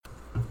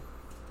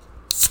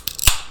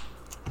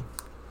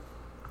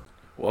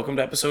Welcome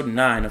to episode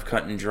 9 of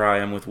Cut and Dry.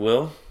 I'm with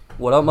Will.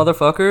 What up,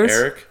 motherfuckers?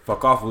 Eric.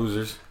 Fuck off,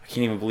 losers. I can't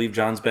even believe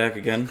John's back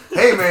again.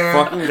 Hey, man.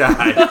 Fucking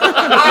guy.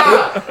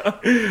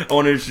 I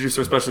want to introduce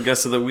our special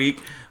guest of the week,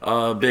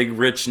 Big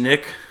Rich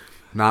Nick.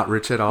 Not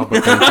rich at all,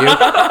 but thank you.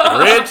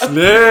 Rich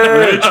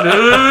Nick.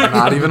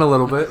 Not even a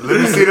little bit.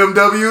 Let me see them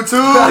W-2s.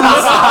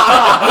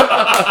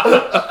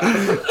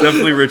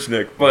 Definitely Rich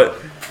Nick. But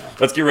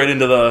let's get right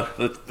into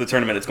the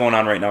tournament. It's going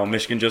on right now.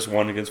 Michigan just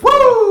won against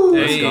Florida. Woo!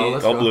 Let's go.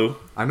 Let's Go go. blue.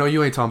 I know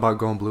you ain't talking about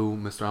going blue,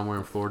 mister. I'm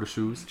wearing Florida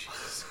shoes.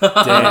 Damn,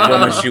 I'm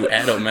going to shoot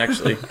at him,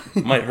 actually.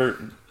 Might hurt.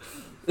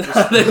 They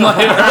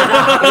might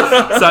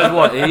hurt. Size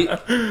what, 8?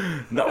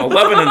 No,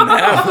 11 and a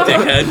half,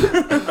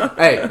 dickhead.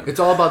 Hey, it's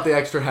all about the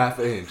extra half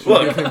inch.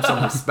 Look. Give him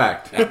some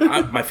respect.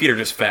 My feet are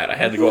just fat. I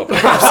had to go up a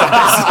half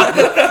size.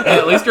 Hey,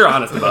 at least you're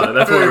honest about it.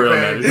 That's what really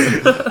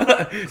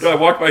matters. No, I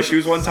walked my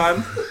shoes one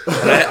time.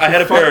 And I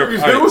had a pair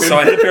of I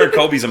had a pair of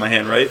Kobe's in my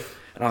hand, right?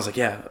 And I was like,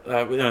 yeah,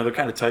 they're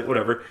kind of tight,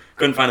 whatever.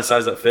 Couldn't find a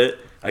size that fit.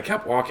 I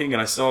kept walking,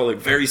 and I saw like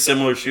very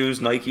similar shoes,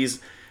 Nikes.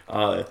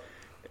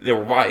 They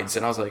were wides,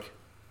 and I was like,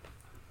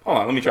 hold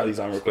on, let me try these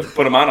on real quick.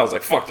 Put them on. I was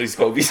like, fuck these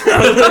Kobe's. The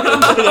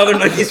other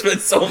Nikes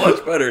fit so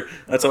much better.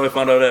 That's how I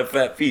found out I have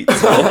fat feet.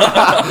 So.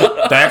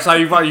 That's how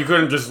you thought you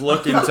couldn't just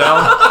look and tell?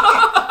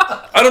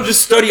 I don't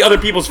just study other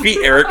people's feet,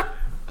 Eric.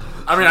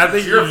 I mean, I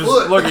think Your you foot.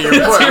 just look at your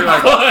foot. You're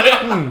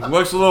like,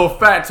 looks a little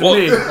fat to Well,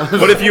 me.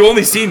 but if you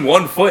only seen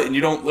one foot and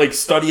you don't like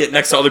study it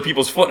next to other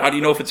people's foot, how do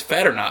you know if it's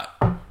fat or not?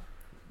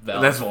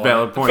 That's a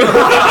valid point.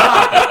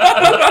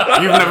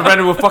 You've never been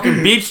to a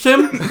fucking beach,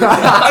 Tim?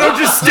 I don't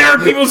just stare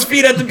at people's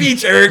feet at the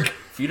beach, Eric.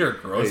 Feet are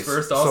gross, Hey,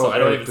 first so, off, so I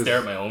don't Eric, even does- stare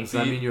at my own Does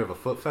that mean feet. you have a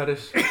foot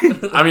fetish?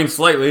 I mean,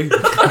 slightly.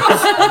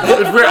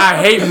 It's weird. I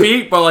hate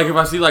feet, but like if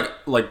I see like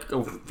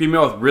a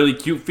female with really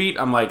cute feet,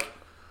 I'm like,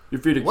 your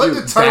feet are What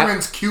cute.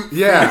 determines cute feet?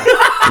 Yeah.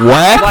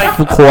 Like,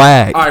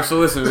 Quack. all right, so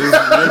listen.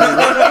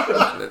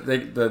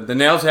 The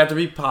nails have to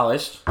be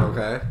polished.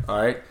 Okay. All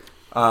right.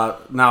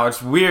 Now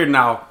it's weird.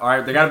 Now, all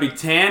right, they gotta be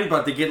tan,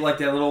 but they get like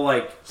that little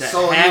like that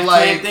So you half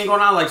like- tan thing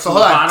going on. Like so so, the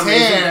hold on, bottom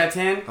tan- isn't that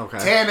tan. Okay.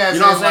 Tan as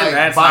You know what in I'm saying? like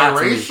That's hot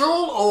to me.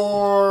 biracial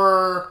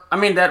or... I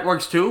mean that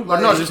works too,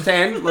 but no, Like- just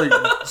tan. Like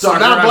So darker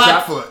not a on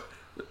top. Blackfoot.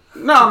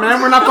 No, man,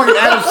 we're not fucking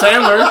Adam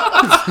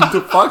Sandler.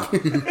 The fuck?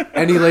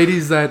 Any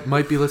ladies that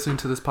might be listening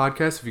to this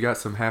podcast, if you got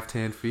some half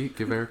tan feet,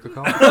 give Eric a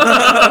call.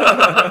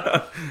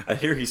 I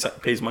hear he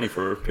pays money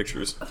for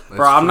pictures.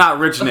 Bro, I'm not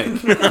Rich Nick.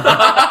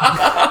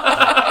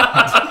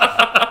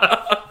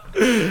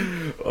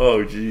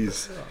 Oh,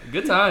 jeez.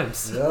 Good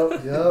times. Yep.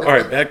 All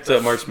right, back to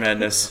March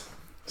Madness.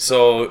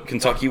 So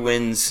Kentucky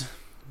wins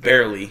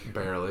barely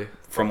Barely.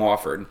 from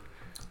Wofford.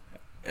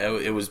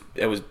 It was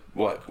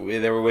what,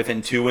 they were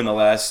within 2 in the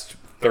last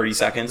 30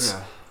 seconds.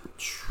 Yeah.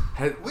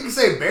 Had- We can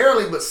say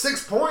barely, but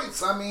 6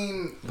 points. I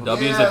mean,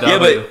 W is a yeah.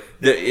 W.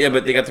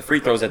 But they got the free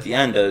throws at the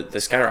end to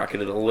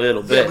skyrocketed a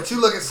little Yeah, bit. but you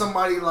look at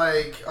somebody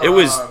like It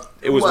was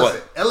who what?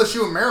 it?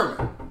 LSU and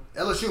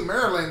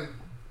Maryland.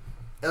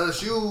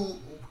 LSU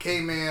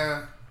came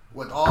in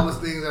with all the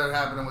things that are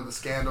happening with the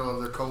scandal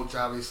of their coach,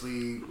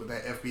 obviously with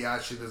that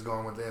FBI shit that's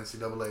going with the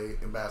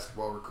NCAA in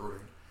basketball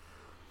recruiting.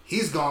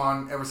 He's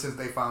gone ever since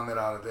they found that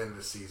out at the end of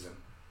the season,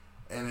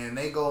 and then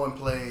they go and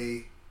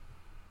play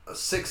a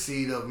 6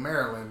 seed of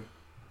Maryland,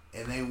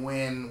 and they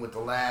win with the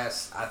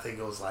last. I think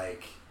it was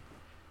like,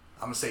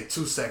 I'm gonna say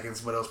 2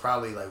 seconds, but it was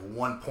probably like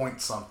 1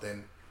 point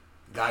something.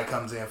 Guy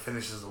comes in,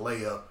 finishes the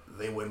layup.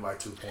 They win by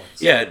 2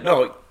 points. Yeah,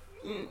 no,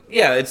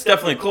 yeah, it's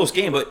definitely a close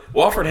game. But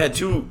Wofford had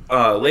 2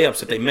 layups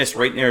that they missed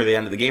right near the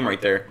end of the game.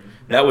 Right there,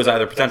 that was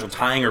either potential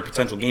tying or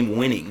potential game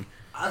winning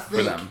I for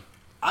think. them.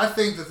 I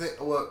think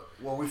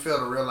what we fail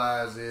to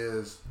realize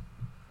is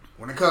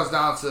when it comes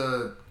down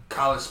to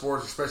college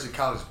sports, especially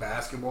college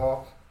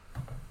basketball,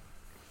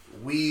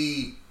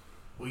 we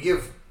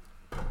give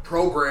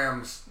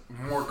programs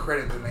more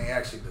credit than they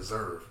actually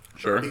deserve.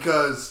 Sure.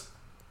 Because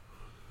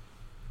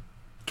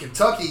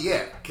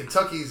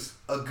Kentucky's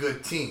a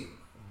good team,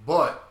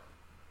 but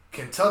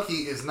Kentucky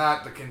is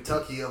not the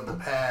Kentucky of the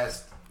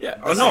past. Yeah.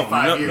 Oh let's no, say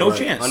 5 years. no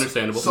chance.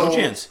 Understandable. No So-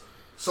 chance.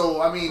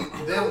 So I mean,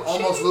 them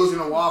almost losing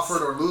to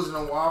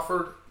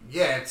Wofford,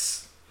 yeah,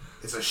 it's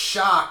a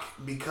shock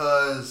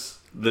because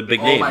The big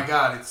oh name. my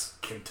God, it's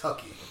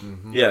Kentucky.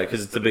 Yeah,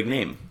 because it's a big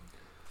name.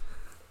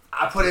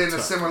 I put in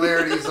the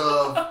similarities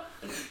of,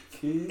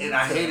 and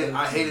I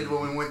hated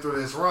when we went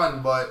through this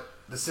run, but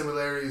the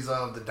similarities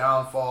of the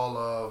downfall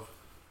of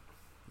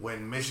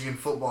when Michigan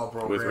football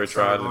program With Rich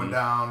started Rod going and-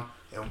 down,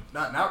 and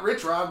not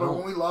Rich Rod, but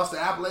when we lost to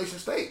Appalachian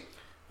State.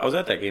 I was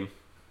at that game.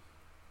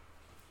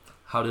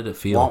 How did it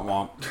feel? Womp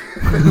womp.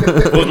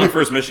 It was my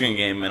first Michigan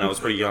game, and I was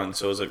pretty young,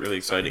 so it was like really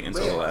exciting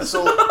until the Yeah, last.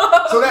 so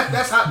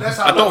that's how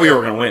I thought we were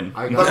gonna win.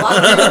 I But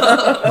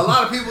got a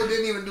lot of people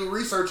didn't even do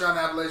research on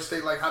Appalachian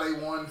State, like how they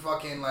won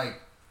fucking like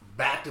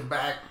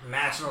back-to-back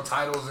national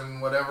titles and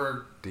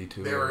whatever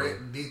D2. they were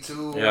in,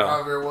 D2, Yeah.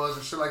 however it was,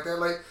 and shit like that.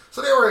 Like,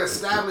 so they were an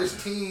established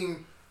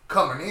team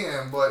coming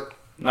in, but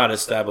Not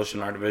established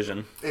in our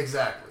division.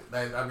 exactly.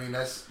 I mean,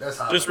 that's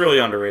how Just really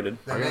underrated.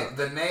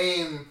 the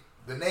name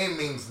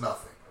means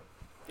nothing.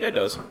 Yeah, it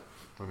does.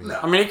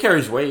 I mean, it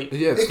carries weight.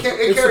 Yeah, It it's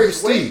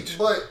carries weight, prestige.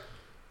 but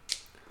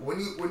when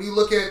you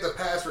look at the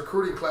past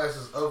recruiting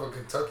classes of a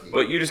Kentucky,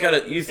 But you just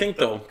gotta, you think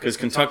though, because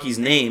Kentucky's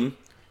name,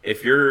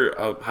 if you're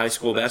a high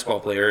school basketball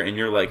player and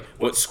you're like,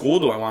 what school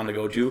do I want to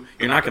go to?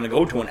 You're not going to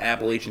go to an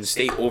Appalachian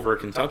State over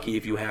Kentucky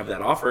if you have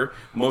that offer.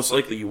 Most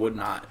likely you would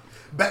not.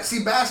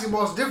 see,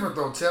 basketball's different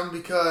though, Tim,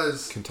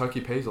 because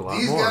Kentucky pays a lot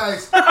these more.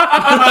 guys,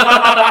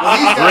 well,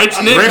 these guys,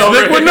 Rich Nick Rich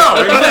over Nick would here. know.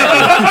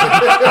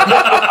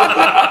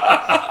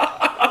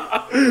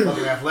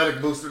 fucking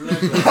athletic booster. Nick.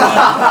 First,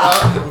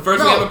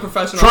 No. we have a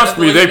professional. Trust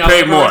me, they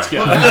athlete, pay now more.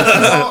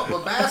 Yeah.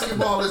 But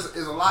basketball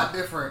is a lot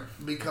different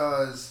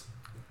because,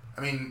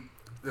 I mean,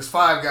 there's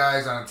 5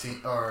 guys on a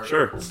team, or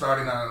Sure.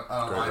 starting on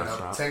a Great lineup,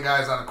 restaurant. 10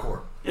 guys on the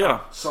court. Yeah.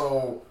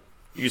 So,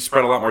 You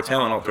spread a lot more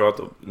talent out throughout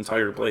the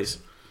entire place.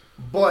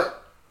 but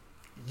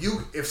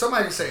if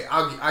somebody can say,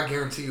 I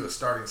guarantee you a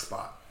starting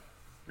spot,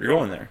 You're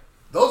going there.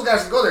 those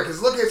guys can go there.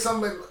 Because look at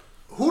somebody,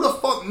 who the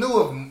fuck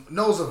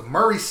knows of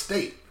Murray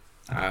State?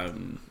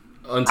 Um,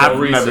 Until I've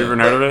recent. never even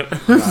heard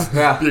of it.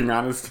 Yeah. Being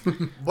honest.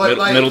 But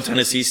like, Middle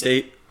Tennessee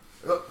State.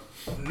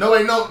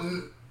 nobody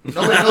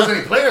knows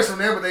any players from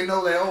there, but they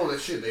know that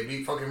shit, they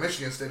beat fucking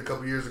Michigan State a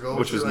couple years ago,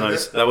 Which was shit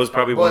nice. Like That was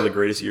probably one of But- the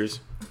greatest years.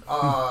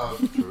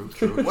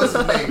 True. what's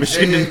his name?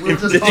 Michigan we were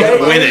just didn't talking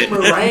about win it.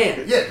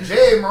 Morant. Yeah,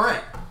 J.A.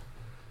 Morant.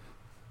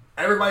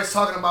 Everybody's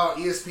talking about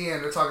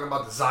ESPN. They're talking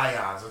about the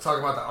Zions. They're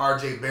talking about the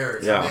R.J.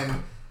 Barretts. Yeah. And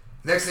then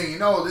next thing you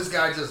know, this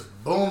guy just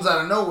booms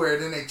out of nowhere.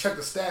 Then they check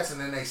the stats and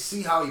then they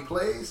see how he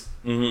plays.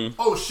 Mm-hmm.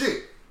 Oh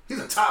shit, he's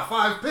a top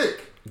 5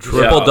 pick.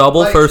 Triple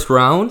double Like- first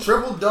round.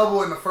 Triple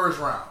double in the first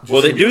round.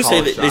 Well, they see do the say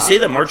college that they shot. say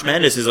that March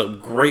Madness is a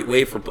great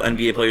way for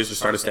NBA players to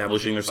start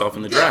establishing themselves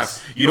in the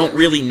draft. Yes. You don't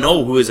really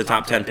know who is a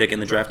top 10 pick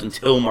in the draft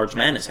until March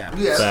Madness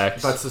happens. Yes,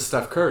 Facts. That's the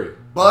Steph Curry.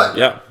 but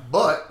Yeah.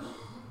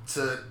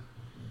 to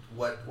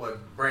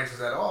what branches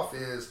that off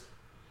is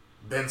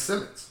Ben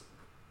Simmons.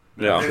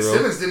 Yeah. Ben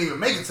Simmons didn't even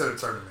make it to the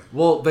tournament.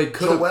 Well, they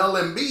could have. Joel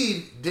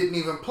Embiid didn't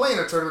even play in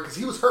the tournament because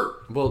he was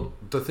hurt. Well,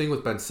 the thing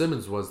with Ben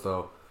Simmons was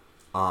though,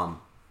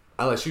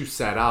 LSU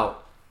sat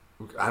out.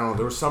 I don't know.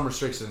 There were some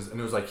restrictions, and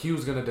it was like he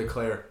was gonna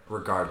declare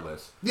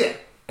regardless. Yeah.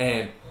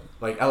 And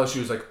like LSU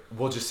was like,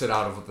 we'll just sit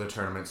out of the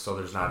tournament, so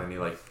there's not any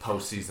like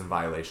postseason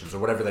violations or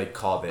whatever they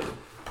called it.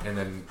 And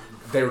then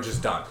they were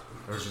just done.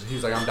 It was just, he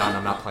was like, I'm done.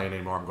 I'm not playing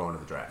anymore. I'm going to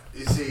the draft.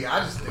 You see, I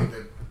just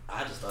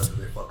thought that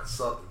they fucking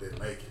sucked and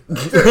didn't make it.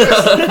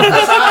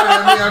 That's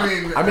how I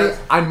mean,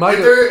 I might if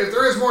have.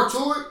 there is more to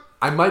it,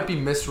 I might be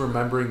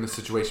misremembering the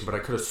situation, but I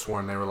could have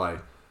sworn they were like,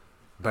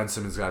 Ben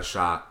Simmons got a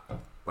shot.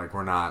 Like,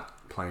 we're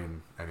not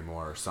playing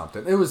anymore or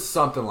something. It was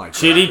something like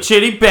Chitty, that.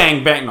 chitty,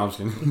 bang, bang. No, I'm just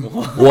kidding.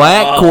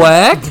 Quack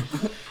quack.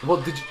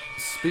 Well, did you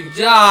speak?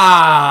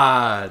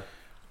 God.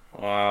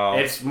 Wow.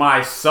 It's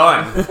my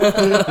son. he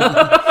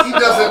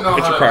doesn't know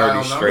Get how your to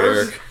priorities dial straight,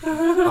 numbers.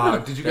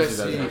 Eric. Did you guys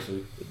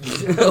see?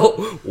 It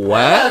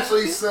What?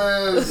 actually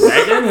says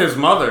Megan, his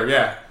mother,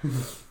 yeah.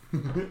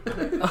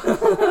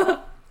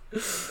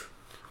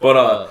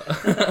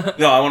 But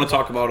no, I want to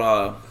talk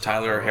about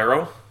Tyler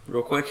Harrow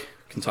real quick.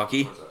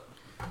 Kentucky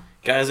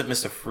guy hasn't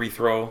missed a free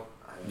throw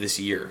this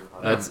year.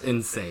 That's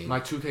insane. My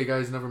 2K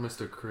guys never missed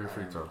a career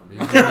free throw. You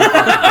know,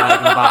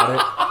 bragging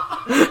about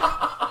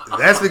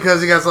that's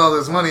because he got all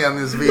this money on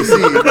this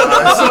VC.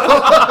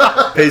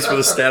 Guys. Pays for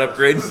the stat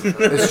upgrade. it.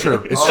 It's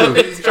true. It's All true.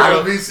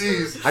 these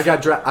VCs. I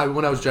got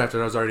when I was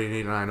drafted, I was already an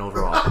 89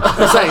 overall.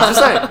 Just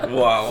saying.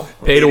 Wow.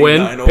 Pay to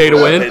win? 89 Pay to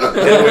overall. win? Pay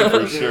to win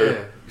for sure.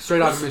 Yeah.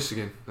 Straight out of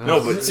Michigan.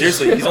 No, but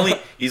seriously,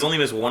 he's only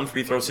missed one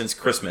free throw since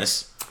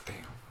Christmas.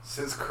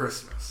 Since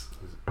Christmas.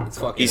 It's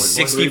fucking. He's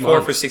 3 64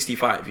 months. for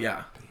 65.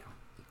 Yeah,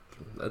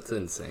 That's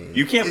insane.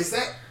 you can't Is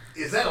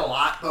that a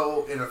lot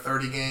though in a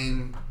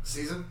 30-game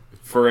season?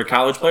 for a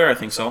college player. I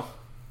think so.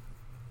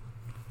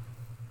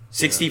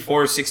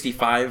 64,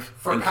 65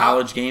 For in col-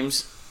 college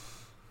games.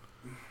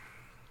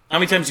 How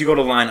many times do you go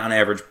to the line on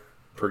average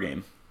per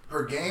game?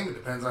 Per game, it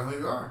depends on who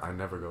you are. I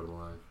never go to the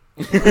line.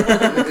 It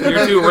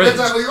depends, too it rich. depends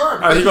on who you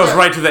are. He goes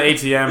right to the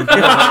ATM. Cut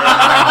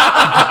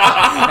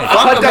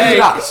that shit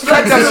out.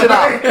 Cut that shit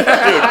out. Dude,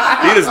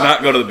 he does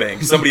not go to the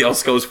bank. Somebody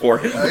else goes for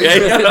him. Okay?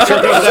 There's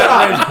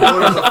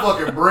a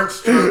fucking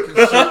Brinks truck and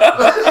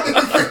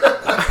shit.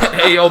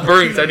 Hey, yo,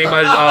 Brinks, I need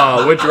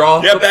my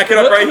withdrawal. Yeah, back it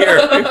up right here.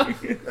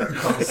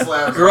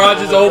 Slabs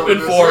Garage is all open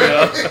over for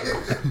this.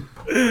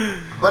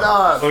 But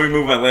Let me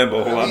move my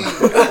Lambo. Hold on.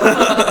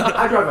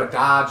 I drive a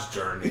Dodge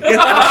Journey.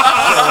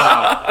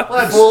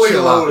 Let's fully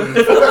chill out. loaded.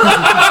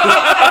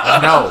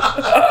 No.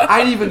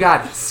 I even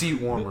got seat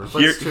warmers.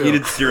 Let's chill.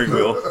 Heated steering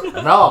wheel.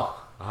 No,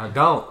 I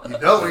don't. You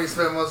know when you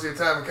spend most of your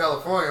time in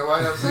California,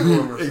 why have seat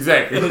warmers?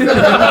 Exactly. I went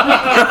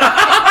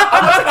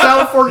to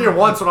California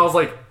once when I was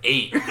like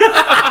 8.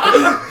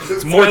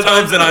 It's more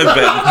times than I've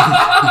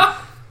been.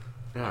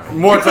 Yeah.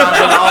 More times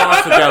than all of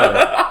us together.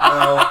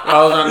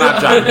 Oh, not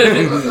John.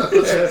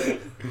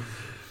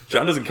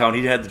 John doesn't count.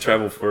 He had to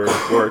travel for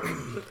work.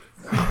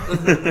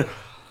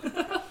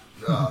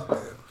 Oh, man.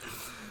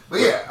 But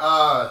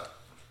yeah,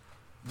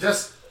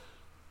 just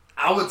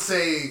I would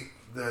say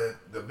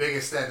the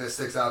biggest stat that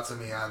sticks out to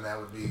me on that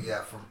would be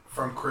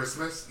from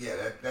Christmas. Yeah,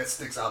 that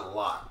sticks out a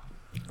lot.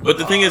 But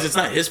the thing is, it's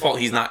not his fault.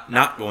 He's not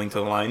going to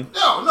the line.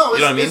 No, You know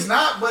what I mean? it's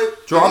not.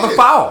 But Draw it the is.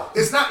 foul.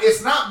 It's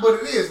not, but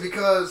it is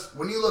because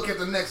when you look at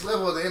the next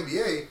level of the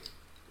NBA,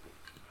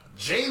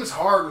 James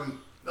Harden.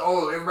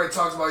 Oh, everybody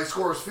talks about he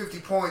scores 50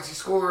 points. He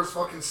scores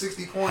fucking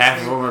 60 points. Half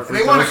of them are and free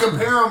they want to throws.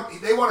 compare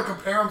him. They want to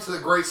compare him to the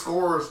great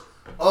scorers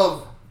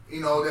of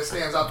that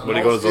stands out the But most.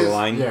 he goes to the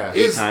line yeah.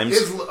 8 times.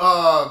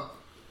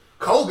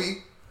 Kobe.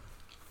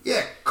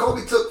 Yeah,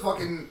 Kobe took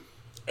fucking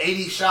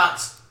 80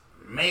 shots,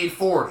 made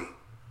 40.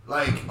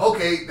 Like,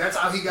 okay, that's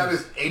how he got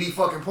his 80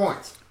 fucking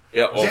points.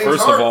 Yeah, well, James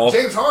first Harden- of all,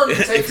 James Harden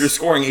if takes- you're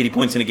scoring 80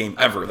 points in a game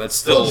ever, that's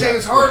still...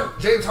 James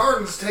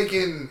Harden's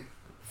taking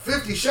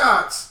 50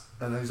 shots,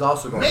 And he's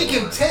also going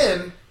making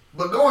 10,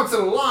 but going to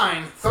the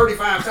line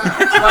 35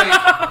 times.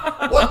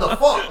 Like, what the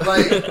fuck?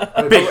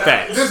 Like, Big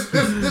facts.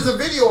 There's a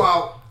video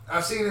out.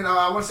 I've seen it.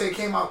 I want to say it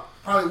came out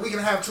probably a week and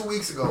a half, 2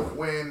 weeks ago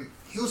when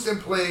Houston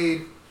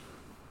played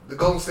the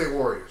Golden State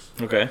Warriors.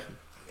 Okay.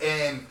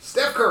 And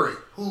Steph Curry,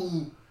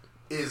 who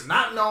is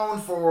not known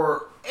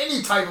for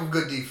any type of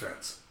good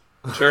defense,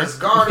 Sure. is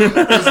guarding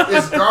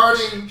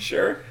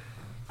Sure.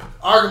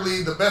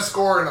 arguably the best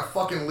scorer in the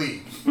fucking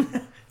league.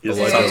 He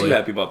doesn't sound too Allegedly.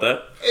 happy about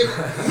that.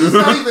 And he's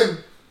not even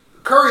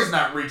Curry's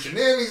not reaching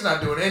in. He's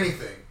not doing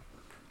anything.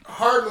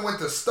 Harden went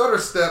to stutter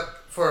step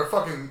for a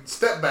fucking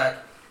step back,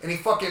 and he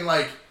fucking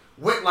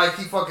went like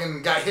he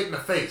fucking got hit in the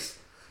face.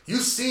 You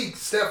see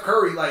Steph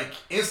Curry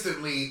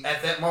instantly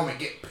at that moment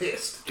get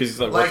pissed. 'Cause he's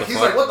like, what the he's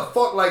fuck? like, what the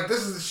fuck? Like, this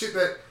is the shit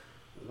that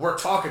we're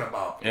talking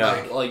about.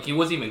 Yeah. Like he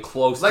wasn't even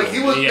close. Like to he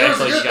him. was. He There was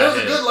acted a like good. he There got was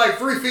a hit. good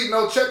 3 feet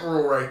no check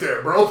rule right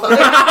there, bro.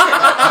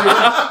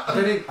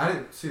 I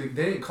didn't see.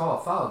 They didn't call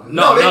a foul. did they?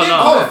 No, they didn't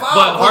call a foul, But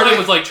but Harden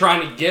like- was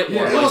trying to get one.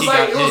 Yeah, It like was he like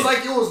got it was hit.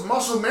 like it was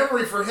muscle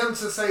memory for him to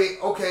say,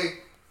 okay,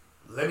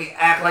 let me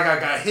act like I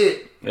got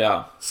hit,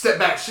 Yeah. step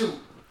back, shoot,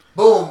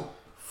 boom,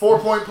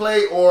 4-point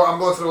play, or I'm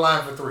going to the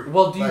line for 3.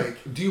 Well,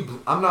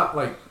 I'm not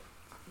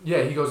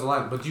yeah, he goes to the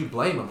line, but do you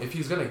blame him if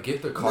he's gonna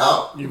get the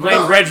call? No, You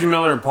blame Reggie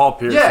Miller and Paul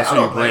Pierce. Yeah, That's I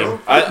who you don't blame.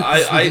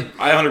 blame him.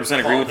 I 100%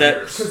 agree with that.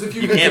 Because if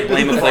You can't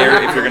blame a player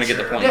if you're going to get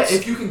the points. Yeah,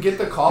 if you can get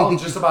the call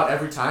just about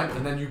every time,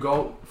 and then you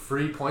go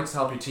free points to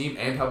help your team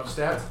and help your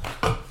stats.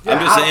 Yeah, I'm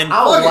just saying-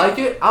 I don't Fuck like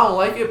it. I don't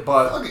like it,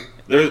 but Fuck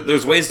it.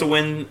 There's ways to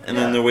win, and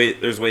then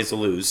there's ways to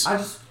lose. I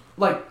just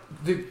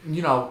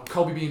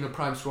Kobe being a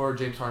prime scorer,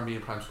 James Harden being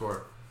a prime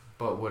scorer,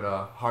 but would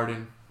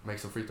Harden make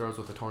some free throws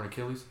with a torn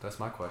Achilles? That's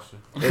my question.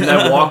 And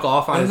then walk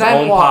off on And his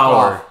then own walk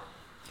power. off.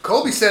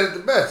 Kobe said it the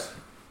best.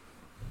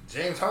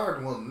 James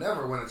Harden will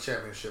never win a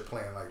championship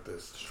playing like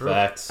this.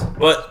 Facts.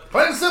 But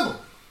Plain and simple.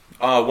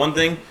 one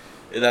thing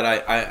that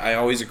I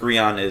always agree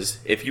on is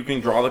if you can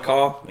draw the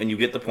call and you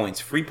get the points,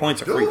 free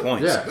points are Do free it.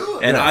 points. Yeah. Do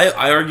it. And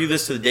I argue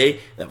this to the day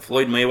that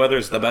Floyd Mayweather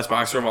is the best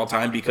boxer of all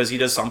time because he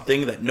does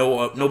something that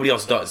nobody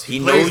else does. He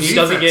plays knows He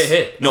doesn't get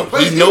hit. No, He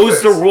plays he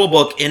knows the defense. rule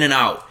book in and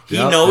out. He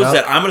Yep, knows yep.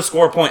 that I'm going to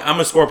score a point. I'm going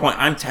to score a point.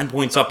 I'm 10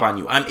 points up on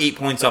you. I'm 8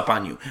 points up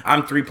on you.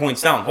 I'm 3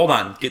 points down. Hold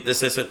on. Get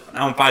this.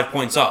 Now I'm 5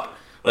 points up.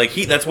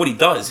 That's what he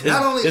does.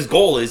 His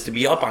goal is to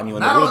be up on you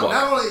in the rule book.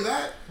 Not only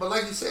that, but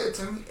like you said,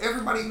 Timmy,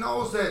 everybody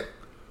knows that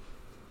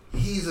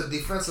he's a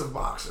defensive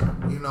boxer.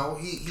 You know,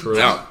 he True.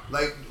 Yeah.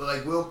 like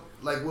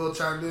Will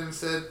chimed in and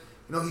said,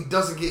 he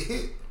doesn't get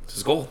hit. It's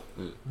his goal.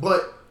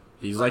 But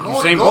He's like going-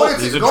 Usain going Bolt.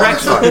 into- He's a going track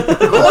star.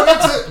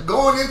 into-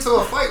 going into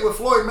a fight with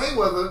Floyd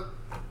Mayweather,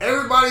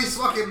 everybody's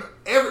fucking.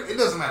 It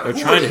doesn't matter. They're who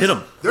trying it to is. hit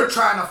him. They're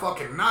trying to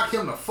fucking knock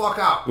him the fuck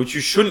out. Which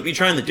you shouldn't be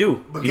trying to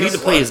do. But You need guess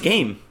to play what? his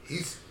game.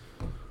 He's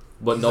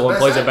But he's no the one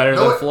best plays at it better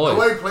than Floyd.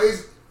 Nobody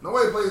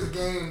plays the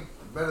game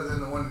better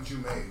than the one that you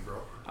made, bro.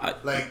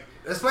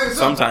 Let's play it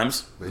simple.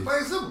 Sometimes. Let's play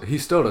it simple. He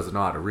still doesn't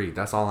know how to read.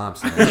 That's all I'm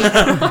saying.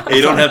 Hey,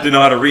 you don't have to know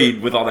how to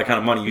read with all that kind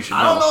of money. You should know.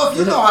 I don't know if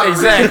you know how to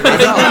Exactly.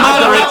 read.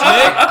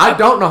 I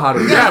don't know how to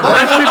read. Yeah,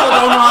 Rich people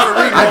don't know how to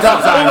read. I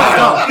don't.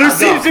 There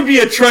seems to be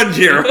a trend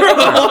here.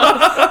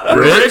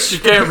 Rich, you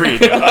can't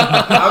read.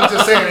 I'm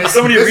just saying.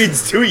 Somebody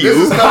reads to This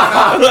you. is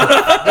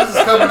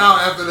coming out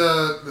after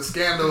the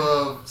scandal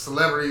of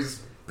celebrities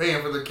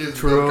paying for their kids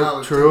to go to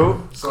college.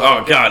 True. So,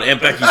 Oh God,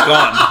 Aunt Becky's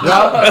gone.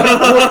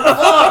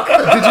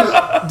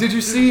 Did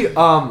you see?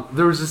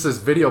 There was just this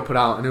video put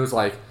out, and it was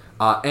like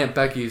Aunt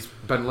Becky's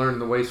been learning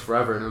the ways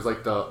forever, and it was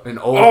like an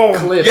old Oh,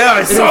 clip. yeah, I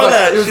And it saw was like-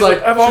 that. It was She's like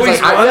like, I've she was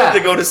always like, wanted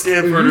to go to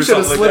Stanford You or should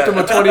have something like slipped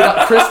that. him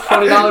a crisp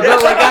 $20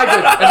 bill like I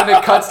did, and then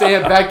it cuts to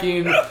Aunt Becky,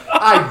 and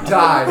I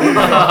died. It was the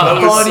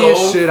That was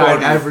funniest so shit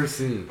I've funny. ever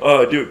seen.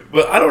 Oh, dude,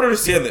 but I don't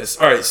understand this.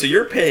 All right, so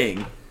you're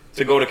paying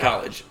to go to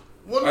college.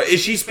 what,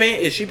 Is she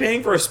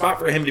paying for a spot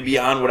for him to be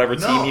on whatever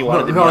No. team he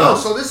wanted to be No, no, on?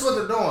 so this is what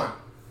they're doing,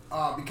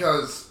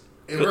 because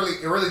it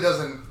really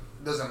doesn't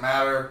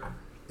matter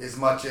as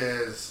much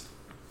as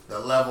the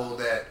level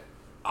that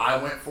I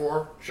went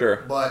for.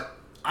 Sure, But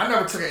I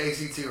never took an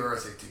ACT or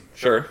SAT.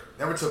 sure.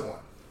 Never took one.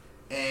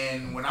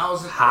 And when I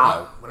was in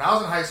How? when I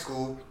was in high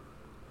school,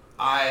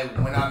 I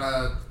went on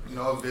a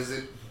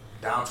visit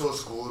down to a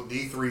school,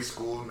 D3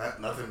 school,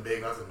 nothing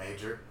big, nothing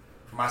major,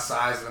 for my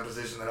size and the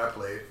position that I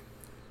played.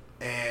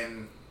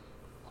 And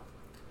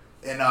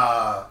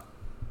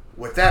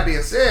with that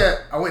being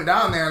said, I went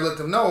down there and let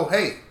them know,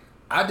 hey,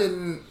 I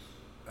didn't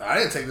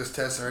take this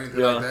test or anything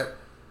like that.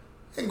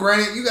 And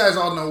granted, you guys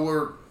all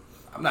know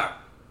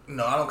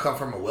I don't come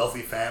from a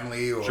wealthy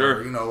family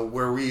or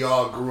where we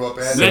all grew up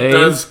at. Nick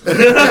does.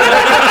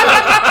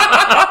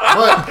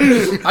 But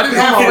I didn't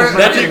have friends.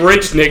 That's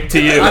rich Nick to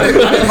you. I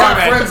didn't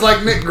have friends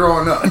like Nick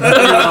growing up.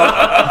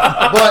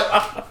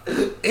 But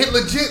it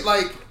legit,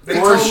 like, they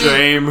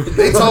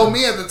told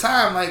me at the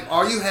time, like,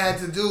 all you had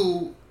to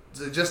do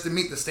just to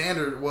meet the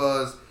standard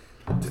was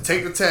to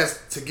take the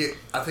test to get,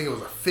 I think it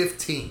was a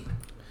 15.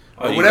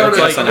 Oh, whatever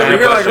like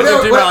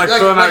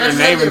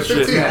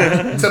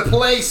to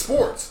play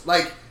sports.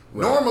 Like,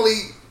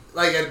 normally,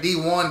 like at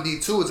D1,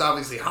 D2, it's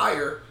obviously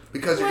higher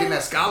because you're getting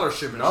that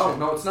scholarship and shit.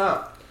 No, it's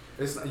not.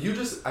 You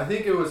just, I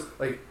think it was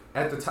like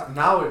at the time,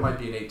 now it might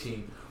be an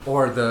 18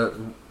 or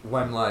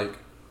when like,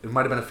 it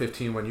might have been a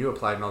 15 when you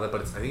applied and all that,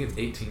 but I think it's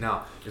 18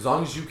 now. As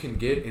long as you can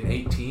get an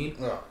 18,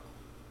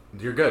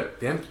 you're good.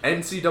 The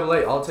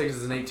NCAA, all it takes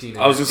is an 18.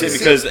 I was going to say,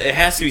 because it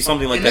has to be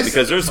something like that,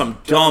 because there's some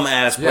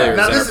dumb-ass players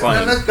that are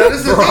playing.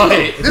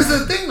 This is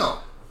the thing, though.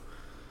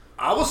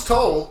 I was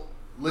told,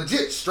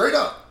 legit, straight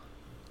up,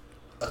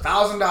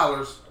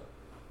 $1,000,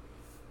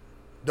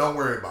 don't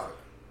worry about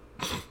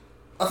it.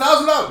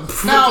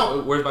 $1,000. Now,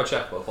 where's my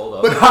checkbook? Hold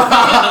up. Wait,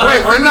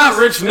 we're not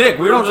rich Nick.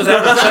 We don't just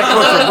have a checkbook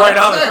to write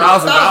out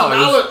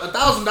 $1,000.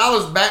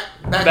 $1,000 back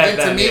then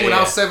to me when I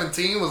was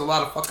 17 was a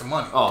lot of fucking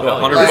money. Oh,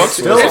 $100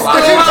 still a lot.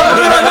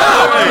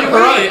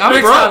 Right,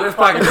 I'm broke.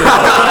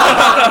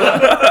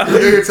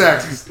 Do your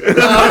taxes.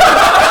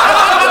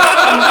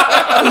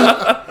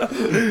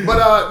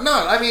 But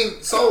no, I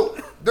mean, so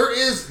there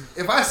is.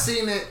 If I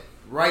seen it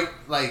right,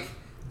 like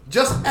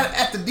just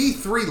at the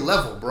D3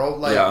 level, bro,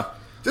 like. Yeah.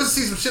 Just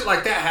to see some shit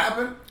like that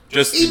happen.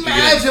 Just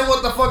imagine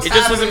what the fuck's happening. It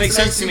just doesn't make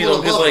sense to me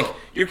though, because like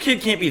your kid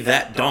can't be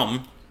that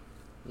dumb.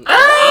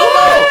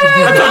 I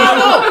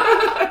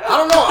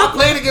don't know. I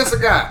played against a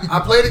guy. in high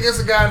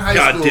school.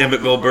 God damn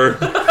it, Bill Burr.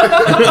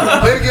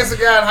 I played against a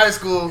guy in high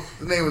school.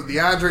 His name was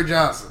DeAndre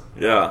Johnson.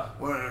 Yeah.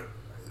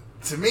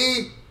 To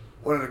me,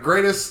 one of the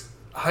greatest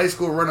high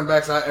school running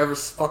backs I ever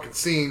fucking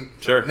seen.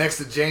 Sure. Next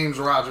to James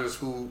Rodgers,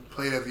 who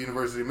played at the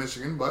University of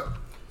Michigan, but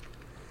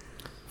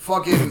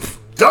fucking.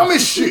 Dumb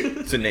as shit.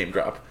 It's a name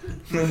drop.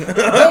 Dumb as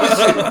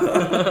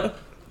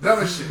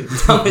shit.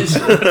 That's all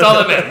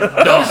that matters.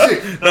 Dumb as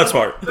shit. That's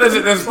smart. That's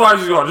as far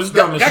as you go. Just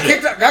dumb as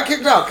shit. Got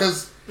kicked out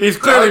because he's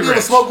clearly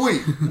rich. Smoke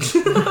weed.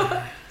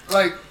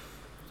 Like,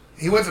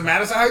 he went to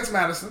Madison Heights,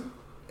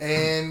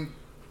 and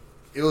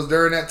it was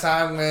during that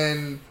time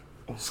when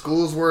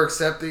schools were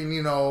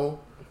accepting, what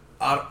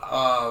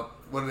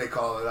do they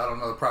call it? I don't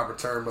know the proper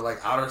term, but like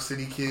outer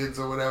city kids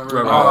or whatever.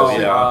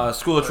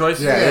 School of choice.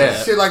 Yeah,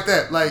 shit like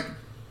that. Like.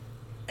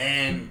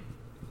 And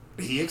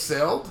he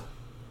excelled,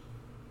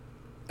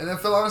 and then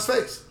fell on his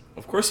face.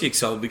 Of course he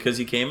excelled because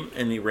he came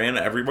and he ran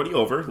everybody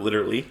over,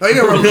 literally. No, he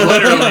didn't run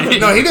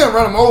No, he didn't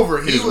run him over.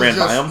 He just ran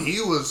by him?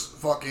 He was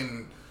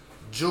fucking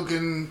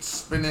juking,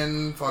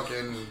 spinning,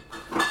 fucking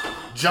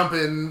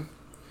jumping.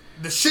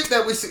 The shit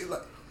that we see.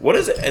 Like, what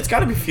is it? It's got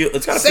to feel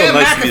nice Sam to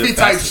be the McAfee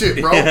type fastest.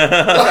 shit, bro.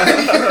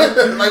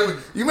 like,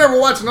 you remember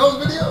watching those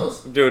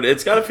videos? Dude,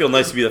 it's got to feel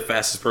nice to be the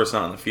fastest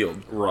person on the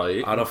field.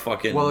 Right. Out of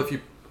fucking... Well, if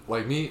you...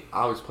 Like me,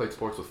 I always played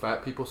sports with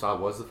fat people, so I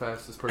was the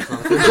fastest person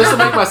on the field, just to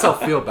make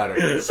myself feel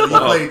better. So you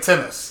played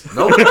tennis?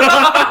 Nope.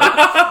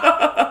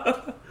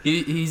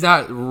 He's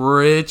not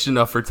rich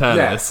enough for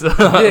tennis,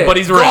 Yeah. but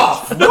he's rich.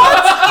 Golf. What? No.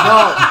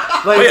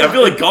 Like, wait, I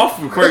feel like golf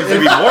requires you to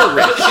be more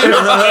rich.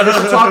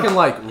 if you're talking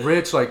like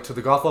rich, like to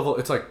the golf level,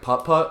 it's like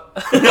putt-putt.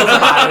 That's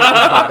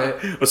about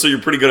it. Oh, so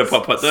you're pretty good at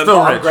putt-putt then? Still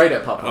I'm rich. great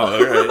at putt-putt. Oh,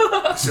 all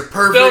right. It's your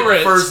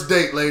perfect first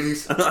date,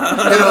 ladies. Hit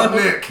up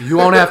Nick. You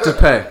won't have to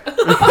pay.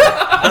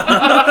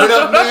 Hit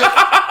up Nick.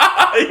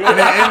 And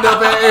then end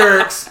up at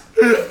Eric's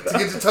to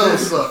get your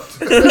toes sucked.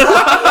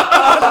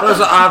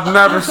 Listen, I've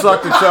never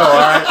sucked a toe,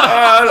 alright?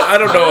 I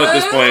don't know at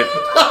this point.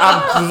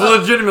 I'm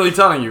legitimately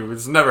telling you,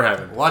 it's never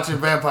happened. Watching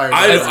vampires.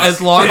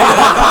 As long as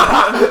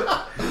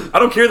I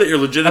don't care that you're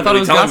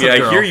legitimately telling me.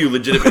 Gossip I hear you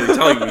legitimately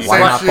telling me. Why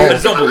not I both?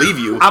 just don't believe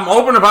you. I'm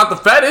open about the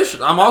fetish.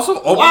 I'm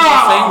also open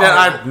about saying that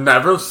I've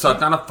never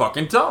sucked on a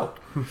fucking toe.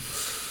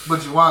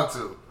 But you want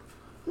to.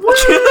 What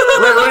do you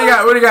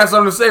got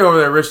something to say over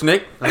there, Rich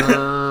Nick?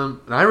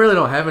 I really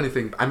don't have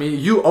anything. I mean,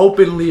 you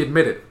openly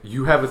admit it.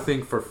 You have a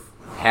thing for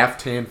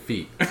half-tan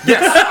feet.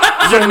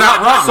 Yes, you're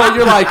not wrong. So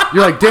you're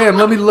like, damn,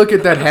 let me look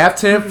at that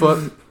half-tan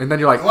foot, and then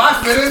you're like, Will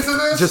I fit into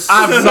this? just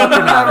I've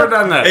sucking never on it.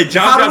 done that. Hey,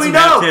 John's got some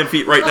half-tan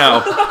feet right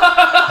now.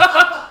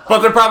 But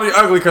they're probably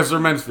ugly because they're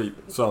men's feet.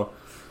 So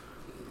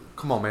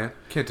Come on, man.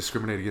 Can't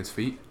discriminate against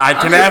feet. I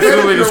can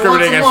absolutely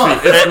discriminate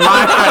against feet. It's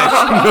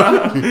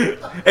my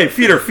fetish. Hey,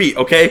 feet are feet,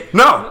 okay?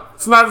 No,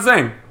 it's not the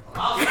same.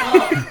 I'll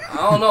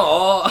don't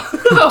know.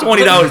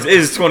 $20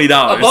 is $20. A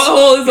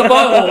butthole is a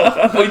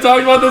butthole. We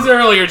talked about this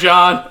earlier,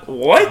 John.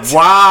 What?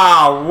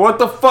 Wow, what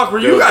the fuck were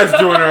you guys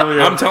doing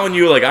earlier? I'm telling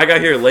you, like, I got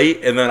here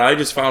late, and then I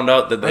just found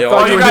out that they all.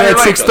 thought you were here at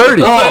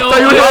 6:30. Oh, I thought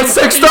you were here at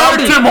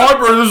 6:30. Tim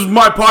Harper, this is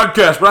my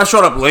podcast, but I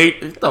showed up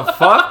late. What the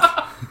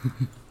fuck?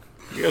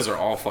 You guys are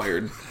all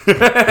fired. You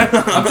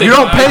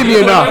don't pay me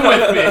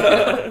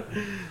enough.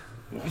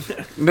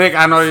 Nick,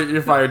 I know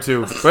you're fired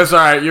too, but it's all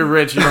right. You're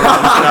rich. You don't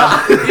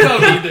have this job. You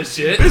don't need this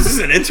shit. This is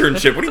an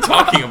internship. What are you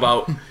talking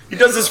about? He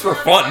does this for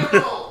fun.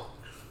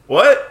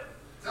 What?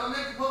 Tell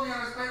Nick to put me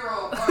on his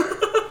payroll.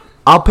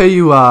 I'll pay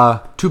you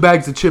 2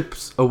 bags of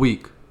chips a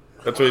week.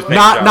 That's what he's paying.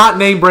 Not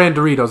name brand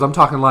Doritos. I'm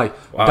talking like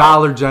Wow.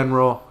 Dollar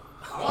General.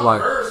 I want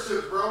Like, Hers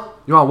chips, bro.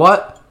 you want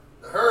what?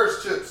 The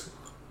Hers chips.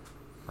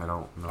 I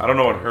don't know. I don't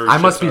know what hers. I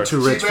must be chips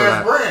too are. rich Cheap for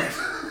ass that. brand.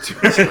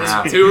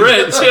 Too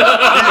rich.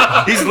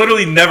 He's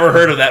literally never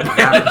heard of that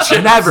brand of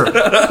chips. Never.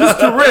 He's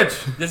too rich.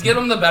 Just get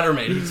him the Better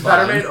Made. He's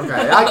Better fine. Made?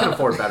 Okay, I can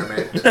afford Better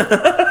Made.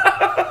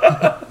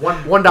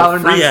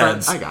 $1.09. Free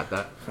ads. I got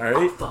that. All right.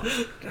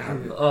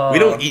 We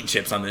don't eat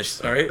chips on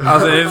this. All right. I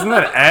was like, isn't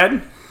that an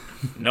ad?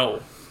 No.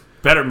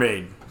 Better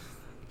made.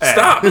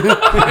 Stop.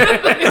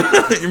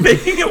 You're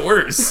making it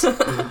worse.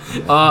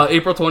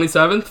 April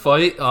 27th,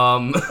 fight.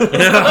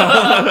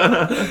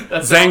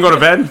 Zane, go to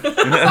bed.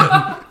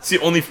 It's the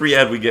only free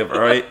ad we give. All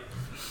right.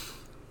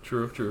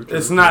 True.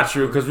 It's not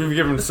true because we've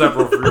given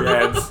several free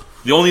ads.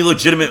 The only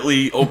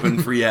legitimately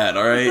open free ad.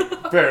 All right.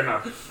 Fair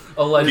enough.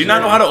 Do you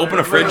not know how to open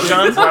a fridge,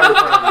 John?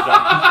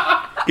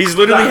 He's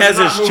literally has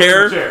his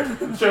chair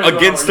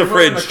against the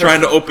fridge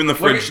trying to open the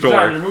fridge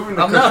door. You're moving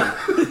the I'm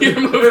cushion. not. You're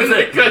moving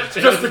the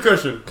cushion. Just the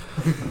cushion.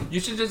 You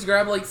should just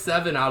grab like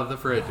 7 out of the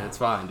fridge. It's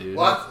fine, dude.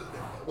 What?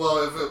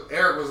 Well, if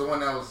Eric was the one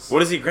that was.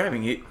 What is he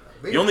grabbing? You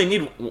only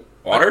need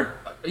water?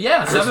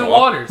 Yeah, 7 all-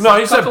 waters. No,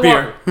 he 7 said cups of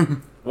beer.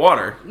 water.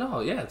 Water. No,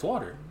 yeah, it's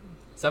water.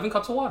 7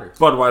 cups of water.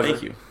 Budweiser.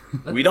 Thank you.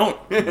 We don't.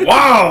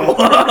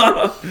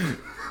 Wow!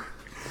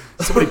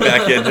 Somebody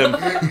backhand him. You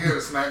hear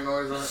the smack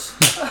noise on it?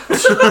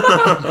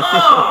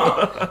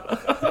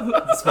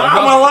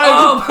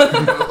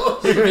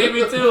 Oh, you beat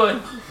me to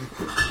it.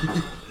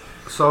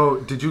 So,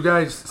 did you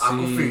guys see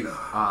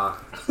Aquafina.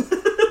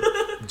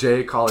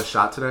 Jay call his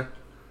shot today?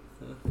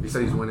 He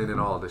said he's winning it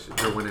all.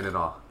 They're winning it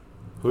all.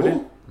 Who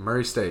did?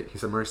 Murray State. He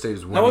said Murray State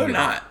is winning No, they're it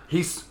all. not. He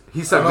I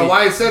said don't know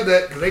why he said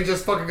that, because they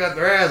just fucking got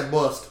their ass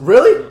bust.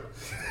 Really?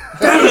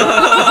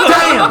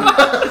 Damn!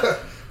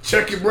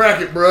 Check your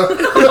bracket, bro.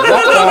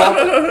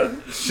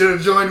 Should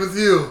have joined with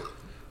you.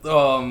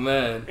 Oh,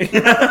 man. Check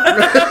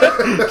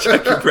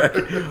your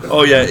bracket.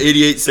 Oh, yeah,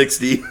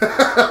 8860.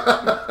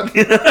 God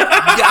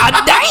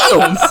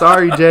damn!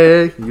 Sorry,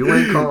 Jay. You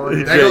ain't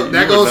calling. That, Yeah, go, you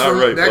that were goes not from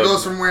right, that bud.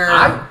 goes from where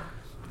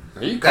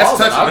You that's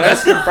called it. touching.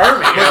 That's That's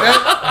confirming. But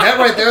that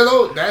right there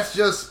though, that's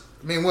just.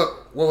 I mean,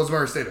 what was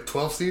Murray State? A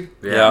 12 seed?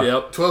 Yeah.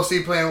 Yep. 12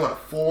 seed playing what, a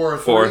 4 or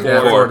 3? Four. Yeah,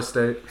 Florida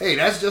State. Hey,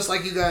 that's just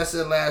like you guys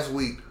said last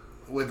week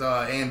with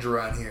Andrew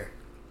on here.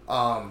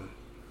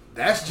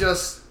 That's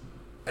just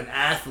an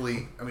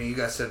athlete. I mean, you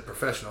guys said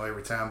professional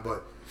every time,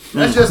 but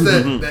that's just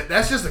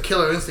that's just a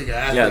killer instinct an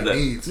athlete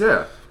needs.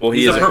 Yeah. Well,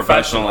 he He's is a a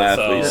professional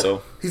professional, athlete, so-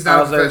 so. He's I not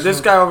a was like, professional.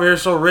 this guy over here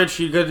is so rich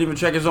he couldn't even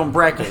check his own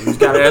bracket. He's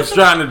got to ask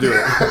John to do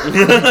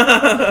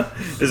it.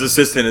 His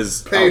assistant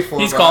is. paid for.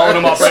 He's by- calling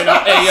him up right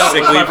now. Hey, yo,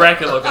 Sick what's my leave.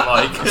 bracket looking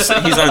like?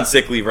 He's on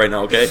sick leave right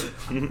now, okay?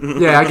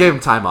 Yeah, I gave him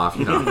time off,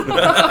 you know.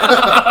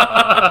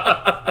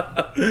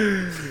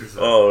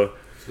 Oh,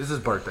 This is his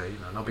birthday, you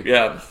know. No big deal.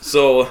 yeah.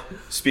 So,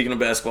 speaking of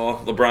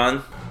basketball,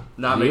 LeBron,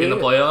 Not making the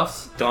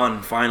playoffs?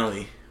 done,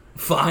 finally.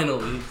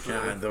 Finally.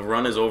 God, the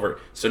run is over.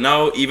 So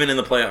now, even in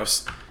the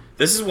playoffs,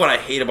 this is what I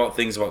hate about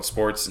things about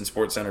sports and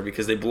Sports Center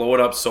because they blow it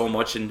up so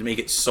much and make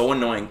it so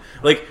annoying.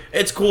 Like,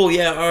 it's cool,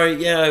 yeah, all right,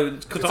 yeah,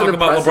 could talk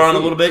about LeBron a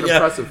little bit, yeah.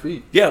 Impressive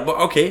feat. Yeah, but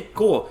okay,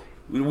 cool.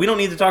 We don't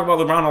need to talk about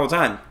LeBron all the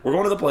time. We're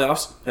going to the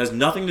playoffs. It has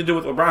nothing to do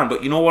with LeBron.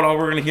 But you know what all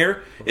we're going to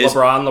hear? Is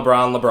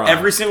LeBron.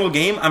 every single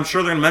game, I'm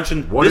sure they're going to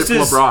mention What this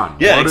if is LeBron?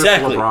 Yeah, What if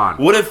exactly. LeBron?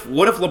 What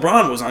if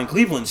LeBron was on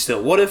Cleveland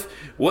still? Well,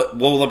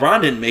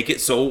 LeBron didn't make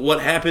it, so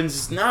what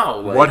happens now?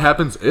 Like, What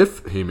happens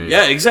if he made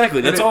Yeah, it?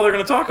 exactly. That's all they're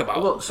going to talk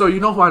about. Well, so you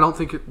know who I don't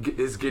think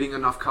is getting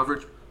enough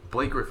coverage?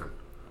 Blake Griffin.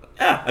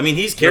 Yeah, I mean,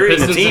 he's carrying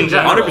the Pistons in team.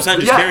 general. 100%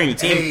 just Yeah. carrying the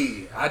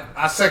team. Hey,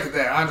 I second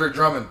that. Andre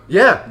Drummond.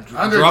 Yeah.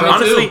 Andre Drummond,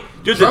 Honestly,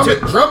 dude,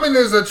 Drummond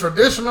is a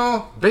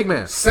traditional Big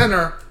man.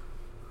 center,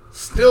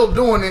 still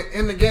doing it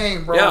in the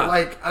game, bro. Yeah.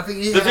 Like I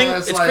think he The thing-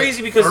 has it's like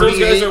crazy because those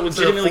guys 38 are to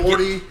legitimately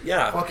 40,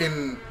 yeah.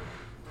 fucking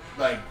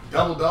like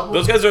double.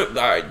 those guys are, all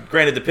right,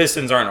 granted, the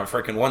Pistons aren't a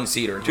freaking 1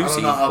 seed or a 2 I don't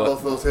seed. know how But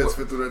both those heads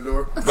fit through that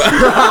door.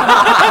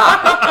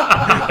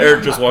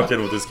 Eric just walked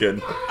in with his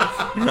kid.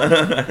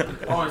 I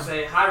want to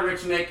say, hi,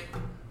 Rich Nick.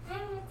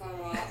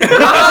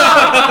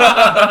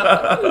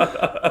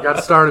 Got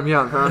to start him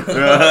young, huh?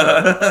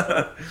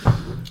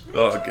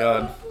 Oh,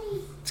 God.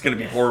 It's going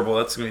to be horrible.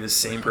 That's going to be the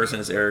same person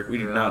as Eric. We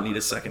do not need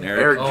a second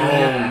Eric. Eric Oh, Jr.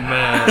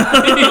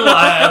 man. He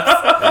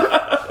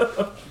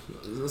laughs.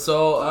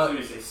 So,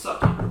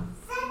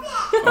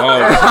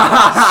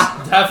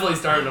 Oh, definitely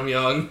starting him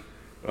young.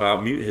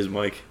 Mute his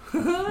mic.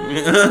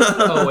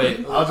 Oh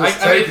wait, I'll just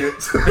take it.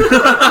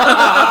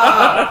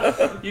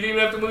 You didn't even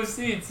have to move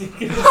seats. You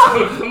can just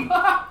move them.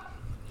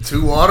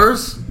 2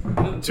 waters?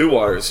 2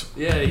 waters.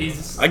 Yeah,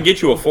 he's. I can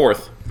get you a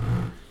 4th.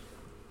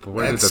 But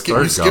where did the You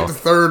third skip go? the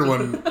 3rd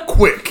one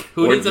quick.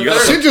 Who needs a you gotta-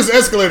 third? Shit just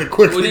escalated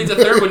quickly. Who needs a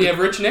third when you have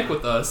Rich Nick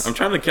with us? I'm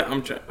trying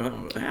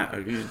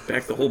to. You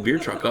back the whole beer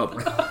truck up.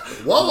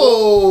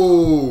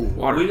 Whoa!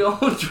 Water. We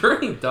don't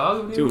drink,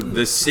 dog. Dude,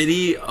 the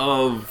city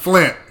of.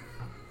 Flint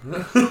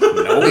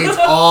needs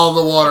all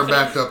the water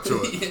backed up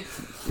to it.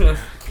 God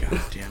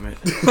damn it.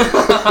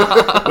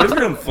 What if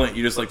you're in Flint?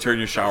 You just like turn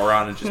your shower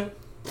on and just.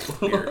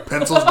 Beer.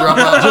 Pencils drop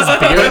out. Just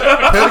beer. And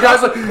the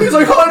guy's like, he's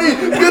like, honey,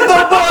 get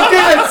the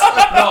buckets!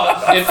 No,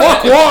 if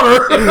Fuck that,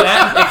 water. if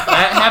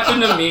that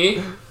happened to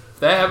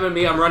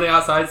me, I'm running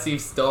outside, see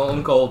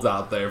Stone Cold's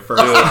out there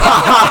first.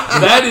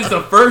 That is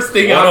the first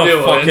thing I'm What a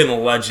doing. fucking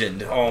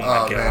legend. Oh my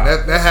Oh god.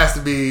 man, that has to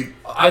be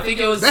I think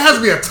it was. that has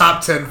to be a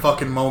top 10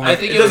 fucking moment. I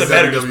think in it doesn't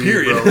matter, WWE, just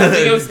period. bro. I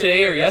think it was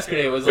today or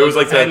yesterday. It was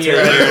like that 10-year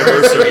 10-year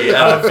anniversary,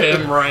 yeah. of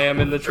him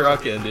ramming the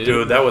truck in, dude.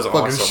 Dude, that was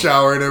Fucking awesome.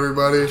 showering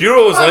everybody. Do you know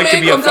what it was My like to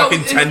man be a comes out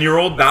fucking with-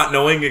 10-year-old not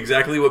knowing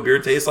exactly what beer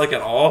tastes like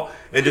at all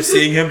and just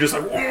seeing him just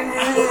like.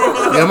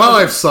 Yeah, my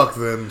life sucked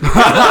then.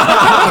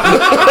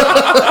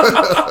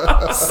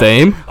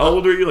 Same. How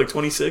old are you? Like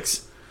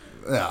 26?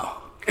 No.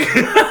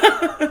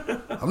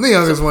 I'm the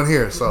youngest one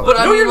here, so But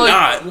I No, mean, you're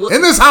like, not.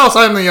 in this house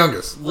I'm the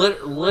youngest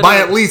literally, by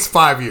at least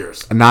 5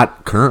 years.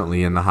 Not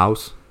currently in the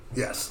house.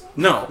 Yes.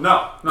 No.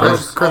 No.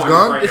 Chris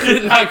gone?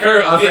 not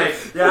currently. Okay.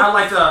 Yeah, I'd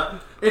like to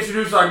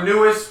introduce our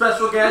newest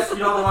special guest. You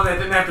know, the one that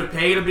didn't have to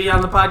pay to be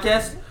on the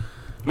podcast.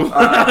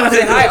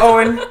 Say hi,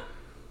 Owen.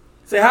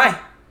 Say hi.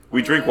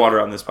 We drink water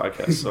on this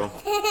podcast, so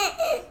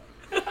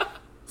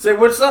Say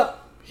what's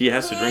up. he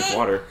has to drink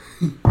water.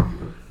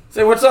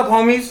 Say what's up,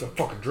 homies.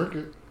 Fucking drink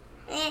it.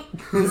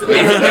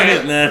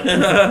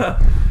 Nah.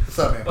 What's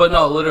up, man? But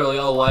no, literally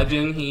a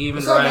legend. He even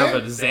What's up, ran up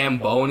man? a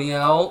Zamboni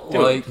out.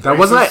 Dude, like That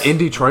wasn't that in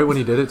Detroit when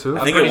he did it too.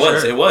 I think pretty it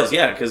was. sure. It was,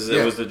 yeah, because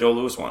Yeah. it was the Joe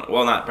Louis one.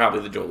 Well, not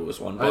probably the Joe Louis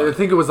one, I but.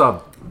 think it was a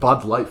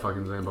Bud Light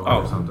fucking Zamboni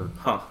or something.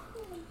 Huh.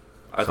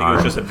 I think it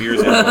was just a beer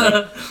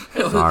Zamboni.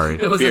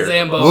 Sorry. it was Beer. a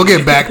Zamboni. We'll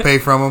get back pay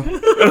from him.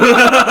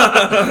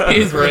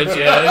 He's rich,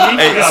 yeah. He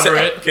Hey, can cover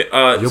it.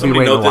 You'll be somebody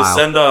waiting note a this.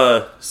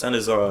 while. Send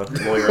his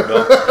lawyer a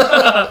bill.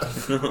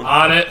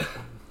 On it.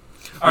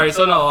 All right,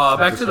 so no,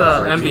 back to the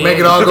NBA. Make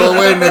it all go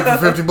away, Nick,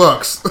 for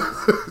 $50.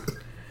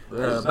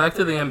 Back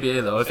to the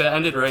NBA though. If it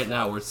ended right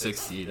now, we're 6th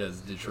seed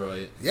as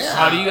Detroit. Yeah.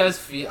 How do you guys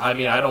feel? I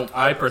mean,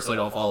 I personally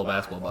don't follow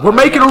basketball. But We're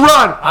making a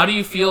run. How do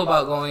you feel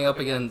about going up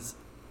against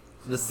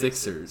the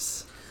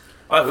Sixers?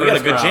 We got a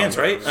First good round. chance,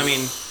 right? I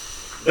mean,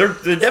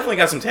 they definitely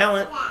got some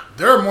talent.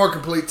 They're a more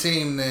complete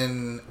team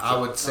than I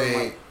would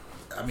say.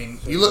 I mean,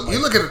 you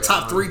look at the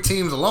top 3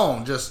 teams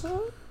alone. Just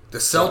the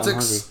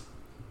Celtics.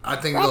 I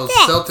think those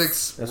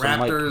Celtics,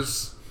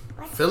 Raptors,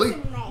 Philly,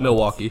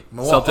 Milwaukee.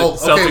 Milwaukee.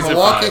 Celtics. Okay, Celtics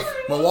Milwaukee. Are 5.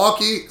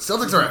 Milwaukee.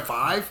 Celtics are at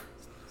 5.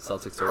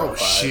 Celtics are Oh at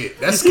 5. shit,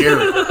 that's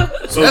scary.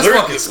 So That's they're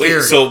fucking scary.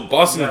 Wait, so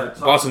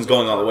Boston's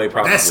going all the way,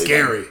 probably. That's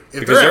scary. then. If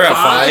Because they're at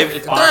 5.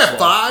 if they're at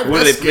 5, What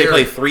do that's they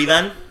play? scary. 3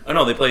 then? Oh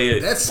no, they play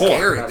That's 4.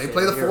 scary. They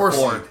play the 4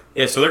 seed.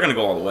 Yeah, so they're gonna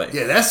go all the way.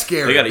 Yeah, that's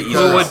scary. They gotta eat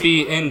because- Who would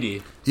be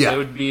Indy? Yeah. They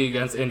would be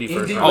against Indy first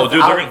Indy round. Oh, dude,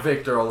 without they're gonna-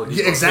 Victor Oladipo.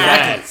 Yeah,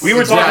 exactly. Yes. We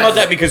were talking Exactly. about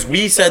that because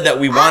we said that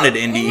we wanted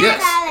Indy.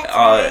 Yes.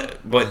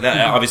 But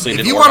that obviously If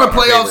didn't you work want a out in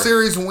our playoff favor.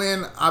 series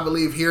win, I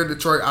believe here in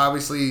Detroit,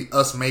 obviously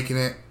us making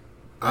it,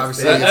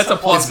 obviously big. That's a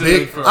plus it's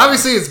big. for-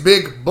 Obviously it's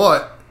big,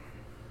 but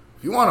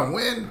if you want to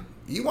win,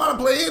 you want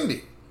to play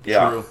Indy.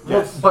 Yeah.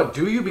 Well, but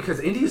do you? Because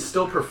Indy is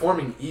still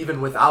performing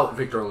even without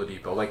Victor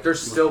Oladipo. Like they're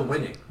still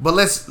winning. But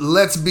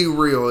let's be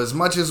real. As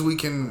much as we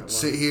can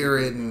sit here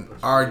and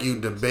argue,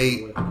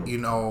 debate,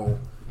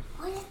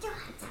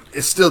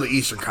 it's still the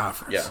Eastern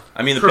Conference. Yeah.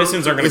 I mean, the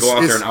Pistons aren't going to go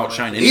out there and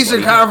outshine anybody.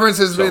 Eastern Conference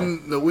has So,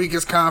 been the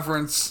weakest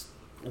conference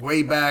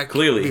way back.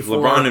 clearly before.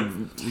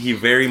 LeBron. He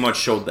very much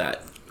showed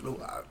that.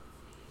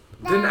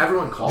 Didn't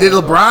everyone call? Did him?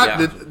 LeBron? Yeah.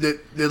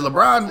 Did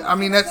LeBron? I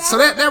mean, that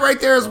right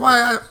there is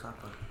why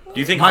Do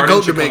you think My Harden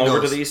goat should come debate over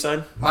goes. to the East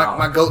Side?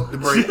 my goat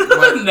debate.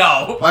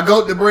 No. My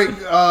goat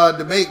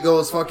debate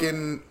goes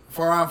fucking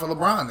far on for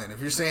LeBron. Then, if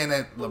you're saying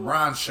that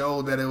LeBron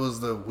showed that it was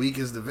the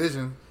weakest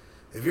division,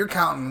 if you're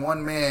counting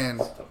one man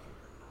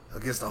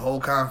against the whole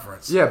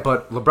conference, Yeah,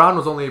 but LeBron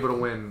was only able to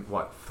win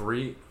what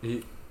 3?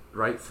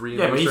 Right, 3. in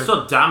Yeah, the but he Eastern-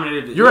 still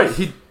dominated. You're right.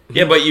 He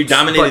Yeah, but you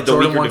dominated but the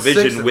Jordan weaker won 6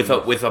 division in with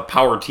the a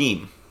power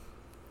team.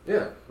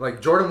 Yeah,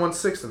 like Jordan won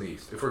 6 in the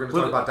East. If we're going to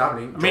talk about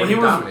dominating, I mean, Jordan he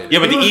was. dominated. Yeah,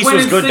 but he the East was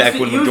winning good back 60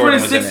 when he was Jordan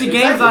winning was in 60 it.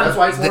 games Exactly, on. that's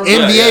why it's the more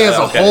NBA yeah, as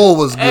a okay. whole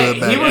was Hey, good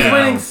back he was then.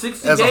 winning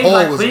 60 As a games whole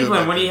by was good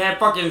Cleveland back when he then. had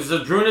fucking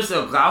Zadrunas,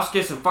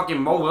 Ilgauskas, and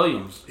fucking Mo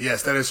Williams.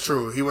 Yes, that is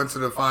true. He went to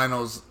the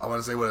finals. I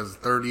want to say what his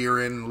 3rd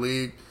year in the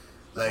league.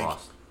 Like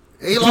Lost.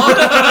 he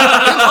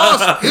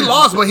lost. He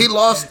lost, but he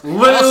lost.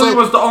 Literally also,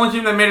 was the only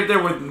team that made it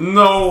there with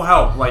no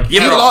help. Like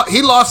Yeah, he, at all.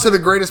 he lost to the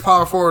greatest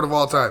power forward of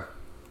all time.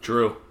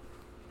 True.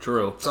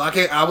 So I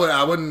can't.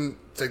 I wouldn't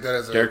take that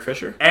as a Derek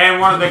Fisher. And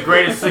one of the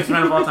greatest 6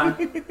 men of all time.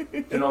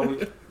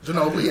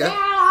 Ginobili.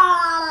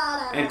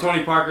 yeah. And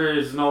Tony Parker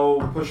is no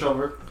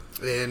pushover.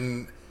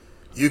 And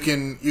you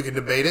can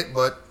debate it,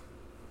 but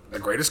the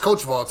greatest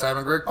coach of all time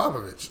is Greg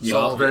Popovich.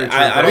 Yeah, very true.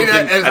 I think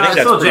that's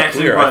Phil pretty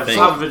Jackson, clear. but I think.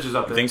 Popovich is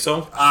up You there. think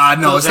so?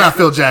 No, it's not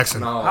Phil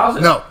Jackson. How's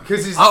it? No,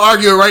 Because he's I'll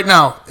argue it right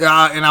now,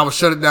 and I will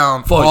shut it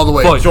down all the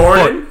way.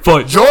 Jordan?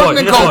 Jordan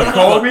and Kobe.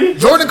 Kobe?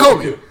 Jordan and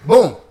Kobe.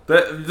 Boom.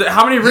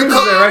 How many rings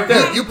are there right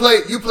there? You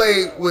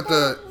play with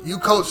you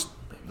coached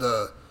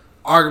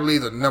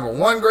arguably the number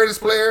 1 greatest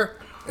player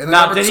and the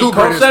Now, number did 2 he coach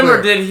greatest them player.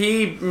 or did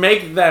he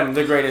make them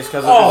the greatest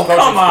because of Oh, his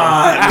coaching come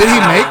on.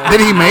 Did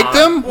he make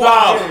them?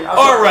 Wow.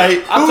 All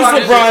right. I'm Who's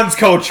talking- LeBron's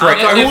coach right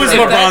now? if- Who was if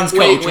that- LeBron's wait,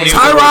 coach when wait. he was a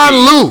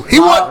Tyronn rookie? Lue. He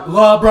won.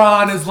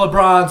 LeBron is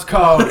LeBron's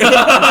coach.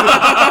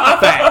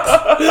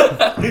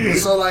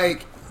 So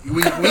like when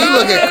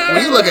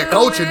you look at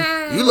coaching,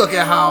 you look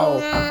at how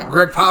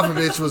Greg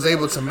Popovich was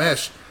able to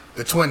mesh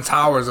the twin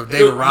towers of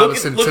David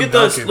Robinson, look Tim at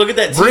those- Duncan. look at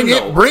that team,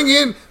 though. Bring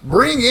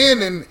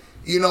in, and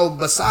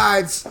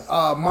besides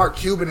Mark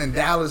Cuban and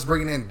Dallas,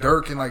 bringing in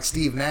Dirk and like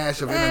Steve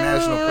Nash of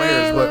international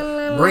players,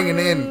 but bringing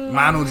in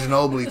Manu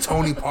Ginobili,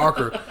 Tony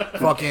Parker,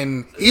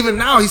 fucking even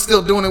now he's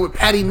still doing it with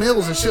Patty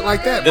Mills and shit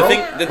like that, bro.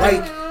 The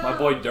thing. My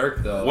boy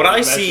Dirk, though. What I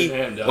Mention see,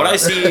 him, dog. what I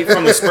see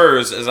from the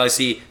Spurs is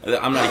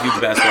I'm not a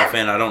huge basketball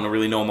fan. I don't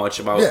really know much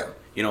about,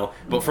 Yeah.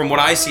 But from what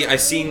I see, I've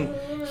seen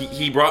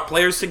he brought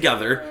players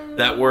together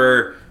that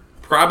were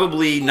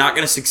probably not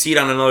going to succeed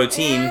on another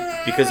team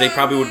because they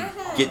probably would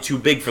get too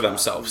big for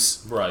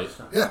themselves. Right.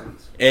 Yeah.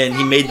 And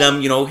he made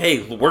them,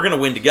 hey, we're going to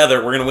win together.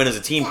 We're going to win as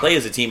a team, play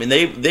as a team. And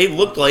they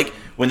looked like,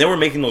 when they were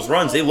making those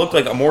runs, they looked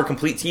like a more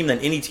complete team than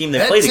any team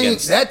they played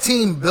against. That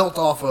team built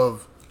off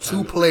of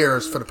 2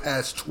 players for the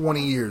past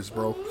 20 years,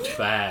 bro.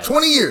 Facts.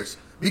 20 years.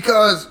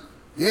 Because,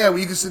 yeah,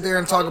 we can sit there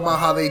and talk about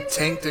how they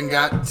tanked and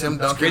got Tim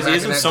Duncan. Crazy, back in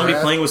isn't that somebody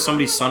draft. playing with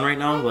somebody's son right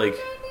now, like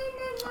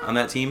on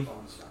that team?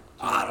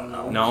 I don't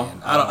know. No,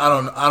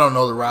 I don't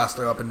know the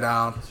roster up and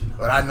down,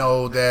 but I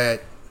know that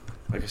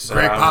like I said,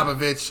 Greg I don't-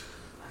 Popovich,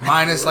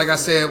 minus like I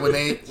said,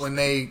 when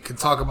they could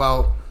talk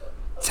about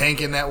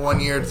tanking that 1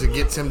 year to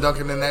get Tim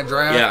Duncan in that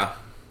draft. Yeah.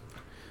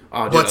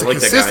 Oh, dude, But I to like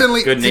that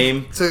consistently guy. Good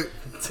name.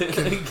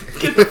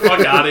 Get the fuck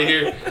out of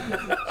here.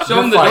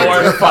 Show him the fired.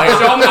 You're door. fired.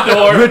 Show him the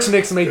door. Rich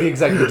Nix made the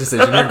executive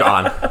decision. You're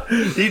gone.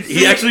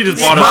 He actually just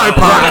bought my a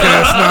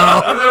podcast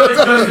now. I'm literally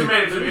just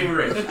committed to being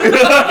rich.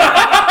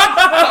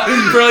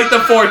 For like the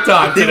 4th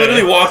time He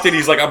literally today. walked in.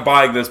 He's like, "I'm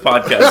buying this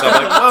podcast."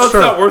 I'm like, "Well, it's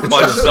not worth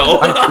much." So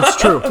It's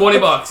true.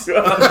 $20.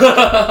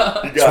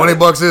 20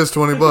 bucks is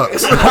 20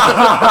 bucks.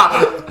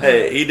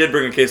 hey, he did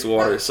bring a case of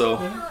water. So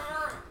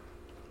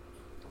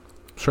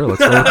Sure, let's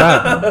go with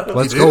that.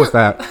 Let's go with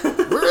that.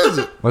 Where is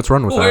it? Let's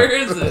run with Where that.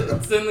 is it?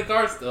 It's in the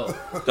car still.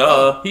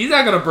 duh, He's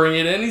not gonna bring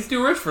it in. He's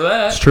too rich for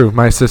that. It's true.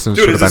 My assistant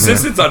dude, should his have been here.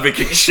 assistant's on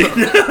vacation.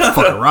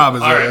 Fucking rob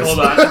his All right, ass. hold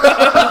on.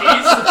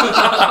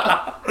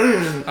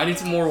 I need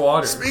some more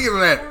water. Speaking of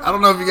that, I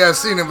don't know if you guys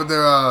seen it, but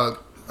they're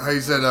how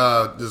you said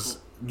just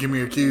give me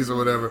your keys or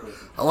whatever.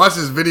 I watched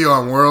this video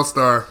on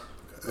WorldStar.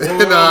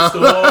 And,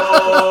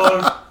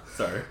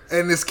 Sorry.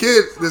 and this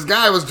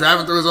guy was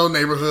driving through his own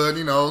neighborhood,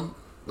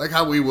 like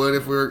how we would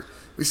if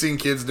we seen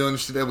kids doing the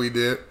shit that we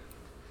did.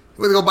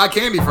 We would go buy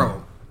candy from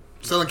him,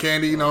 selling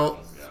candy, and Not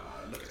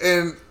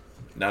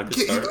a good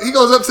he start.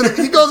 goes up to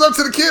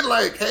the kid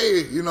like,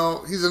 hey,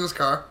 he's in his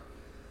car.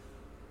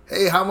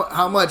 Hey,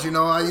 how much?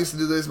 I used to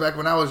do this back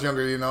when I was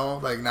younger.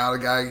 Like now the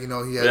guy, he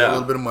has Yeah. a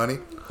little bit of money.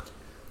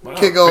 Wow,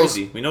 kid goes-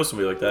 crazy. We know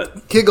somebody like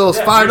that. Kid goes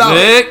 $5.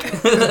 Nick.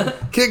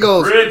 Kid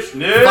goes Rich,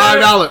 Nick.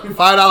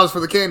 $5 for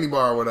the candy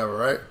bar or whatever,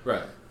 right?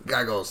 Right.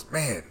 Guy goes,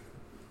 man,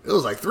 it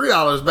was like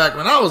 $3 back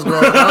when I was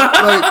growing up.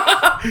 Like,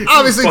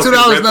 obviously Fucking $2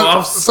 not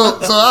rip-offs. so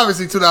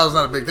obviously $2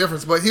 not a big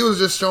difference, but he was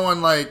just showing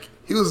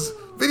he was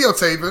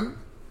videotaping.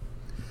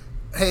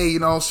 Hey,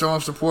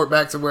 showing support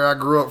back to where I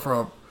grew up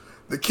from.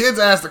 The kids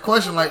asked the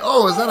question like,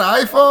 "Oh, is that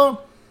an iPhone?"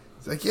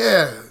 It's like,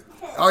 "Yeah."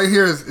 All you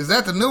hear is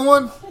that the new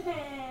one?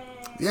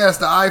 Yeah, it's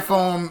the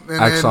iPhone. And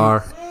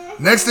XR. then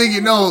next thing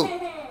you know,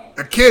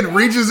 a kid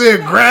reaches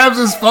in, grabs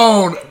his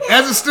phone,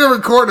 as it's still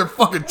recording, and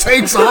fucking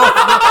takes off.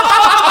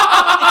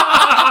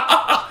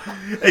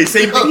 Hey,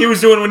 same thing he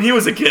was doing when he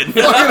was a kid.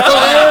 Fucking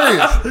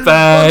hilarious.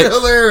 Fucking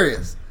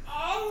hilarious.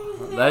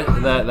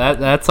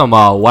 That's some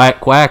whack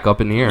quack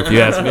up in here, if you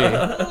ask me.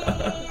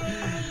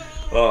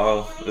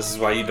 Oh, this is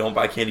why you don't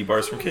buy candy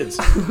bars from kids.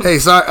 Hey,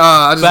 sorry,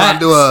 I just want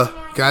to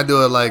Facts. can I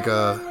do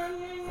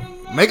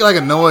it make like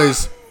a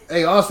noise.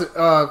 Hey, Austin,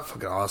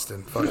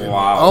 fucking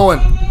Wow. Owen,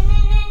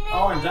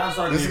 Oh, and John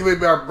started. this is going to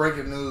be our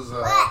breaking news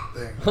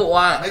thing.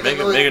 Why? Make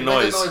a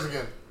noise.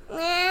 again.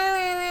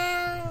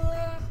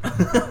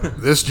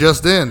 This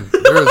just in.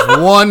 There is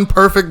one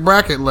perfect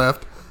bracket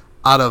left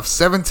out of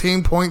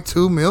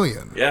 17.2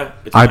 million. Yeah,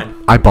 it's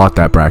mine. I bought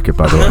that bracket,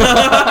 by the way.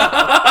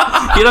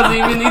 He doesn't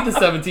even need the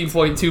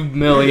 17.2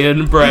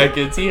 million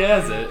brackets. He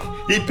has it.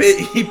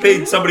 He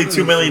paid somebody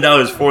 $2 million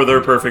for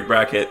their perfect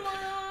bracket.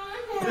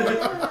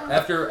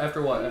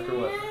 After what?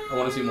 I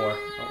want to see more.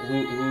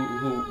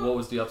 Who? What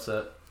was the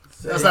upset?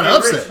 That's not an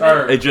upset.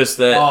 Or- It just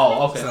that.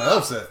 Oh, okay. It's not an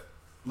upset.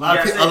 A lot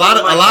Yeah, of say a lot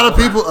of Mike a lot of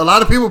Mike. people a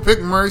lot of people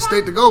pick Murray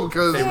State to go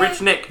because Hey,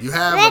 Rich Nick. you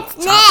have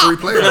a top 3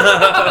 players.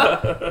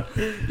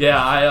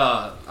 Yeah,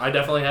 I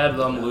definitely had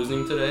them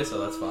losing today, so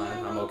that's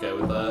fine. I'm okay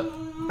with that.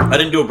 I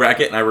didn't do a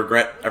bracket, and I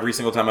regret every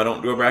single time I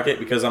don't do a bracket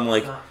because I'm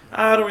like,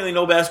 I don't really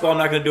know basketball. I'm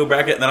not going to do a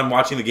bracket. And then I'm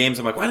watching the games.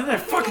 I'm like, why didn't I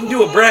fucking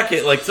do a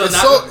bracket? Like, So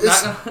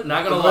It's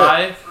not gonna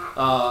lie,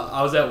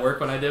 I was at work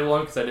when I did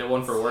one because I did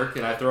one for work,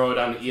 and I throw it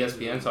on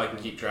ESPN so I can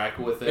keep track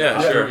with it. Yeah,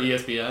 after sure.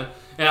 ESPN.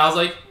 And I was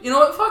like, you know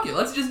what? Fuck it.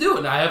 Let's just do it.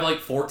 And I have like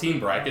 14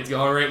 brackets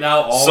going right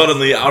now. All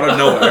suddenly, out of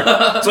nowhere.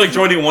 It's like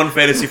joining one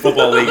fantasy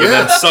football league, and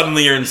then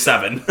suddenly you're in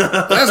 7.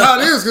 That's how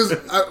it is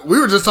because we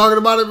were just talking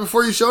about it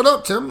before you showed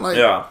up, Tim. Like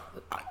Yeah.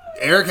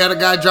 Eric had a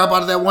guy drop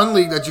out of that one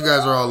league that you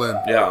guys are all in.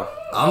 Yeah.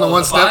 I'm the Oh,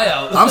 one the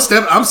buyout.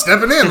 I'm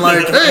stepping in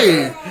like,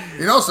 hey,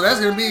 so that's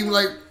gonna be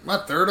like my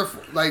third or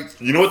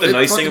You know what the fifth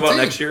nice thing fucking about team.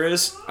 next year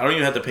is? I don't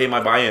even have to pay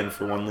my buy-in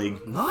for one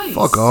league. Nice.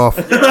 Fuck off.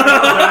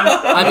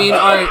 I mean,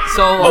 all right.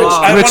 So Oh,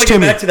 I Rich want to get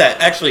Timmy. back to that.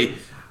 Actually,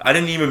 I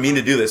didn't even mean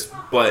to do this,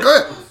 but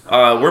Go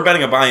ahead. we're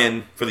betting a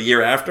buy-in for the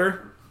year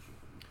after.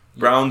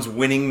 Browns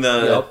winning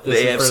the this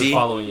is for the AFC.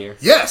 following year.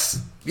 Yes,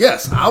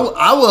 I will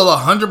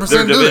 100%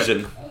 Their do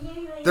division. that.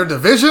 Their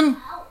division.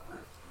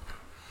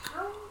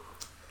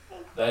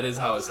 That is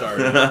how it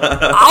started.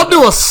 I'll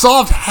do a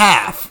soft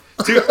half.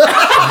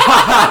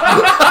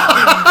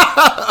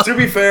 To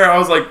be fair, I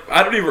was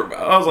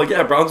like,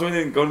 yeah, Browns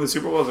winning, going to the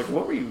Super Bowl. I was like,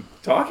 what were you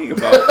talking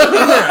about?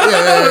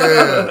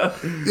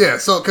 Yeah.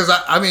 So, because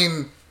I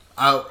mean,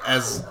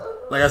 as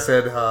like I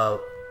said,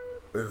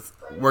 with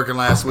working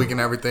last week and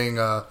everything,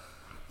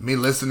 me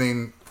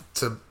listening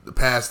to the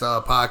past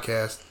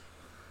podcast,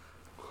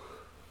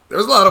 there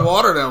was a lot of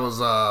water that was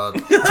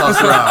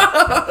tossed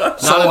around.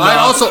 So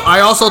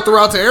I also threw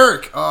out to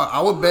Eric. I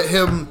would bet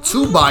him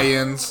 2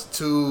 buy-ins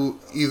to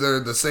either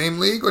the same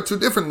league or 2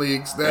 different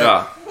leagues. That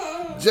Yeah,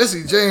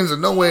 Jesse James, in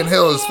no way in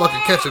hell is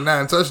fucking catching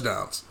 9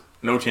 touchdowns.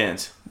 no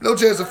chance. No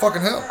chance in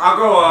fucking hell. I'll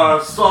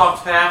go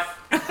soft half.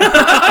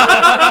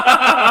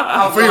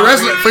 For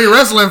your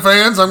wrestling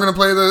fans, I'm gonna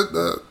play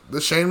the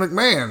Shane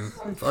McMahon.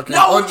 Fucking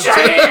No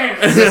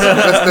chance!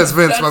 that's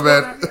Vince. My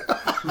bad.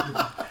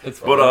 It's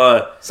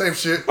But Same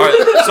shit. all right,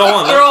 so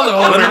hold on. They're all the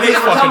Let owners. me We're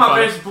Fucking talking about fine.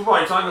 fantasy football.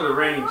 You're talking to the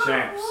reigning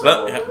champs.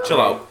 chill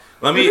out.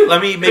 Let me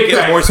make Big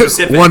it more bang.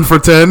 specific. 1 for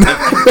 10. Sorry.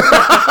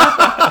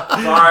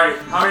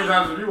 How many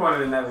times have you won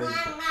it in that league?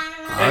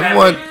 I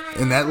won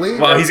in that league.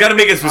 Well, he's got to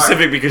make it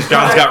specific because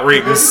John's got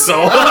rings.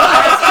 So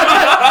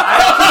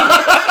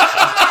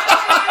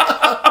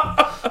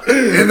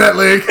In that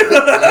league.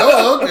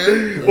 Oh,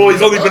 okay. well,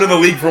 he's only been in the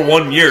league for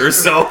 1 year.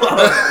 So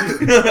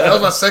That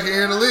was my second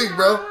year in the league,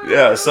 bro.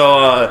 yeah. So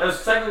That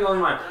was technically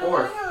only my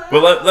 4th.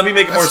 but let me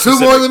make it more That's 2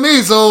 specific. more than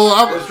me, so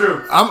That's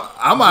true.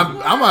 I'm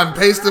on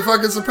pace to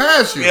fucking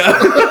surpass you. You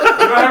don't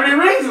have any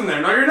rings in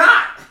there. No, you're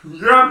not.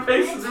 You're on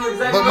pace to do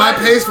exactly But my what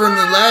I pace from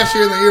the last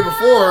year and the year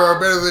before are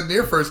better than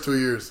your first 2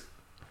 years. did.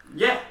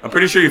 Yeah. I'm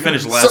pretty sure you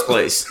finished last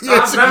place.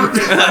 Yes, I've never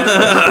finished last.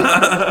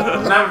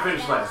 I've never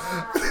finished last.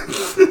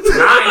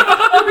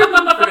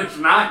 9. Finished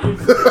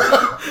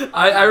 9.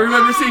 I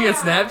remember seeing a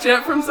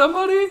Snapchat from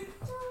somebody.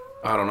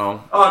 I don't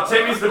know. Oh,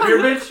 Timmy's the beer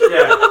bitch?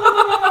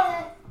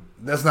 Yeah.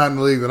 That's not in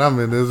the league that I'm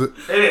in, is it?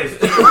 It is.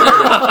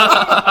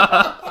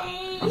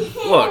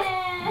 Look,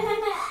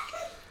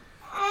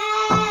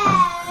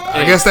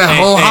 I guess that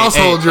whole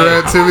household you're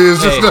at, Timmy,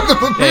 is just nothing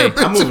but beer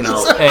bitches. I'm moving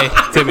out. Hey,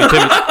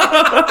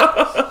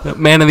 Timmy.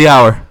 Man of the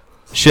hour.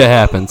 Shit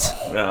happens.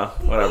 Yeah,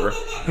 whatever.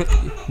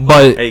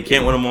 But Hey, you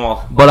can't win them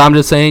all. I'm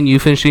just saying, you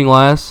finishing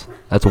last,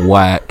 that's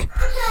whack.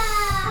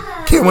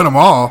 Can't win them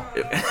all.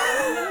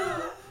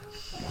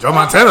 Joe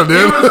Montana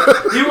did.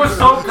 He was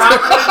so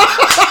confident.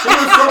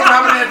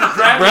 At the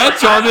draft.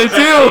 Bradshaw did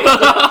too.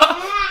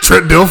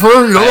 Trent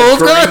Dilfer, you know those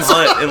Kareem guys?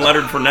 Hunt and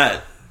Leonard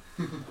Fournette.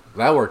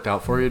 That worked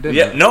out for you, didn't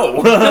Yeah, it? no.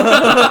 Not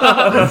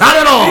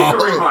at all.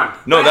 Kareem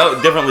Hunt. No, that was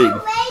a different league.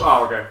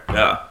 Oh, okay.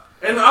 Yeah.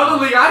 In the other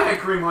league, I had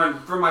Kareem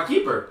Hunt for my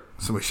keeper.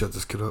 Somebody shut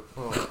this kid up.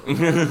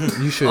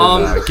 You should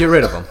Um, get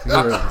rid of him.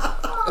 Get rid of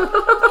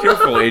him.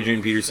 Careful,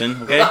 Adrian Peterson,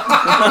 okay?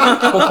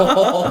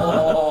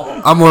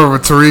 I'm more of a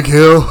Tariq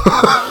Hill.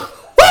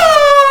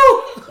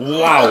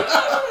 Wow.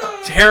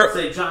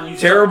 Say, John, you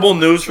Terrible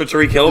news for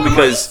Tariq Hill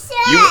because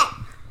you.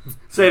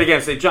 Say it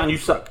again. Say, John, you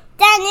suck.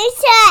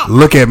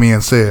 Look at me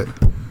and say it.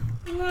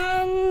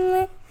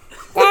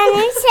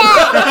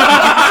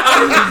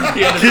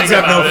 Kids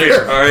have no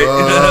fear, alright?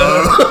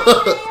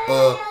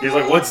 He's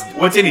like,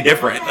 what's any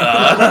different?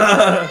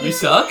 You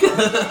suck?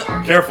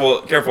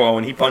 Careful,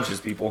 Owen. He punches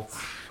people.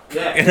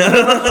 Yeah. In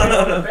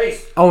the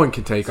face. Owen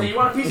can take Say, him. you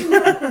want a piece of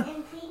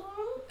me?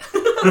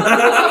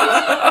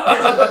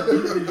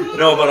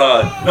 No, but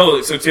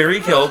no. So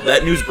Tariq Hill,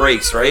 that news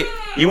breaks, right?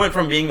 He went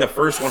from being the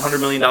first $100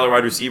 million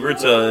wide receiver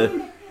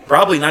to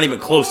probably not even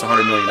close to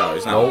 $100 million now.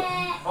 Nope.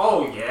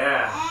 Oh,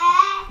 yeah.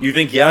 You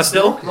think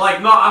still?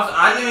 Like, no,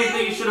 I didn't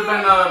think he should have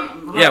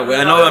been. Yeah,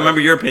 I know. I remember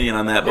your opinion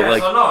on that, but Yeah,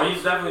 like, so no,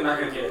 he's definitely not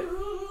going to get it.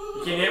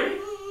 You can't hear me?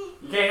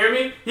 You can't hear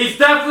me? He's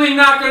definitely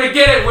not going to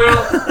get it, Will.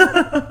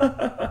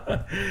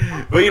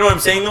 But you know what I'm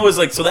saying though is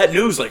like, so that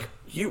news, like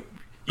you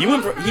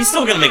went for, he's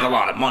still gonna make a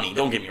lot of money.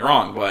 Don't get me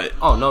wrong, but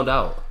Oh, no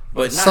doubt.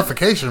 not,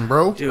 Suffocation,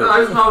 bro. dude.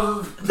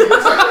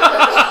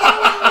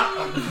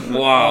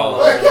 Wow,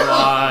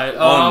 Why?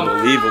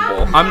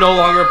 unbelievable. I'm no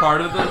longer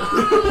part of this.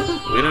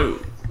 We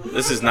do.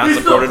 This is not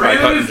supported by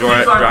Cut and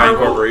Dry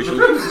Corporation.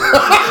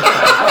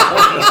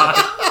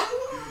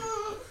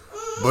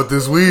 But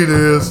this weed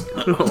is.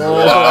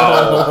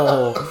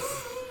 Oh.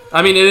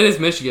 I mean, it is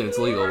Michigan. It's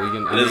legal. We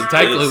can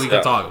technically we can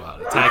yeah. talk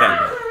about it.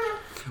 Technically.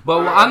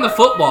 But on the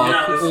football,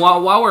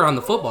 while we're on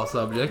the football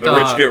subject, The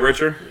rich get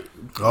richer.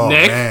 Oh,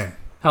 Nick? man.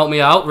 help me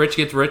out. Rich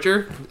gets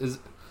richer. You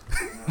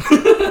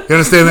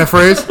understand that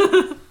phrase?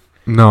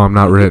 No, I'm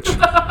not rich.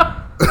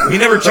 He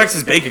never checks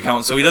his bank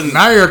account, so he doesn't.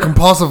 Now you're a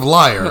compulsive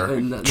liar.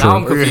 Now I'm You're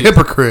a confused.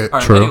 hypocrite. All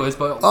right, True. anyways,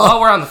 but while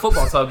we're on the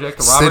football subject,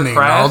 Robert Sinning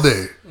all Kraft,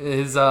 day.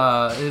 his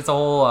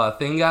whole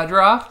thing got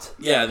dropped.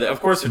 Yeah, of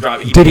course they're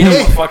dropping. He Did paid he-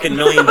 him $1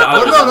 million.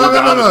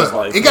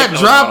 No. It got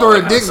dropped or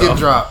it didn't get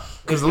dropped.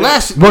 Because the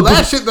last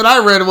shit that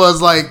I read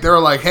was like, they were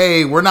like,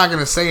 hey, we're not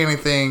going to say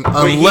anything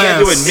But he had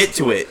to unless admit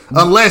to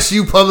it.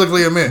 you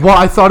publicly admit. Well,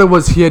 I thought it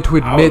was he had to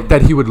admit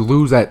that he would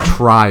lose at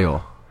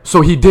trial.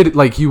 So he did,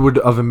 like, he would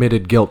have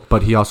admitted guilt,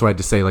 but he also had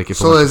to say, like, if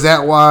So is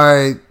that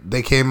why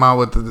they came out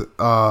with the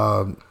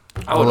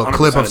little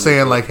clip of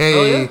saying, like,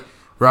 hey,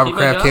 Robert Keep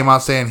Kraft it came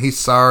out saying he's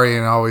sorry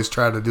and always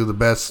tried to do the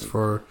best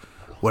for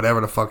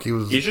whatever the fuck he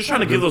was. He's just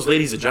trying to give those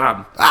ladies a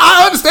job.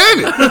 I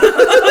understand it.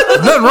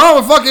 There's nothing wrong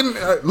with fucking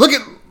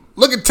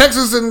look at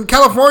Texas and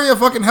California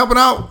fucking helping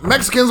out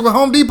Mexicans with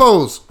Home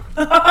Depots.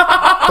 The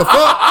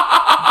fuck?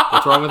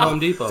 What's wrong with Home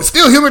Depot? It's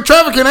still human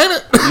trafficking, ain't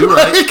it? You're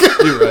right.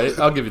 You're right.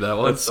 I'll give you that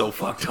one. That's so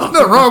fucked up.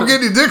 Nothing wrong with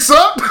getting your dick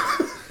sucked.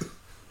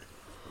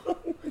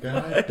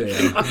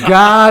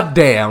 God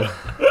damn.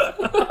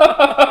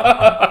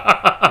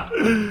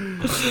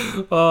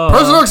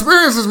 Personal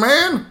experiences,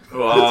 man.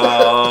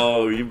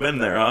 Oh, you've been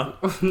there, huh?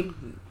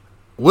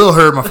 Will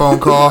heard my phone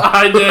call.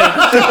 I did.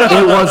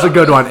 It was a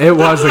good one. It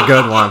was a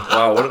good one.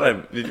 Wow, what did I?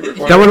 Did you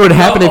record? That one would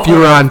happen if you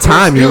were on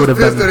time. You would have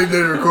Pissed that been. he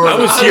didn't record. I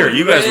was here.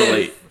 You guys were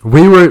late.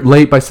 We were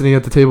late by sitting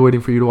at the table waiting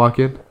for you to walk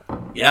in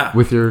Yeah.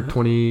 with your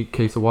 20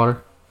 case of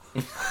water.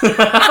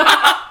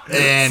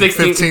 And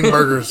 16 15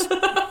 burgers.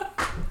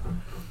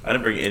 I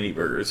didn't bring any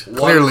burgers.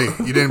 Clearly,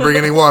 you didn't bring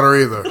any water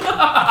either.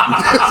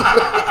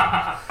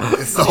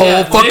 It's the whole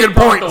Yeah, fucking Nick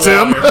brought point, the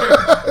Tim.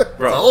 water.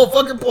 The whole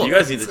fucking point. You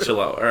guys need to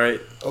chill out, all right?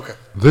 Okay.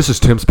 This is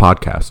Tim's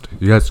podcast.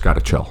 You guys gotta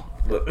chill.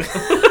 He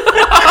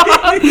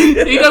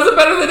does it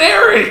better than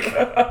Eric.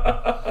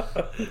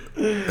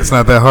 It's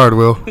not that hard,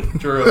 Will.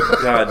 True.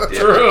 God damn.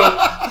 True.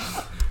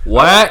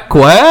 Quack, I'm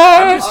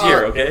quack. just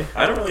here, okay?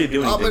 I don't really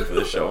do anything for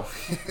the show.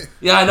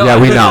 Yeah, I know. Yeah,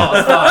 we know.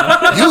 It's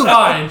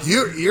fine.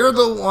 You, Fine. you're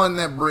the one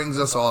that brings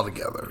us all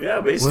together.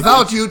 Yeah, basically.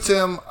 Without you,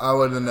 Tim, I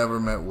would have never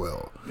met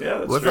Will. Yeah,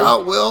 that's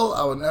Without Will,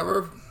 I would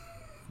never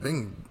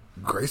been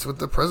graced with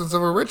the presence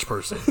of a rich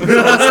person. It's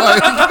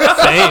like,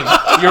 Same.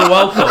 You're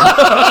welcome.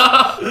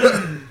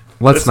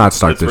 Let's not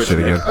start that's this shit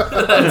rich,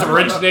 again. That's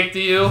Rich Nick to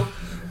you.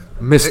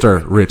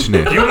 Mr. Rich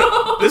Nick.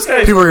 This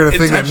guy. people are gonna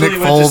think that Nick intentionally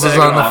went Foles to is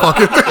on the Saginaw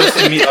fucking. just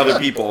to meet other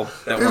people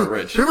that weren't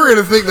rich. People are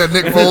gonna think that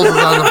Nick Foles is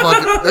on the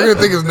fucking. They're gonna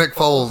think it's Nick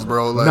Foles,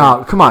 bro. Like,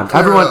 No, come on.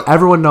 clear it up.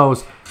 Everyone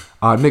knows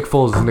Nick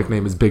Foles'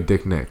 nickname is Big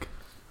Dick Nick.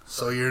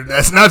 So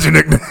that's not your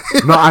nickname.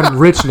 No, I'm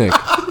Rich Nick.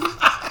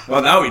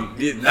 Well, now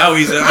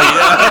he's.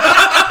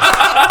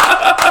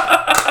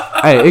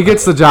 Hey, it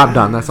gets the job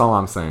done. That's all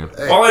I'm saying.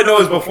 All I know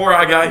is before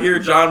I got here,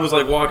 John was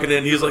like walking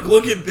in. He was like,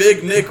 "Look at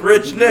Big Nick,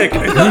 Rich Nick."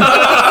 I'm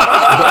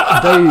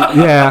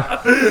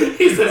Yeah.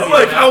 He says,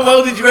 like, how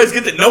well did you guys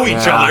get to know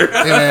each other?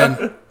 Hey,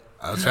 man,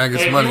 I was trying to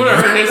get Hey, some you money. would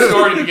have Man. heard his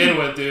story to begin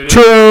with, dude.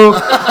 True.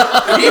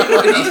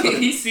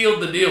 He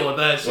sealed the deal with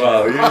that shit.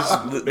 Wow, you're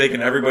just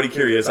making everybody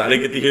curious. I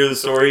didn't get to hear the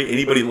story.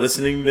 Anybody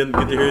listening didn't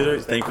get to hear the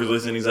story. Thanks for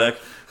listening, Zach.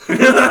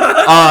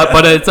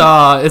 But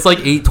it's like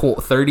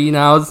 8:30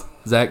 now.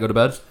 Zach, go to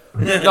bed.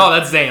 No,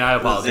 that's Zane. I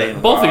apologize.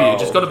 Zane. Both of Wow. you,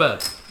 just go to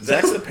bed.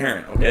 Zach's the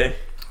parent, okay?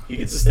 He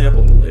gets to stay up a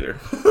little later.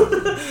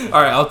 All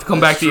right, I'll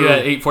come back to you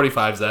at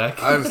 8:45,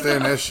 Zach. I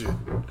understand that shit.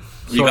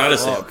 You gotta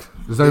stay up.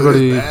 Fuck. Does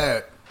anybody? It's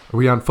bad. Are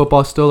we on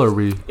football still, or are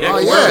we? Yeah, Oh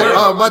we're-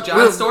 yeah, but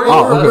John's story?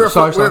 Oh, okay.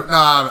 Sorry.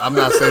 Nah, I'm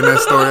not saying that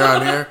story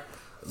on here.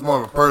 It's more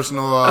of a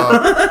personal,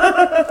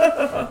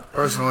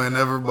 personal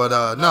endeavor.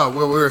 But no,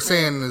 what we were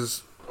saying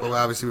is, well,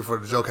 obviously before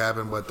the joke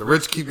happened, but the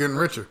rich keep getting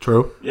richer.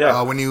 True.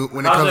 Yeah. When it How's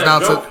comes that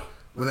down joke? to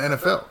with the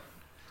NFL,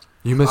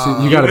 You miss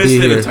it. You gotta missed be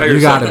the here. entire You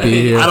gotta segment.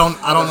 be here. I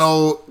don't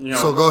know. You know,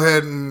 So go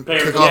ahead and pay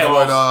kick your off bills,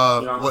 with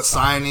you know. what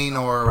signing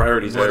or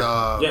Priorities what,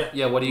 there.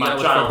 Yeah, what do you My got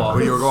with child. football?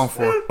 what you were going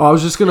for. Oh, I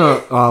was just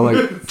gonna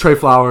like Trey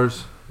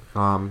Flowers.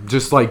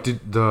 Just like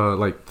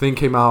the thing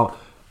came out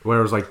where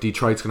it was like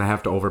Detroit's gonna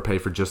have to overpay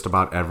for just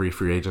about every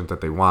free agent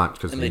that they want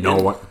because And they no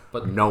didn't. one,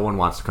 but no one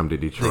wants to come to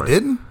Detroit. They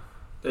didn't.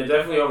 They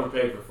definitely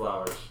overpaid for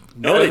Flowers.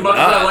 No, they As did much as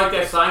I not. like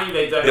that signing,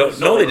 they did.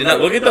 No, they did not.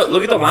 Look at the They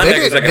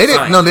linebackers that got didn't.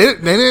 signed. No, they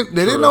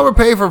didn't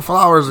overpay for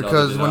Flowers No, they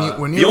because did when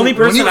not. you The only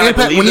person I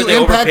believe when that you they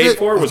impact overpaid it,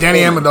 for was Danny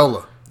Coleman.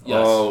 Amendola. Yes.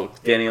 Oh,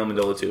 Danny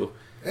Amendola too.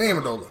 Danny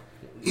Amendola.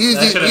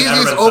 That should have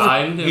never been over.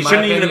 signed. He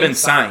shouldn't even have been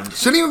signed.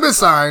 Shouldn't even been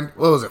signed.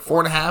 What was it?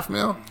 $4.5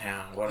 million.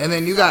 Yeah, whatever. And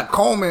then you got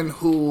Coleman,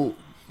 who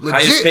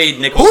legit. Highest paid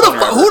nickel who the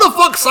corner ever. who the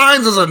fuck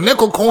signs as a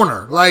nickel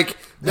corner? Like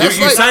that's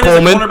you like. sign as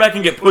a cornerback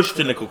and get pushed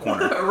to nickel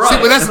corner. See,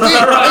 but that's the thing.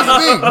 That's the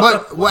thing.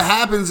 But what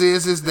happens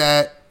is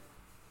that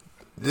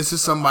this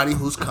is somebody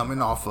who's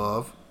coming off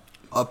of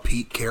a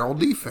Pete Carroll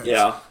defense.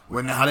 Yeah.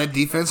 When how that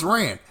defense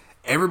ran,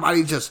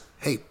 everybody just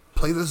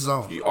play this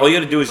zone. All you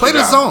got to do is Play your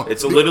the job. zone.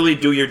 It's literally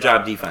do your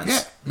job defense.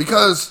 Yeah,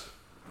 because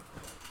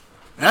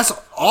that's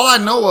all I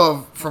know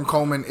of from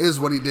Coleman is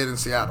what he did in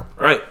Seattle.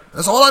 Right.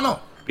 That's all I know.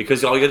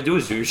 Because all you got to do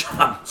is do your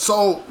job.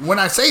 So when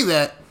I say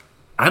that,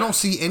 I don't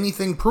see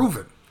anything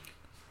proven.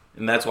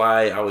 And that's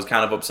why I was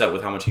kind of upset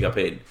with how much he got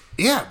paid.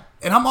 Yeah,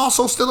 and I'm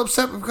also still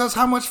upset because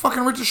how much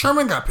fucking Richard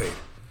Sherman got paid.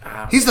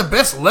 He's the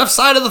best left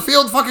side of the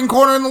field fucking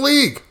corner in the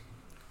league.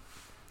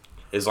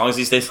 As long as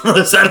he stays on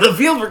the side of the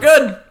field, we're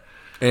good.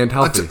 And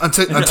healthy.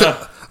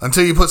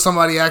 Until you put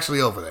somebody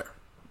actually over there.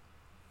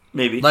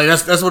 Maybe. Like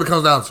that's what it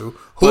comes down to.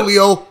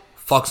 Julio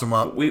fucks him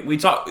up. We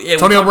talk. Yeah, Antonio we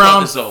talked about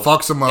Brown this, though.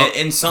 fucks him up.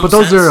 In some But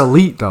those sense, are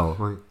elite, though.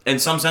 Like, in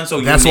some sense,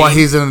 though, That's why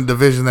he's in the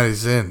division that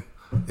he's in.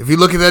 If you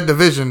look at that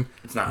division,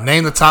 not.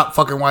 name the top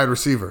fucking wide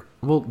receiver.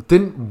 well,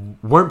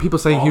 weren't people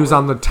saying he was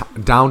on the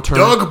downturn?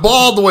 Doug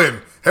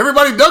Baldwin.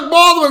 Everybody, Doug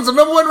Baldwin's the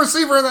number one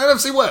receiver in the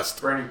NFC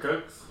West. Brandon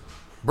Cooks.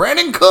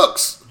 Brandon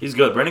Cooks. He's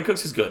good. Brandon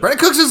Cooks is good. Brandon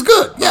Cooks is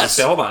good. Yes.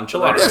 Okay, hold on.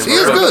 Chill out. Yes, he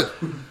is good.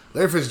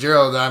 Larry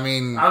Fitzgerald, I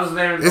mean, I was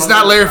naming it's those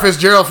not are Larry the-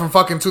 Fitzgerald from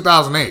fucking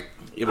 2008.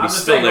 Yeah, but I'm he's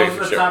just still saying Larry those are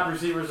the Fitzgerald. top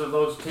receivers of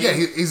those teams. Yeah,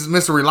 he's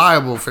Mr.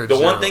 Reliable The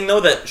Fitzgerald. one thing,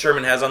 though, that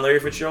Sherman has on Larry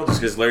Fitzgerald is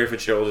because Larry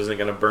Fitzgerald isn't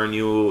going to burn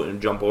you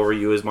and jump over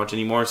you as much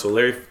anymore. So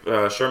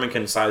Sherman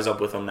can size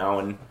up with him now.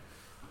 And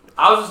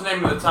I was just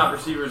naming the top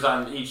receivers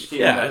on each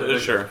team. yeah,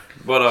 sure.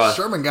 But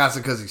Sherman got it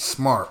because he's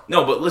smart.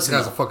 no, but listen,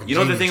 Guy's a though, fucking you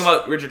know the genius. thing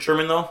about Richard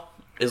Sherman though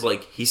is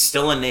like he's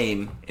still a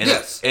name, and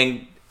Yes.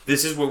 and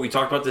this is what we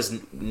talked about. This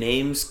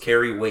names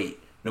carry weight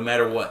no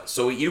matter what.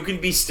 So you can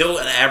be still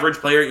an average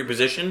player at your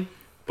position,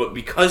 but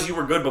because you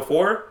were good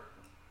before,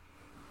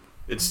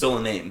 it's still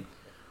a name.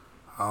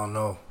 I don't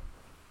know.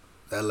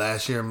 That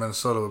last year in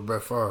Minnesota with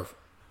Brett Favre.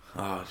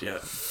 Oh yeah,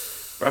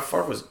 Brett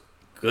Favre was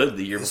good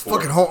the year His before.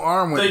 fucking whole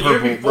arm went The year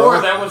purple, before,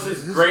 bro. that was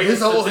his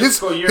greatest his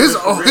statistical year of his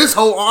career. his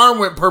whole arm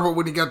went purple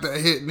when he got that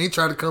hit, and he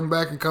tried to come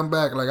back.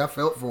 Like I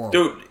felt for him.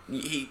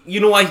 Dude, you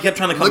know why he kept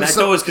trying to come Look, back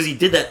so- though is because he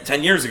did that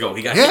 10 years ago.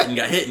 He got Yeah.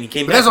 hit and he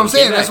came But back. that's what I'm and he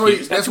came saying. That's back. where He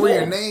just got that's too where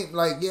your old. name,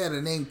 like, yeah,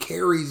 the name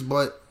carries,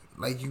 but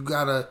like you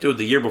gotta. Dude,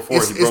 the year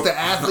before he broke the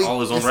athlete. all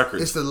his own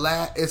records. It's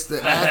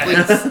the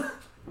athlete.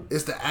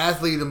 It's the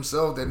athlete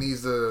himself that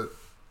needs to,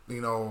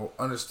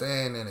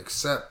 understand and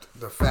accept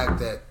the fact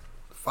that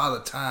Father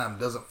Time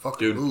doesn't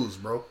fucking Dude. lose,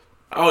 bro.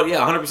 Oh yeah,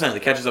 100%.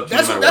 It catches up to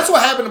That's you no what, matter that's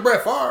what happened to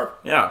Brett Favre.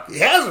 Yeah. He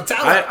has a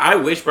talent. I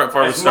wish Brett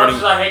Favre was As much starting.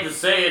 as I hate to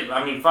say it,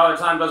 I mean, Father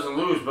Time doesn't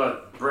lose,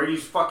 but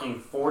Brady's fucking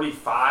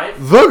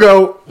 45. The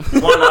GOAT.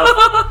 One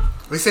of.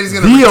 They said he's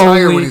gonna The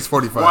retire only- when he's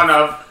 45. One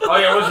of. Oh,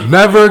 yeah, was he?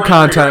 Never 43,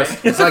 contest. right?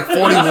 He's like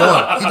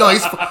 41.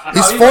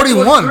 He's Oh,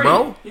 41, 43.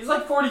 bro. He's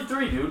like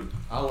 43, dude.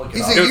 I'll look it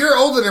He's up. a year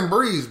older than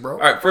Breeze, bro. All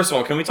right, first of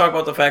all, can we talk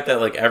about the fact that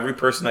like every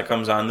person that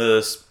comes on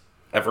this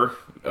ever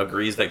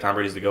agrees that Tom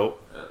Brady's the GOAT?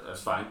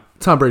 That's fine.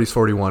 Tom Brady's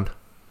 41.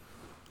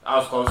 I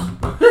was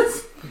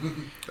close.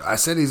 I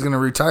said he's gonna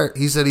retire.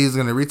 He said he's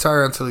gonna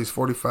retire until he's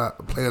 45.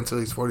 Play until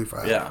he's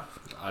 45. Yeah,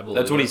 I believe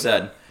that's what he it.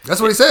 said.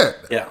 That's what he said.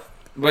 Yeah,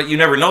 but you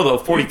never know though.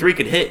 43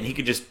 could hit, and he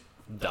could just.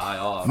 Die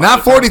off.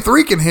 Not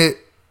 43 can hit.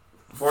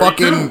 42.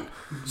 Fucking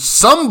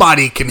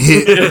somebody can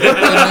hit, and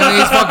then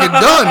he's fucking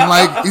done.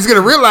 Like he's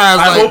gonna realize.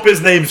 I Like, hope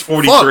his name's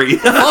 43.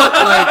 fuck,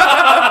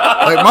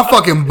 like my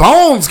fucking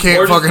bones can't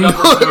Or just fucking number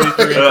do it.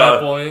 43 at that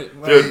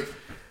point. Dude,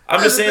 I'm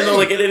That's just the saying though,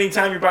 thing. like at any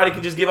time, your body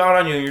can just give out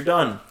on you, and you're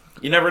done.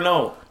 You never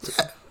know.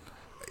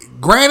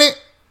 Granted,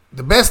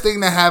 the best thing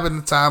that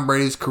happened to Tom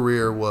Brady's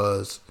career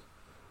was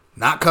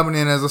not coming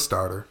in as a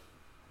starter,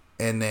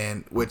 and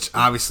then which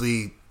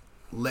obviously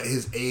let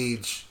his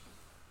age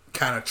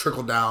kind of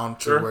trickle down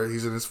to Sure. where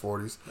he's in his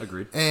 40s.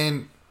 Agreed.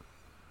 And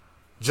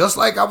just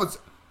like I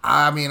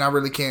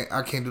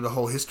can't do the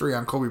whole history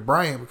on Kobe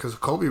Bryant because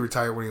Kobe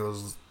retired when he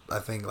was, I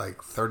think,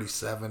 like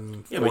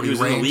 37, 40 Yeah, but he was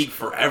range. in the league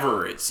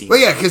forever. It seems. But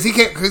yeah, because he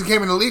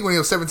came in the league when he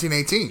was 17,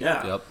 18.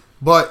 Yeah. Yep.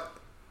 But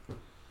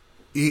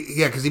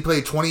because he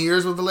played 20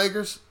 years with the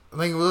Lakers, I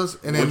think it was.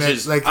 And then Which that,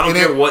 is, like, I don't and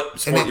care then- what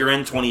and sport then- you're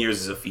in. 20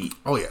 years is a feat.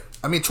 Oh yeah,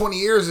 I mean 20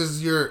 years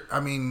is your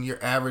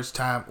average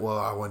time. Well,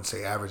 I wouldn't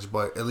say average,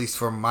 but at least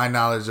from my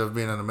knowledge of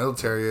being in the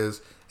military is,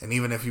 and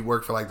even if you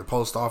work for like the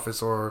post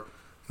office or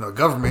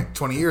government,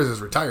 20 years is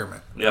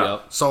retirement. Yeah.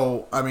 Yep.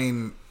 So I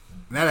mean,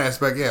 in that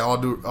aspect, yeah,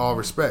 all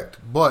respect.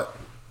 But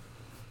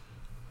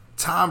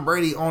Tom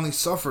Brady only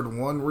suffered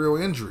one real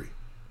injury.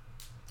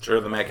 Sure,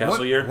 the Matt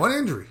Castle year. One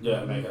injury.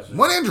 Yeah, man, that's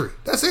One injury.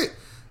 That's it.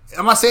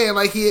 am I saying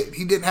like he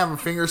didn't have a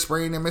finger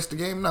sprain and missed the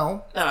game?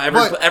 No. No,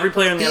 But every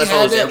player in the he NFL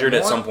had is that injured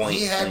at one- some point.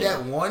 He had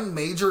that one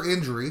major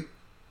injury,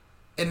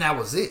 and that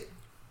was it.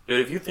 Dude,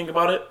 if you think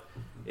about it,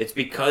 it's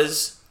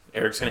because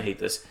Eric's gonna hate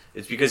this.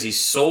 It's because he's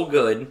so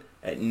good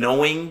at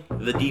knowing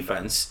the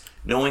defense,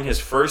 knowing his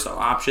first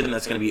option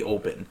that's gonna be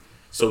open.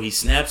 So he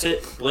snaps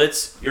it,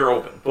 blitz, you're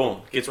open.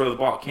 Boom, gets rid of the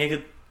ball.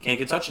 Can't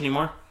get touched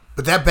anymore.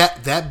 But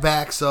that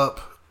backs up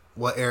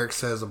what Eric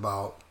says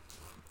about,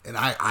 and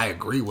I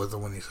agree with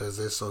him when he says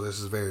this. So this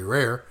is very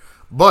rare,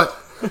 but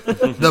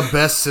the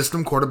best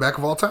system quarterback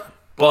of all time.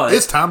 But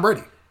It's Tom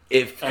Brady.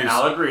 And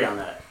I'll agree on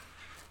that.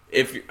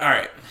 all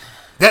right,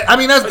 That's Let's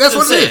what just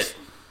it say is. it.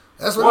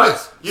 That's what it What?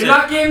 is. You're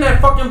not getting that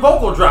fucking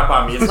vocal drop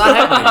on me. It's not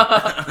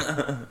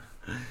happening.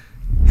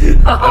 I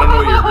don't know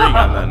what you're agreeing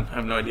on. Then I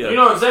have no idea. You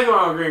know exactly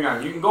what I'm agreeing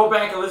on. You can go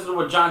back and listen to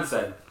what John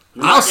said.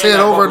 You're not I'll say it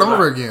getting that over and vocal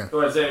over drop. again.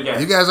 Go ahead, say it again.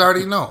 You guys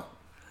already know.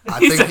 I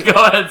He said, think,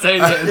 "Go ahead, say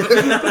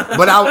it."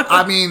 but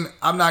I mean,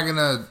 I'm not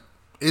gonna.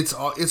 It's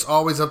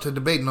always up to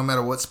debate, no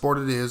matter what sport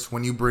it is,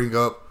 when you bring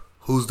up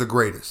who's the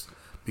greatest,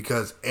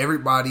 because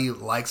everybody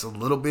likes a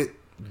little bit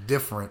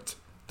different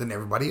than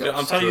everybody else.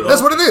 I'm telling you,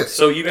 That's what it is.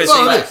 So you guys That's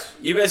all it say is.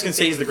 you guys can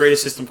say he's the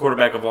greatest system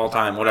quarterback of all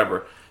time,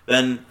 whatever.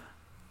 Then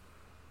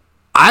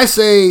I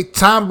say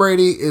Tom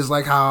Brady is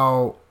like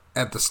how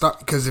at the start,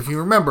 because if you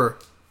remember,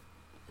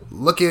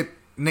 look at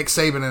Nick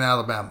Saban in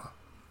Alabama.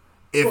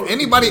 If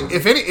anybody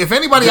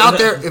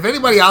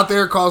out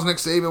there calls Nick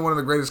Saban one of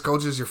the greatest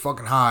coaches, you're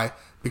fucking high.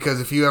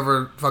 Because if you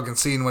ever fucking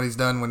seen what he's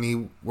done when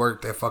he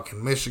worked at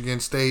fucking Michigan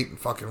State and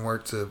fucking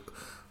worked to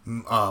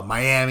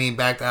Miami,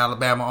 back to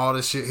Alabama, all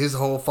this shit, his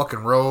whole fucking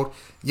road,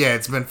 yeah,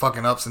 it's been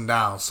fucking ups and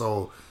downs.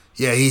 So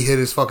yeah, he hit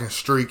his fucking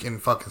streak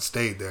and fucking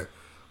stayed there.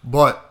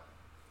 But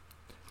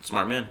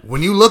smart man.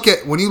 when you look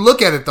at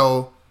it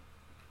though,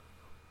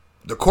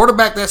 the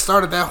quarterback that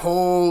started that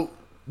whole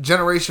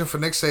generation for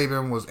Nick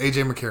Saban was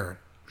AJ McCarron.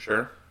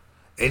 Sure.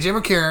 AJ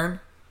McCarron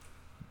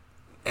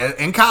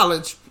in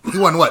college, he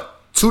won what?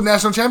 2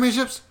 national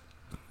championships?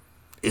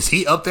 Is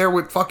he up there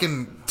with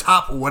fucking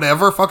top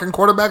whatever fucking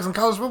quarterbacks in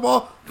college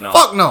football? No.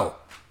 Fuck no.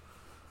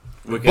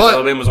 Because But-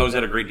 Alabama's always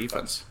had a great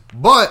defense.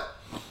 But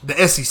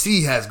the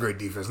SEC has great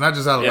defense, not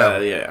just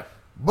Alabama. Yeah.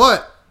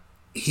 But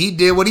he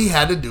did what he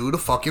had to do to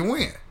fucking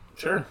win.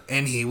 Sure.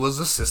 And he was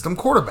a system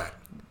quarterback.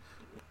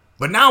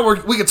 But now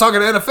we can talk in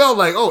the NFL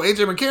like, oh,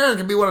 AJ McCarron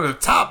can be one of the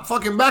top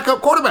fucking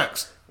backup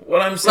quarterbacks.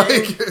 What I'm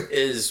saying Like-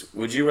 is,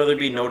 would you rather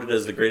be noted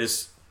as the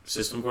greatest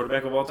system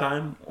quarterback of all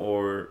time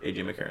or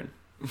AJ McCarron?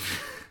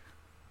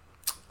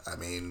 I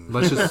mean,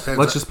 Let's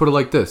just put it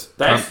like this: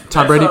 That's- Tom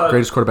that's, Brady, uh,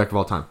 greatest quarterback of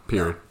all time.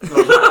 Period.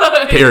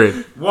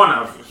 Period. One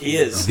of. He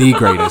is. The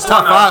greatest.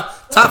 top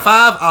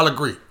five, I'll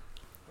agree.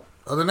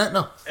 Other than that,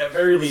 no. At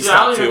very least, See,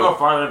 I don't top even two. go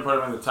farther and put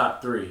him in the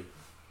top 3.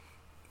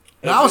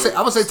 No,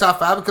 I would say top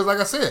 5 because, like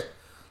I said,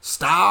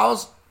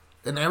 styles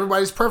and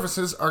everybody's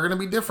preferences are going to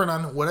be different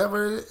on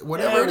whatever it Well,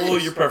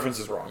 is. your preference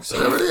is wrong. So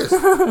Whatever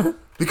it is.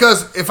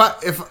 Because if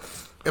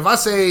I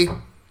say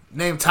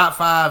name top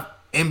 5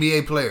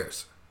 NBA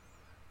players,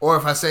 or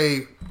if I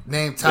say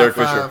name top Derek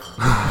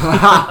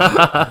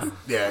 5,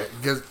 yeah,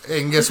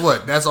 and guess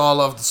what? That's all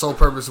of the sole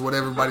purpose of what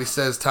everybody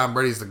says Tom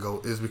Brady's the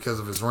GOAT is because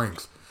of his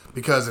rings.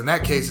 Because in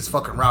that case, it's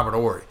fucking Robert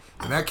Horry.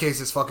 In that case,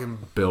 it's fucking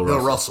Bill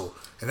Russell.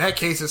 In that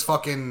case, it's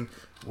fucking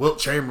Wilt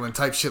Chamberlain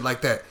type shit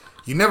like that.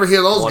 You never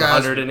hear those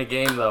 100 guys. in a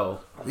game though.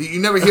 You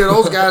never hear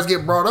those guys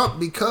get brought up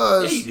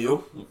because you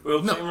do.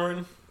 Will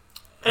Chamberlain.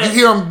 you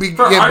hear them For get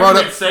brought up.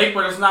 argument's sake,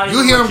 but it's not You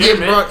even hear him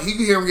getting legitimate.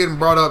 you hear him getting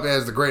brought up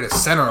as the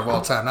greatest center of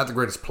all time, not the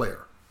greatest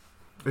player.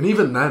 And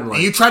even then, And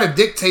like, you try to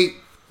dictate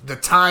the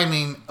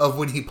timing of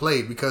when he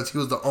played because he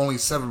was the only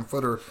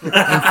 7-footer in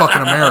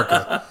fucking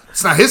America.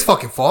 It's not his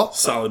fucking fault.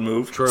 Solid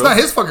move. It's not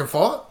his fucking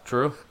fault.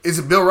 True. Is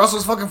it Bill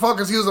Russell's fucking fault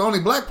because he was the only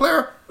black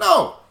player?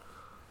 No.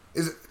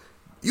 Is it?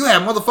 You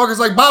have motherfuckers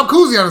like Bob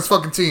Cousy on his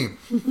fucking team.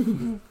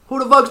 who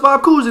the fuck's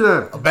Bob Cousy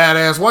then? A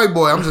badass white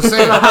boy. I'm just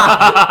saying.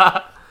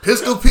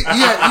 Pistol Pete.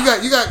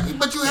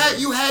 But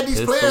you had these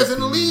Pistol players in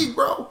the league,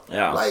 bro.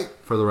 Yeah. Like,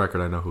 For the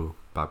record, I know who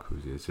Bob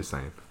Cousy is. Just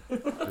saying.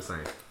 Just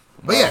saying.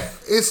 but yeah,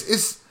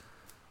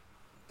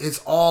 it's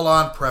all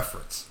on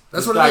preference.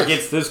 That's This what guy it is.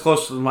 gets this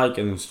close to the mic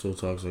and still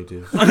talks like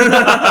this.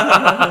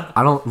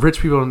 Rich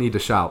people don't need to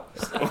shout.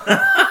 So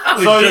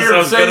I you're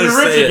was saying gonna you're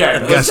rich say it.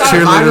 again. Yes, Might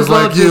cheerleaders as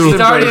well like you.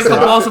 He's already a Embrace it.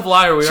 compulsive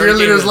liar. We already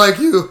Cheerleaders gave like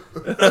you.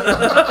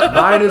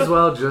 Might as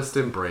well just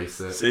embrace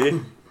it.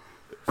 See?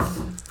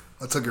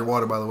 I took your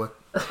water, by the way.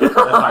 That's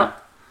fine.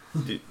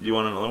 Do you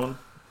want another one?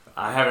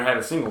 I haven't had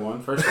a single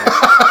one, first of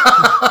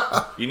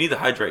all. You need to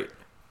hydrate.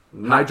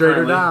 Not Hydrate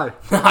or currently. die.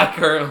 Not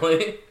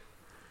currently.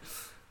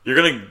 You're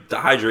gonna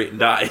dehydrate and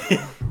die.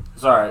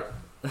 It's alright.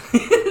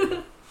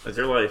 That's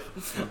your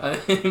life.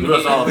 we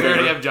us all a already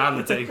favor. have John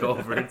to take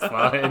over. It's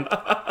fine.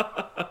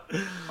 I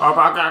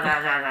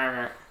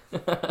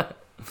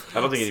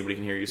don't think anybody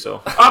can hear you,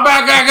 so I'm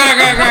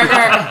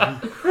I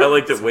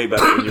liked it way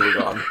better when you were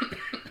gone.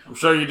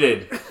 sure you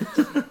did.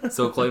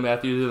 So Clay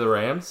Matthews to the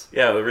Rams.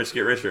 Yeah, the rich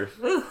get richer.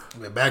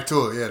 Back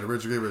to it. Yeah, the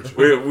richer get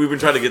richer. We've been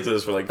trying to get to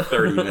this for like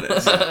 30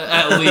 minutes.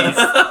 At least.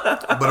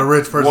 But a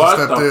rich person What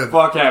stepped the in.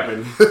 fuck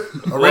happened?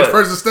 A rich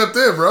person stepped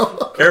in, bro.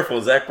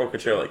 Careful, Zach broke a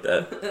chair like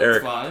that. Eric,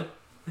 It's fine.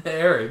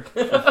 Eric.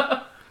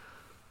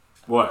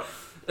 What?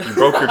 you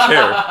broke your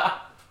chair.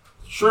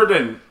 Sure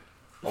didn't.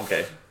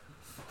 Okay.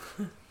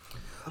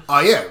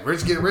 Yeah,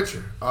 rich get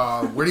richer.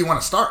 Where do you want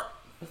to start?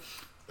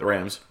 The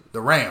Rams.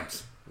 The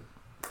Rams.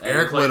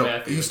 Eric Clay Weddle.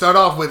 Matthews. You start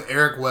off with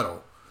Eric Weddle.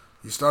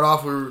 You start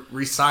off with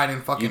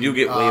re-signing fucking. You do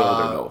get way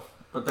older, though.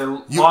 But they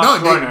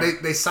lost Joyner.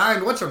 They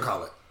signed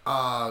whatchamacallit.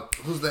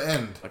 Who's the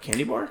end? A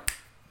candy bar?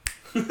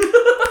 That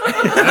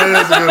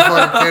is a good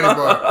fucking candy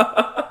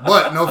bar.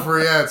 But no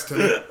free ads to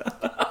it.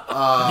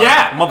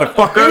 Yeah,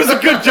 motherfucker. It was a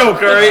good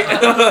joke, alright?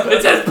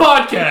 It's his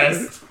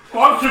podcast.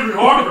 Fuck Jimmy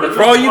Harper.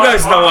 For all you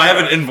guys know, I have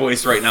an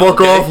invoice right now.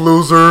 Fuck okay? off,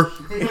 loser.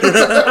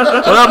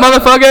 What up,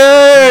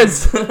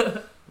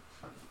 motherfuckers?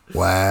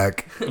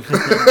 Whack.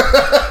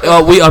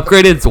 We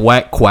upgraded to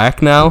Whack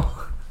Quack now.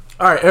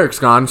 All right, Eric's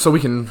gone, so we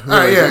can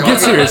right, yeah. get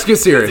serious. Get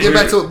serious. Get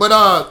back to it. But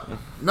Real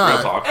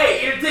nah. talk.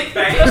 Hey, eat a dick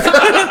bag.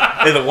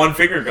 Hey, the one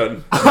finger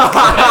gun.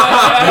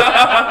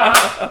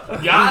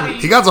 Got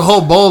He got a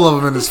whole bowl of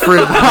them in his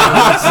fridge.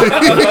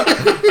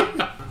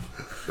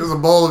 There's a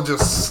bowl of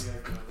just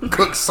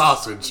cooked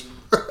sausage.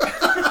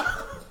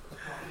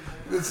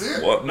 That's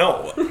it. What?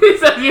 No. He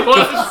said he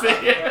wanted to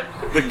say it.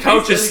 The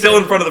couch is still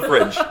in front of the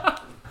fridge.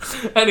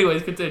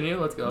 Anyways, continue.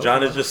 Let's go.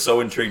 John is just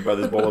so intrigued by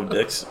this bowl of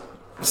dicks.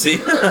 See?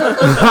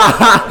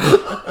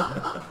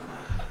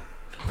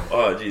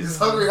 Oh, It's jeez.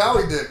 Hungry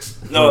Howie dicks.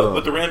 No,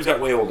 but the Rams got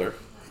way older.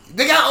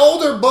 They got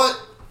older, but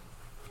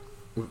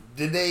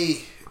did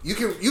they? You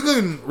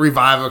can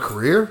revive a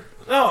career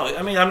No,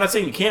 I mean, I'm not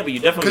saying you can't, but you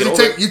definitely because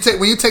get older. you take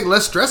when you take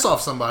less stress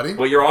off somebody.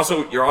 But you're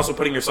also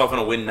putting yourself in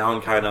a win now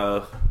kind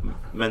of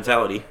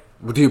mentality.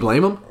 Do you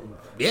blame him?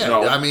 Yeah,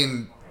 No. I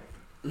mean,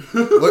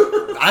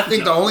 I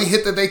think the only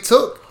hit that they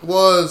took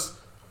was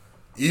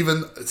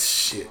even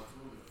shit.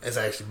 That's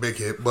actually a big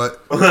hit,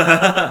 but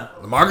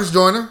LaMarcus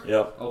Joyner,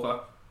 Yep.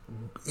 Okay.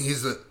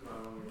 he's a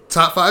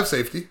top 5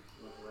 safety,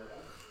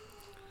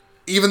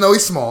 even though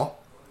he's small.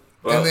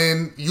 Well, And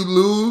then you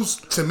lose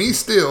to me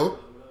still,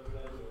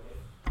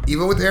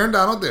 even with Aaron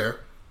Donald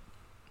there.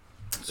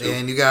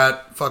 And you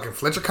got fucking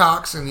Fletcher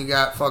Cox, and you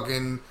got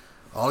fucking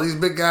all these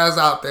big guys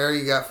out there.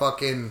 You got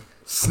fucking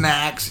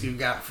Snacks. You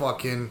got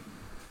fucking.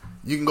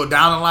 You can go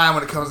down the line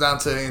when it comes down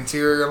to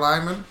interior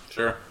linemen.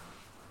 sure.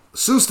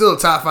 Sue's still a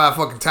top 5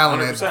 fucking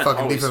talent at 100%,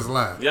 fucking always. defensive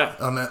line. Yeah.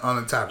 on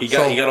the top. He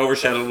got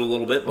overshadowed a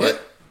little bit,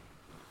 but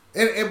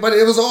but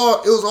it was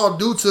all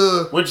due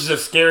to Which is a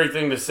scary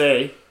thing to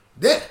say.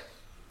 that.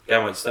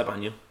 guy might step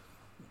on you.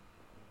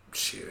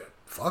 Shit,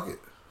 fuck it.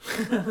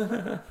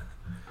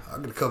 I'll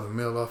get a couple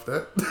mil off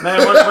that. Man,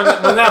 when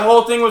that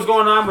whole thing was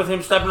going on with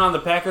him stepping on the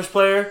Packers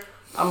player,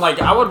 I'm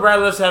like, I would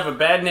rather us have a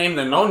bad name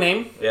than no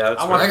name. Yeah,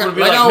 that's I want right. people to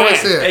be Like I like,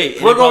 always man, said. Hey,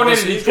 we're going into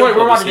publicity, Detroit,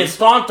 we're about to publicity. get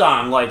stomped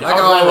on. Like Like I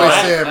would always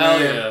rather- said, Hell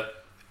man. yeah.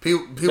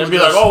 People They'd be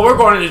like, just, oh, we're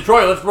going to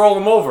Detroit, let's roll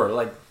them over.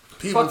 Like,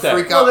 people fuck that.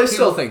 freak Well, out. they people,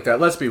 still think that.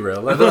 Let's be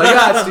real. They're like,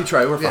 yeah, it's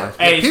Detroit. We're fine. yeah.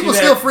 Hey, People see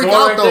still that freak door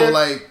out right though. there?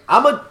 Like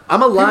I'm a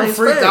people Lions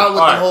freaked fan. out with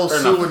the Alright, whole fair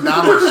Sue enough. and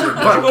Donald shit.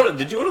 bro.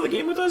 Did you go to the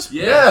game with us?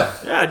 Yeah.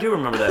 Yeah, I do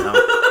remember that now.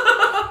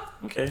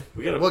 Okay,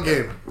 we got What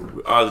game?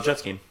 The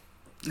Jets game.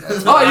 Oh, you were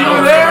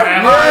there?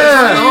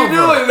 Yeah.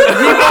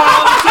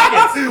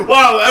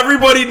 Wow,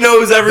 everybody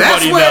knows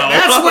everybody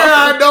That's where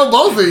I know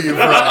both of you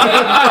from.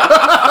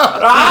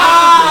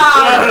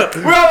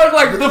 we all look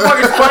like the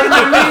fucking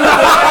Spider-Man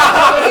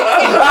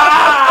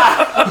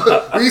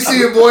When you see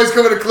your boys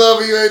come to the club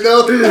and you ain't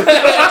know.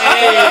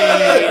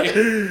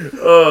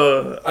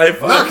 I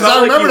Because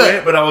I remember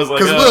that. but I was like,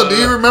 Because Will, do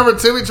you remember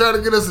Timmy trying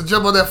to get us to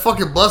jump on that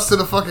fucking bus to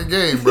the fucking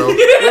game, bro? He's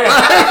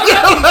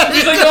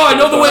like, oh, I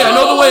know the way. I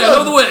know the way. I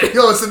know the way.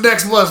 Yo, it's the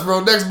next bus,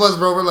 bro. Next bus,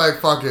 bro. We're like,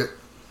 fuck it.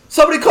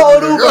 Somebody call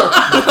an Uber.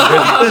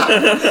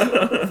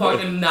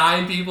 Fucking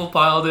 9 people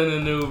piled in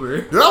an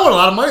Uber. Dude, I won a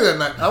lot of money that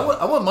night.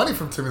 I won money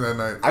from Timmy that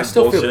night. I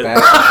still feel Bullshit.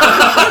 bad.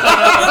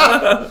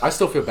 I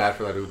still feel bad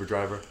for that Uber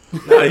driver.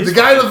 The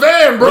guy in the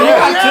van, bro.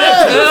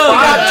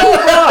 Yeah,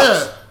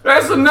 Yeah.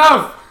 That's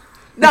enough.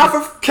 Not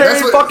for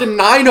carrying what- fucking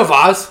 9 of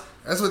us.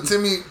 That's what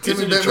Timmy He's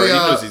in bet Detroit. me. He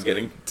knows he's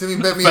getting. Timmy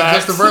bet me a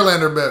Facts. Justin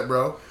Verlander bet,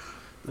 bro.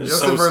 It's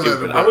Justin so Verlander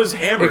stupid. bet. I was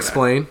hammered.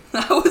 Explain.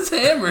 I was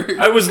hammered.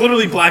 I was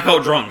literally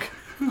blackout drunk.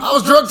 I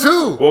was drunk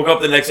too. Woke up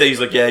the next day. He's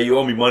like, "Yeah, you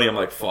owe me money." I'm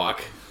like,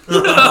 "Fuck."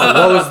 What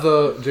was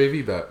the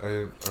JV bet?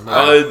 I'm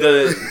not-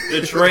 The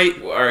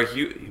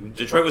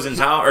Detroit was in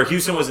town, or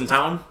Houston was in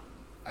town.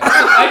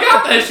 I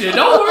got that shit.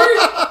 Don't worry.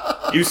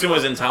 Houston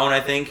was in town,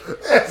 I think.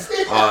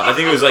 I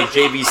think it was like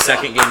JB's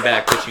second game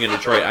back pitching in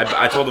Detroit.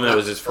 I told him it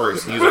was his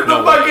first. And he was like,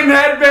 "No." Fucking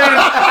headband.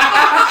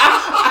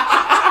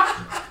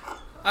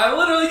 I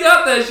literally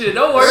got that shit.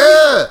 Don't worry.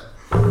 Yeah.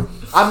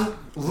 I'm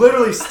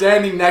literally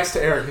standing next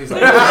to Eric. He's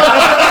like, Never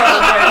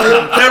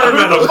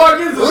met What the him. fuck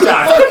is this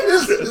guy? Fuck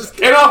is this?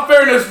 In all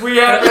fairness, we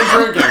have been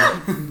drinking.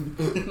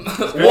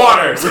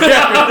 Water. We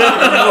have been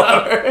drinking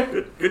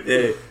water. Good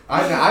day.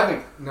 I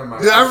think, never mind.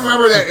 Dude, I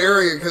remember that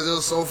area because it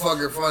was so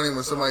fucking funny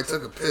when somebody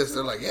took a piss.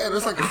 They're like, yeah,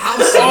 there's like a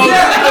house. The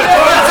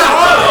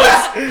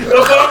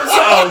bum's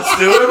house,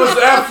 dude. It was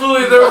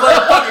absolutely, there was like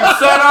a fucking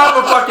setup,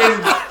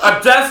 a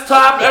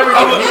desktop,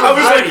 everything. I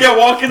was like, yeah,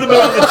 walk in the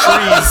middle of the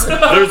trees.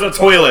 There's a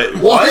toilet.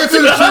 Walk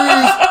into the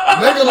trees,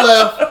 make a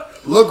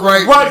left, look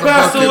right. Right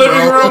past the bucket,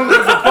 living bro. room,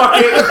 there's a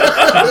bucket.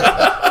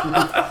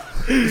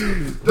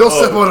 Don't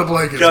step on the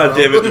blankets. God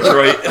bro. damn it,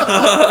 Detroit.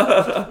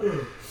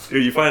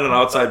 Dude, you find an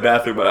outside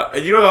bathroom,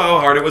 but you know how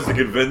hard it was to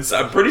convince?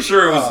 I'm pretty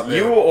sure it was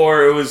you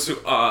or it was,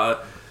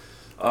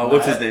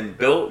 what's his name?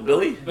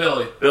 Billy?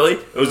 Billy?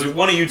 It was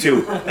one of you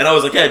two. And I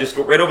was like, yeah, just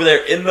go right over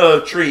there in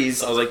the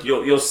trees. I was like,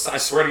 you'll I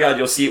swear to God,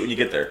 you'll see it when you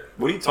get there.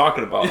 What are you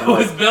talking about? It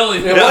was Billy.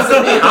 It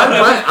wasn't me.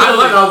 I went. I was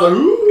like,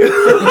 ooh.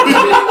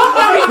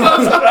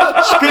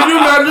 Can you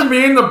imagine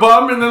being the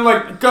bum and then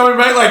like coming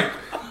back like,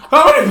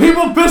 how many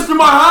people pissed in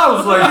my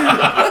house? Like,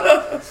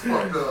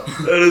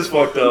 That is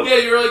fucked up. Yeah,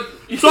 you were like,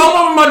 it's all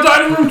over my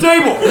dining room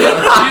table.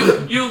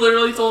 you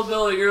literally told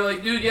Billy, you're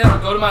like, dude,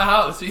 yeah, go to my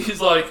house. He's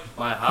like,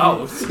 my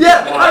house?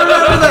 Yeah, I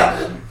remember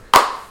that.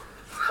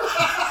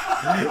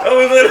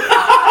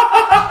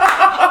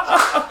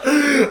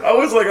 I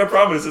was like, I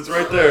promise, it's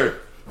right there.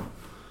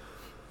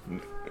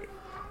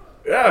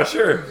 Yeah,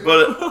 sure.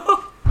 But,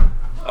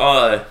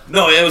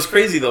 no, it was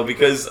crazy, though,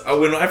 because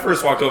when I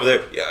first walked over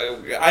there,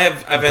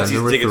 I've had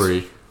season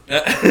tickets.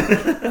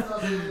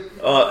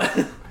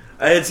 I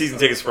had season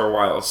tickets for a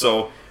while,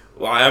 so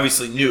I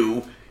obviously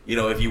knew,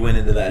 if you went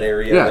into that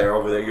area there,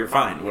 over there, you're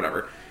fine,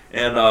 whatever.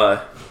 And,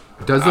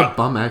 Does the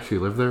bum actually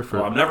live there for?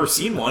 well, I've never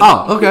seen one.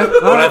 Oh, okay.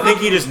 But I think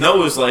he just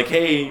knows, like,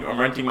 hey, I'm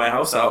renting my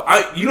house out.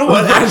 You know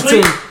what?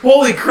 Actually,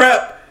 holy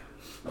crap.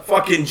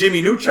 Fucking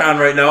Jimmy Neutron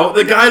right now.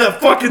 The guy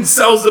that fucking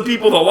sells the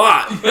people the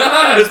lot.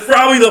 Yes. It's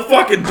probably the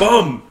fucking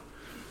bum.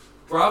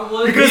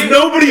 Probably. Because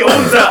nobody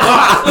owns that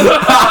lot.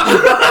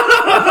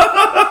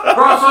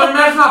 Bro, so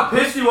imagine how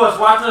pissed he was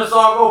watching us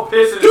all go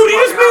piss in his Dude, he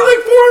just fucking made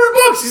like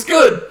 $400. He's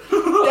good.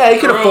 Yeah, he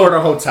could afford a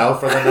hotel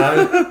for the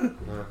night.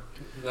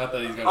 Not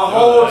that he's gonna A do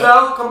whole that.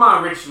 hotel? Come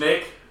on, Rich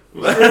Nick.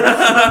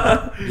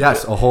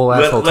 Yes, a whole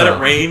ass hotel. Let it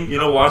rain,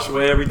 wash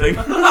away everything.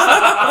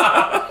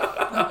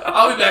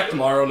 I'll be back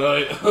tomorrow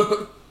night.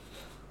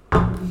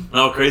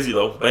 No, crazy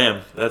though.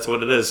 Bam. That's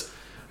what it is.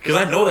 Because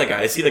I know that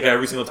guy. I see that guy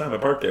every single time I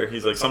park there.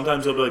 He's like,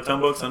 sometimes he'll be like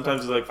 $10,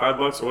 sometimes he's like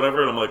 $5 or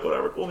whatever. And I'm like,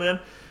 whatever, cool, man.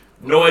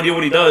 No idea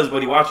what he does,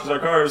 but he watches our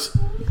cars.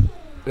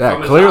 Yeah,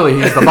 From his clearly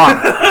house. he's the bum.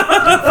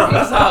 From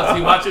his house,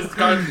 he watches the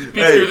cars peek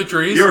through the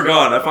trees. You were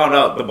gone. I found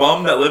out. The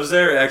bum that lives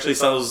there actually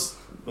sells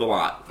the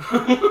lot.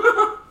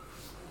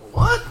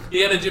 What?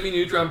 He had a Jimmy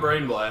Neutron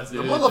brain blast,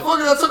 dude.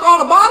 Motherfucker that took all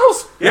the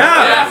bottles?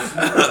 Yeah. Yes.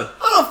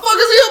 How the fuck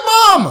is he a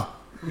bum?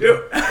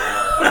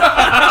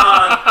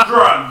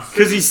 Drugs.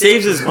 Because he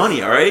saves his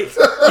money, all right?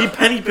 He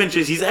penny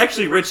pinches. He's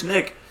actually Rich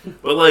Nick.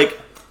 But, like...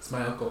 It's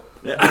my uncle.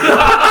 Where do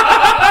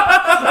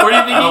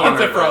you think he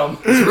gets it from?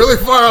 It's really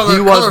far on the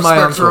He was color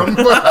my spectrum.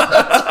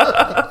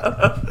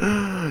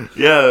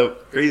 Yeah,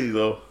 crazy,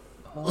 though.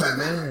 Oh,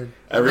 man.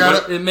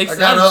 Everybody... It makes I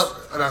got sense.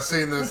 up and I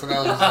seen this and I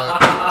was just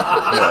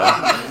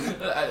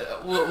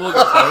like, We'll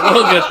get there.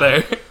 We'll get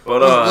there.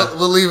 But,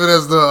 we'll leave it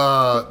as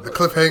the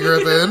cliffhanger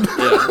at the end.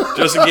 yeah,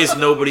 just in case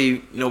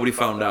nobody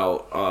found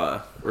out,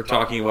 we're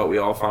talking about we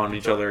all found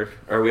each other,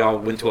 or we all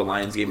went to a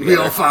Lions game We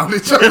together. all found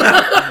each other.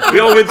 We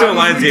all went to a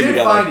Lions We game did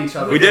together. find each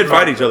other. We did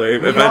find each other We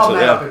all eventually,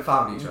 met up yeah. and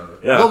found each other.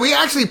 Yeah. Well, we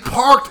actually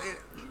parked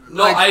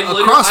No, like, I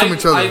across from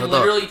each other. I thought.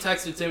 literally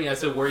texted Timmy. I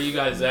said, "Where are you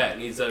guys at?"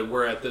 And he said,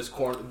 "We're at this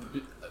corner,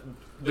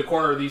 the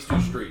corner of these two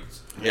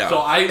streets." Yeah.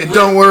 So And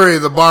don't worry,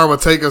 the bar will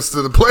take us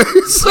to the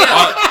place.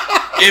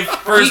 If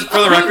for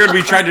the record,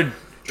 we tried to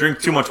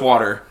drink too much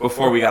water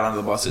before we got onto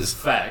the buses.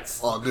 facts.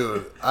 Oh,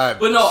 dude. But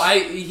no,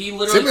 he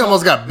literally Timmy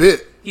almost got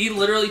bit. he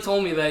literally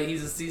told me that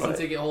he's a season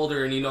ticket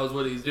holder and he knows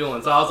what he's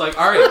doing. So I was like,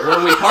 all right, where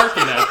are we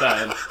parking at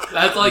then?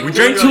 That's like We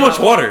drank too literally much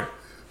water.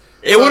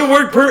 It would have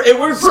worked. It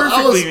worked So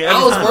perfectly. I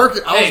was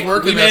working. I was Hey,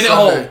 working. we made that it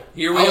Sunday. home.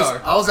 Here we I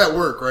are. was at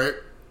work, right?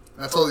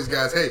 And I told these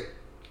guys, "Hey,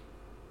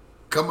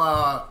 come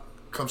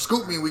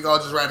scoop me. We all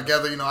just ride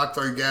together. I can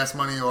throw you gas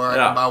money or I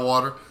Yeah. can buy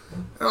water."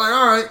 They're like,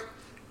 "All right."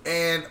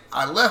 And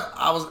I left.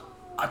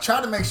 I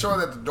tried to make sure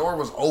that the door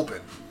was open,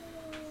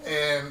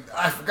 and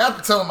I forgot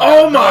to tell them.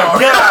 Oh my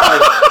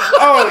god!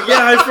 Oh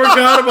yeah, I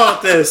forgot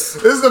about this.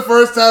 This is the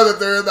first time that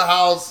they're in the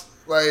house,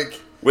 like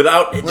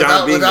Without John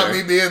being without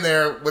there. me being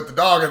there with the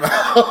dog in the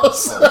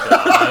house.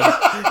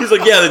 He's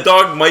like, yeah, the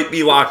dog might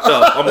be locked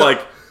up. I'm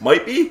like,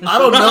 might be? I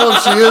don't know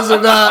if she is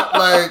or not.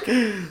 Like,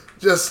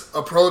 just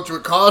approach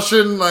with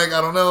caution. Like,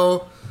 I don't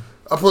know.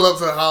 I pull up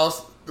to the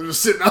house. They're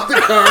just sitting out the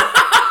car,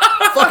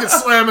 fucking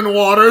slamming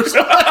waters.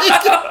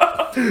 Like,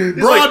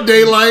 broad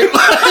daylight.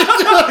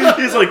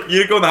 He's like,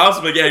 you go in the house.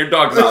 I'm like, yeah, your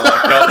dog's not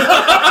locked up.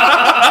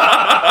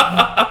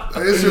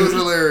 This shit was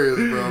hilarious,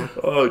 bro.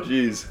 Oh,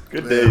 jeez.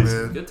 Good Yeah, days.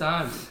 man. Good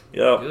times.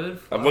 Yeah. Good.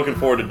 I'm looking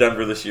forward to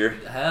Denver this year.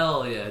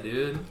 Hell yeah,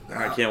 dude.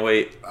 I can't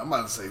wait. I'm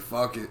about to say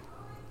fuck it.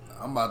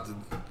 I'm about to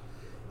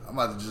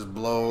just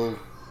blow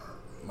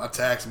my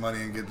tax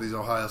money and get these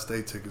Ohio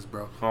State tickets,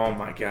 bro. Oh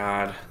my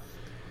god.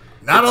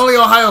 Not only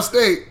Ohio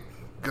State,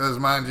 because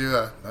mind you,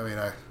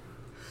 I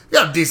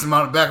got a decent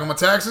amount of back on my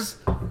taxes.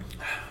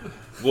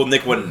 Well,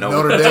 Nick wouldn't know.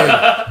 Notre Dame.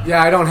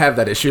 Yeah, I don't have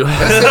that issue.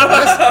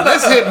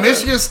 Let's hit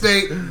Michigan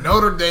State,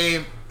 Notre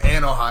Dame,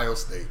 and Ohio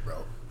State,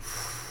 bro.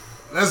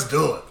 Let's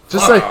do it.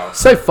 Just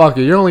say fuck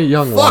it. You're only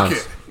young Fuck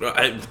once.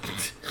 it.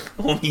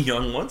 Only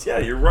young ones. Yeah,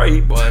 you're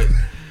right, but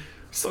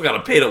still got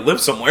to pay to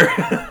live somewhere.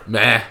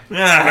 Nah.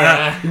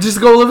 Yeah. Just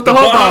go live with the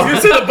I was hobo.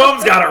 gonna say the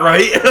bums got it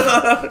right.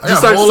 I got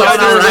start whole selling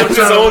upstairs. out Living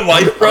his own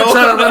life, bro. I'm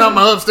trying to rent out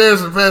my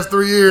upstairs for the past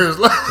 3 years.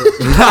 You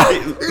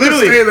can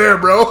Literally, stay there,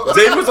 bro.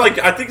 Zane was like,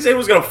 I think Zane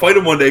was gonna fight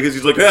him one day because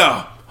he's like,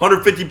 yeah,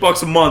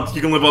 $150 a month,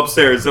 you can live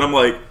upstairs, and I'm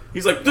like,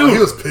 he's like, dude, He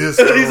was pissed.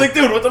 Bro. he's like,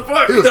 dude, what the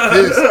fuck? He was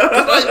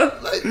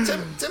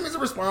pissed. Timmy's a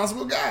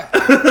responsible guy.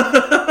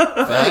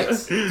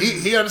 Facts.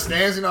 He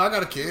understands. I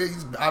got a kid.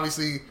 He's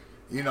obviously,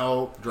 he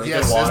Drinking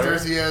has water.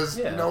 sisters. He has,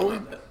 Yeah.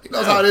 he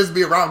knows how it is to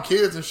be around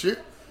kids and shit.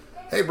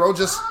 Hey, bro,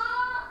 just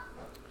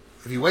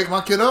if you wake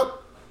my kid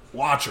up,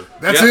 watch her.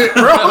 That's Yeah. it,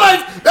 bro.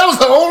 Like that was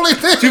the only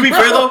thing. To be bro.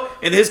 fair though,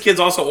 and his kid's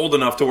also old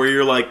enough to where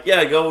you're like,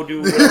 yeah, go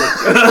do whatever.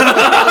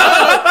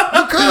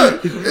 you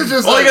could. It's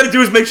just All like you gotta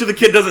do is make sure the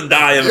kid doesn't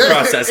die in the Yeah,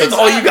 process. That's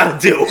all you gotta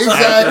do.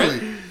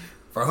 Exactly.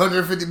 For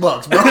 $150,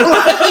 bro.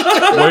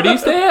 Where do you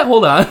stay at?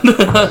 Hold on.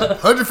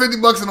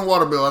 $150 in the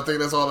water bill. I think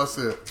that's all I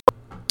said.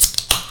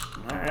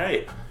 All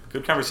right,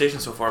 good conversation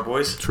so far,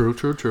 boys. True.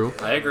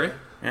 I agree.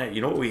 Yeah,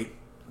 you know what we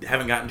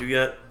haven't gotten to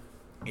yet?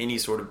 Any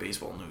sort of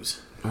baseball news.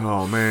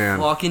 Oh man.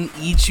 Fucking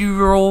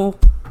Ichiro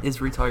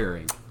is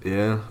retiring.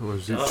 Yeah.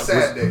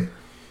 Sad day.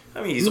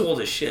 I mean, he's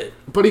old as shit.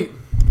 But did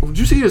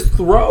you see his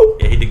throw?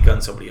 Yeah, he did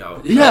gun somebody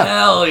out. Yeah.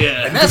 Hell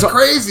yeah. And that's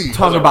crazy.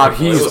 Talking about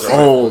he's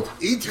old.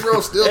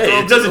 Ichiro still Hey,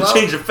 throwing it doesn't people out.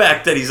 change the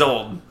fact that he's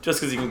old just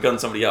because he can gun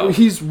somebody out.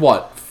 He's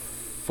what?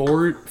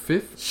 40?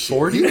 He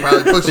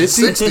probably pushing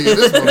 60 in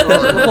this one.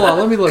 Hold on,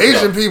 let me look.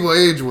 Asian people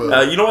age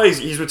well. You know what?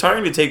 He's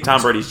retiring to take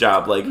Tom Brady's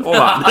job. Like, hold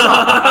on.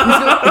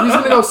 He's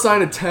gonna go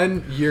sign a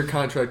 10-year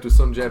contract with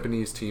some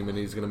Japanese team, and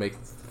he's gonna make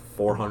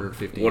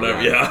 $450.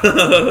 Whatever, yeah.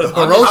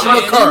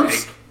 Hiroshima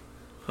Carps.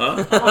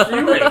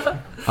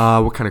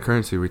 What kind of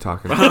currency are we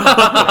talking?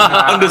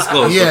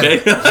 Undisclosed, Yen.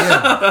 okay?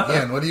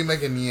 Yen. What do you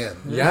make in yen?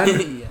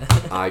 Yen?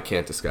 I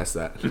can't discuss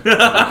that.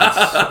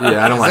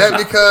 Yeah, I don't Is like that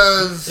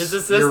because His you're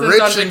assistant's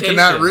rich on and vacation.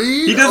 cannot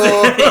read? He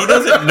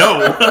doesn't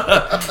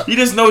know. He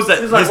just knows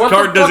that his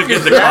card doesn't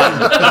get the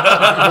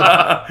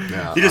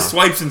card. He just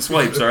swipes and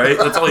swipes, all right?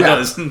 That's all he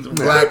does.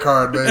 Black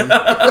card, baby.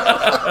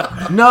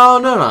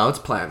 No. It's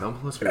platinum.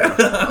 Let's be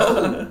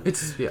real.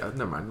 It's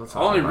never mind. Let's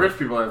not Only talk about rich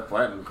people have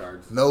platinum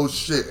cards. No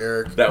shit,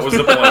 Eric. That was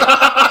the point.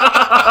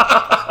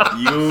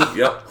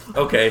 Yep.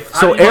 Okay.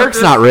 So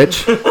Eric's not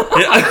rich. No,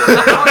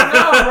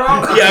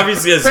 bro. He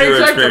obviously has zero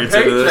Paycheck to experience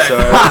into this.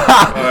 paycheck.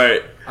 All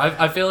right.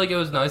 I feel like it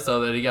was nice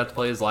though that he got to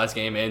play his last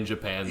game in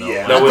Japan though.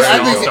 Yeah, That was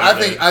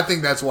I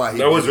think that's why he.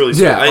 That was did it. really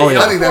sweet. Yeah, oh,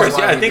 yeah. I think that's Of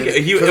course, why yeah. I he think did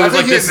it. it 'Cause was I like,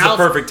 think he this is the announced-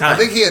 perfect time. I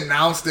think he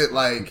announced it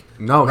like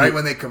No, right he-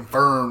 when they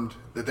confirmed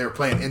that they were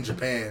playing in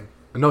Japan.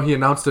 No, he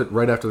announced it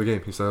right after the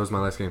game. He said that was my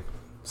last game,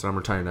 so I'm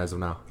retiring as of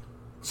now.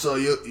 So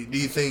do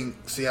you think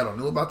Seattle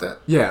knew about that?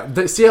 Yeah,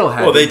 Seattle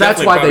had. Well, they that's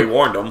definitely why probably they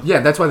warned him. Yeah,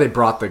 that's why they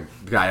brought the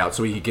guy out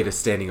so he could get a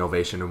standing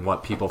ovation in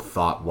what people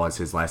thought was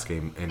his last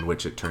game, in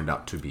which it turned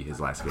out to be his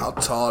last game. How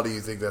tall do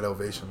you think that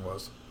ovation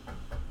was?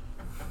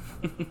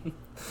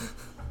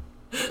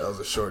 That was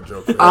a short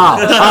joke. Sorry. Like,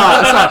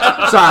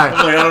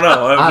 I don't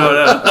know. I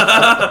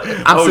have no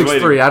idea. I'm was 6'3".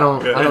 waiting. I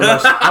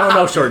don't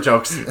know short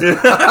jokes.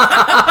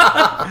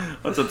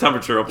 What's the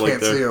temperature up like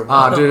Can't see there?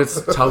 him. Dude, it's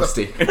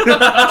toasty.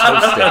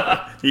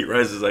 Toasty. Heat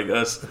rises, I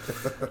guess.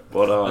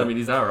 But I mean,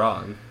 he's not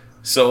wrong.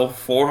 so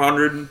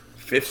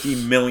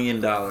 $450 million.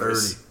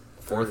 430.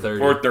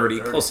 430,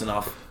 close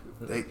enough.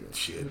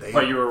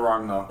 But you were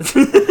wrong though.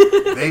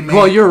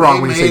 Well, you're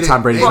wrong when you say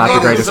Tom Brady's not the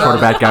greatest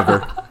quarterback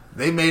ever.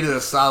 They made it a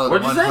solid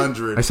What'd you say?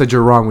 100. I said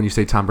you're wrong when you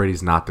say Tom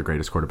Brady's not the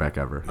greatest quarterback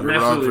ever. I'm You're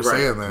wrong for absolutely right.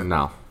 saying that.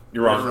 No.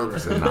 You're wrong. You're wrong for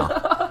saying No.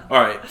 that.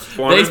 All right.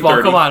 430.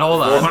 Baseball, come on,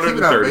 hold on. Keep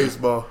it out 430.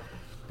 baseball.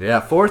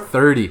 Yeah,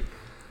 430.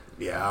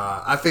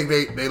 Yeah, I think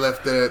they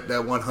left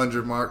that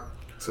 100 mark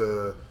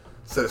to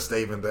set a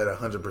statement that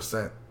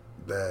 100%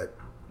 that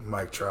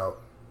Mike Trout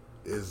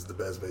is the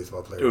best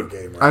baseball player in the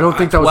game. Right I don't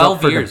think that was up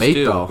 12 for years, debate,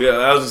 too. though. Yeah,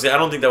 I was going to say, I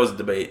don't think that was a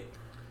debate.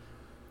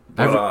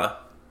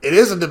 But, It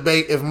is a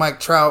debate if Mike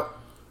Trout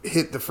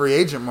hit the free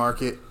agent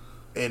market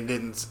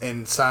and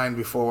signed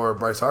before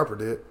Bryce Harper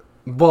did.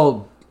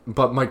 Well,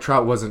 but Mike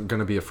Trout wasn't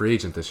going to be a free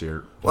agent this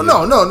year. Well,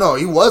 no,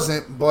 he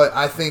wasn't. But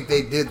I think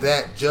they did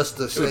that just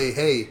to say,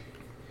 hey,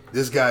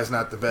 this guy's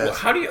not the best. well,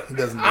 how do you He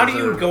doesn't go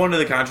deserve it. into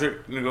the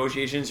contract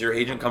negotiations? Your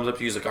agent comes up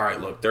to you, he's like, all right,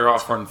 look, they're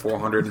offering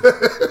 400.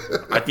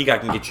 I think I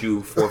can get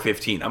you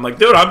 415. I'm like,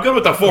 dude, I'm good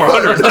with the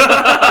 400.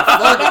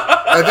 Fuck it.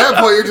 At that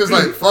point, you're just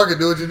like, fuck it,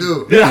 do what you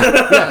do.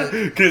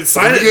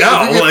 Sign If it you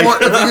now. get,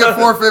 Like, if you get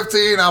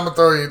 415, I'm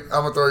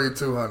gonna throw you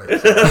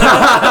 200.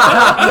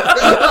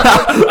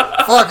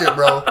 fuck it,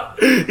 bro.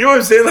 You know what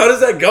I'm saying? How does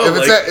that go? If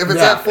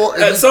it's at 4,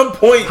 at some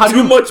point,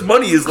 too much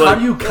money is like. How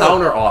do you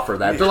counter offer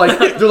that? They're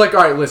like,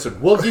 all right, listen,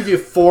 we'll give you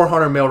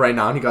 $400 million right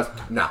now, and he goes,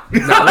 no,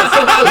 listen.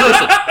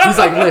 He's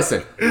like,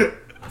 listen,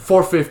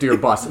 $450 or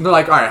bust, and they're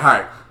like, all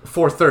right,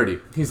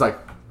 $430. He's like,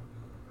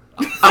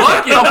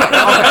 okay.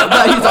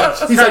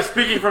 He's like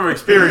speaking from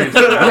experience.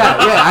 Yeah,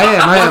 I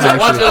am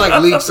Watch it actually.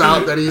 like leaks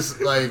out that he's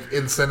like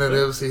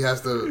incentives. He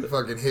has to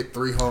fucking hit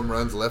 3 home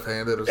runs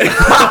left-handed or something.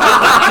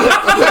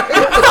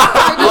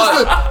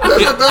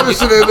 There's another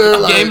shit in there.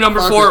 Like, Game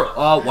number 4.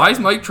 Why is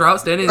Mike Trout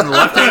standing in the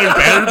left-handed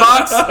batter's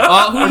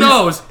box? Who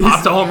knows?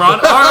 Pops a home run. All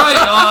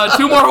right,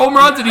 2 more home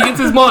runs and he gets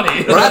his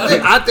money. But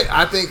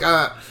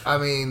I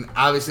mean,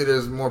 obviously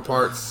there's more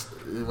parts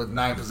with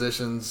 9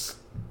 positions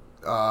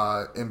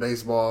in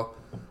baseball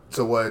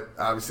to what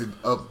obviously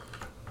up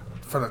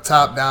from the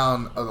top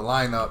down of the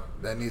lineup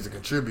that needs to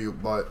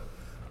contribute. But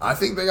I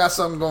think they got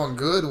something going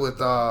good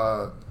with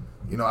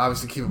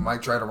obviously keeping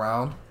Mike Trout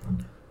around.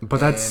 But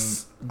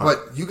that's But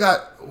you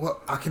got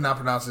I cannot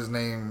pronounce his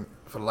name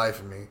for the life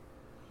of me.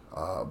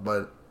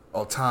 But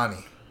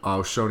Ohtani.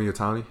 Shohei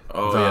Ohtani.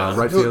 Oh, the yeah.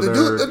 right Dude,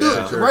 fielder. the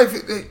dude, sure. right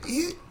field,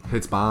 he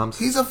hits bombs.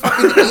 he's a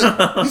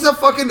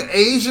fucking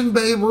Asian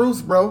Babe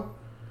Ruth, bro.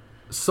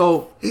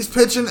 So He's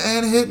pitching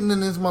and hitting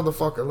in this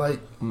motherfucker. Like,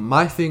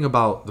 my thing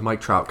about the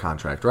Mike Trout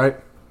contract, right?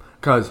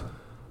 Because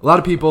a lot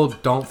of people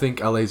don't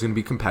think LA is going to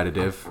be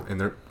competitive, and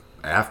they're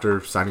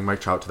after signing Mike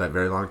Trout to that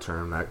very long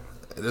term. That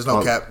there's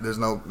no cap. There's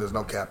no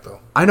cap though.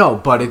 I know,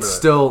 but it's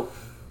still.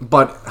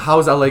 But how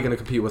is LA going to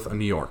compete with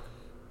New York?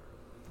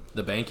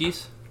 The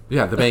Bankies?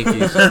 Yeah, the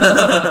Yankees.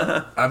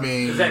 I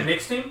mean, Is that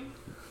Nick's team?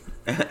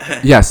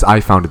 Yes, I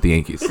founded the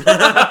Yankees.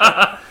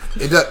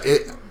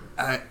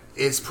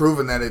 It's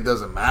proven that it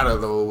doesn't matter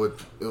though.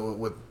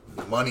 With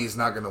money's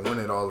not going to win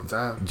it all the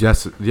time.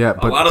 Yes, yeah,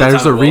 lot but of the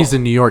there's time a it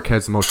reason New York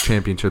has the most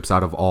championships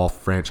out of all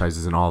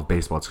franchises in all of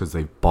baseball. It's because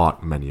they've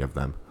bought many of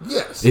them.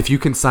 Yes, If you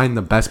can sign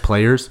the best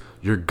players,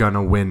 you're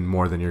gonna win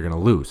more than you're gonna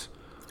lose.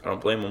 I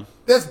don't blame him.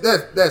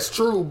 that's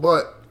true.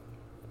 But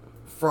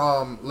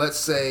from let's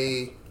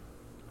say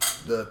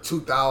the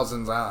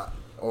 2000s on,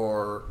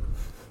 or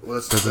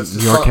Doesn't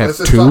New York have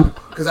 2?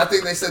 Because I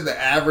think they said the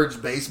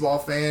average baseball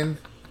fan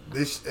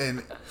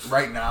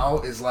right now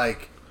is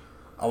like,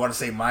 I want to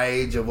say my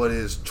age of what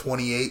is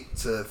 28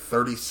 to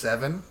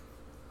 37.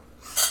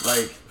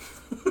 Like,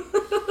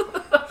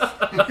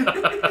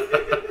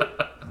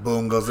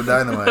 boom goes the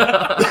dynamite.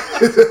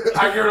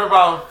 I give it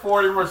about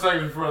 40 more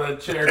seconds before that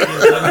chair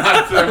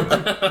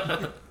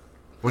kicks in.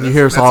 When you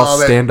hear us all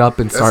that- stand up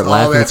and that's start all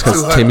laughing, that it's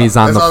because 200 Timmy's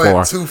on the that's all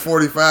floor. That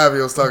 245 he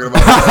was talking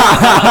about.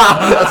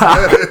 That's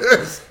what it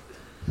is.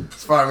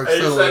 It's finally Hey,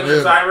 you settling setting your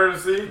in. timer to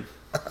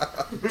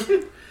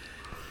see?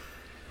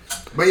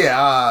 But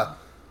yeah,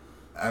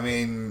 I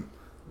mean,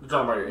 You're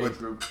talking about your age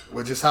group.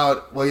 which is how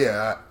it, well,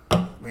 yeah,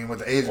 I mean, with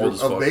the age Old group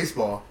as of fuck.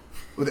 baseball,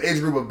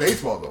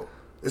 though,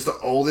 it's the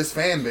oldest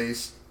fan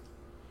base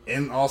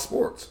in all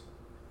sports.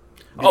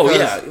 Oh,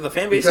 Because- yeah, the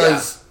fan base,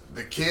 because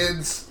the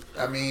kids,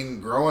 I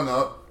mean, growing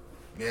up,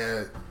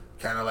 yeah,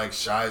 kind of like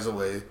shies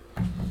away,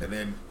 and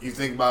then you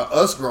think about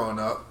us growing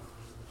up,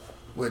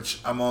 which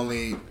I'm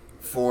only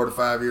 4 to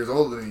 5 years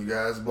older than you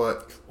guys,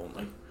 but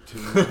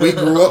we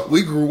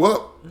grew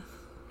up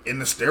in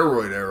the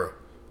steroid era.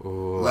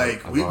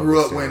 Like, we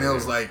grew up when it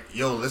was like,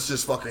 yo, let's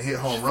just fucking hit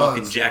home runs.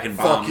 Fucking jacking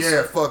Fuck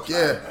bombs. fuck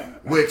yeah.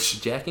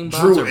 Which Jacking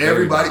bombs drew or berry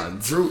everybody.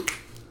 bonds?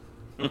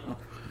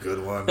 Good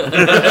one. Thank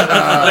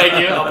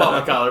you. I'll pop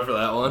my collar for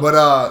that one.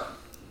 But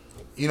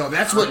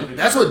that's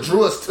what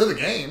drew us to the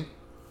game.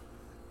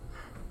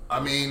 I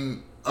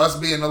mean, us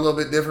being a little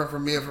bit different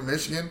from being from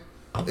Michigan.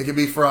 It could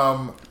be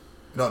from,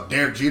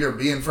 Derek Jeter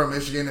being from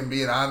Michigan and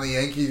being on the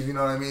Yankees, you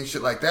know what I mean?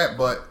 Shit like that.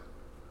 But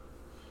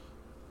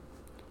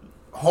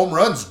home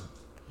runs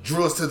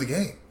drew us to the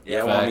game.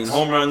 Yeah, well, I mean, Facts.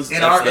 home runs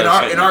In that's the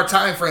our excitement.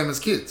 time frame as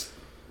kids.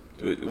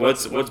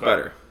 What's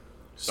better?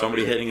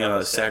 Somebody hitting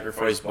a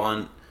sacrifice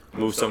bunt,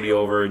 move somebody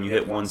over, and you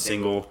hit one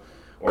single,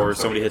 or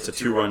somebody hits a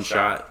 2-run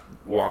shot,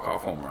 walk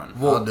off home run.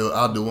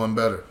 I'll do one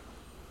better.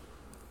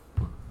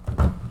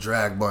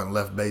 Drag bunt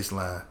left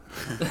baseline.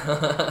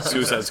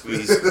 Suicide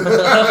squeeze.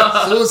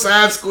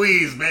 Suicide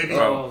squeeze, baby.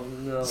 Bro.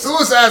 no.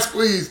 Suicide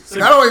squeeze.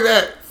 Not only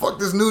that, fuck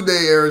this New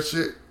Day era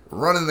shit.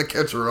 Running the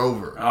catcher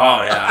over.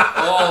 Oh yeah.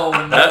 Oh,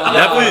 no.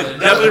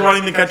 Definitely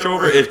running the catch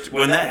over.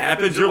 When that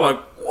happens, you're like,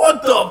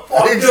 what the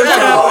fuck just Exactly.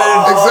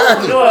 happened?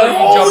 Exactly. You're like, You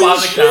jump holy on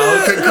the shit.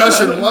 couch.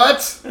 Concussion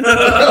what?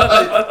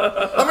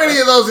 How many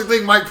of those do you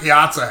think Mike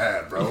Piazza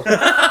had, bro?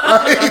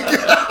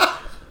 Like,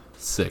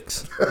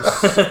 6.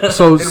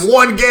 So, in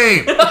one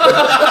game.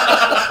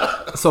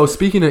 so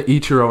speaking of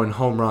Ichiro and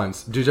home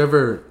runs, did you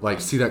ever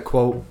see that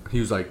quote?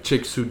 He was like,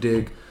 "Chicks who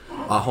dig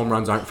home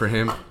runs aren't for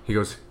him." He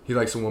goes, he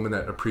likes a woman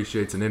that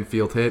appreciates an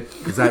infield hit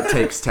because that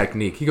takes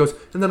technique. He goes,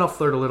 and then I'll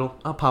flirt a little.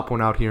 I'll pop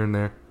one out here and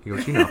there. He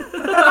goes,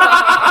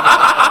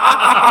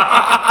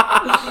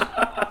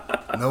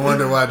 No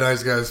wonder why Five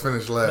Nice Guys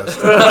finished last.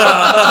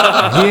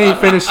 He ain't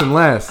finishing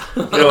last.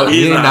 Yo, He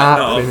he's ain't not.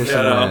 not No, finishing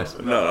yeah, no, last.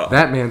 no.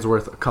 That man's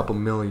worth a couple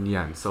million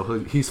yen, so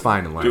he's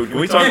fine in life. Dude, can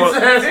we talk about?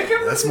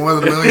 That's more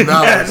than $1 million.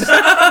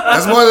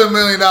 That's more than $1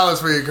 million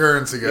for your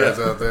currency guys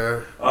out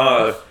there.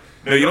 No,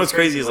 you know what's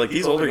crazy is like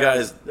these older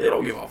guys, they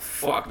don't give a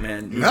fuck,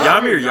 man. No.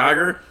 Jaromir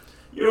Jagr,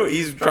 you know,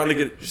 he's trying to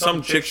get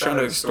some chick's trying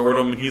to extort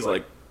him, and he's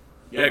like,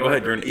 "Yeah, go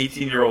ahead. You're an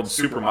 18-year-old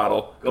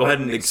supermodel. Go ahead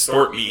and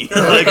extort me."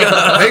 Like,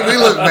 Make me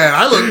look, man.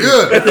 I look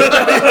good.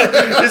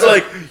 he's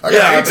like, I got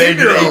 "Yeah, an man,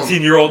 you're an 18-year-old.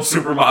 18-year-old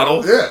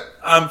supermodel. Yeah.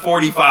 I'm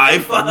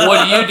 45."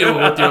 What do you do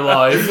with your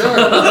life?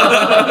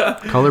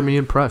 Color me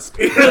impressed.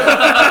 Pretty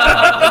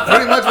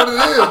much what it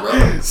is,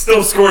 bro.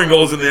 Still scoring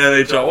goals in the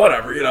NHL.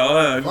 Whatever, you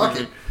know. Fuck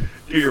it.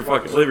 Do your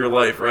fucking live your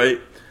life, right?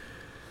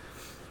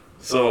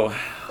 So,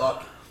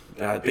 Fuck.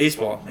 God,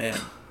 baseball, man.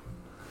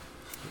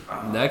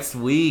 Next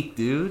week,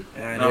 dude.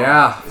 Yeah, I know.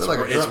 Yeah. I feel like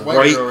a It's drunk white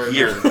right girl right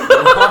here. now.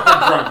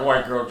 Drunk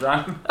white girl,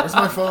 John. Where's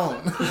my phone?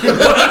 You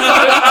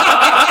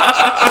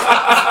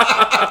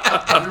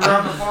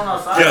run the phone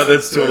outside. Yeah,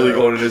 that's totally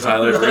going in his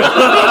highlight reel.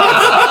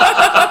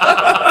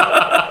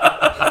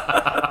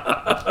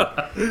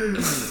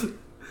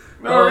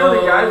 No,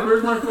 really, guys.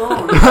 Where's my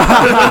phone?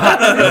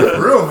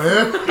 For real,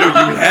 man. Dude,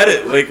 you had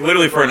it like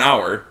literally for an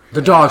hour.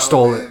 The dog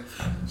stole it.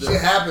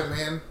 Shit happened,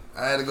 man.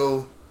 I had to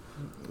go.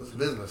 It was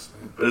business,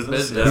 man.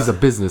 Business. He's a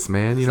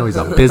businessman. You know he's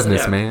a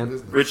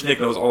businessman. Rich Nick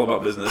knows all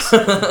about business.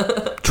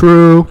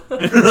 True.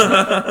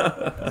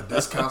 The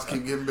discounts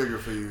keep getting bigger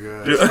for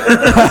you guys.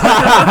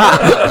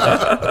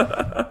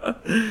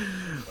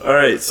 All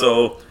right,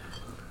 so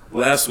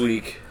last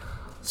week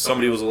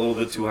somebody was a little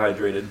bit too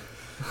hydrated.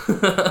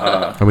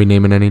 Are we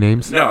naming any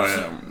names? No.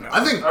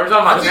 I think Are we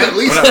talking about at Tim?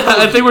 least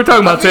I think we're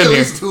talking I about think Tim at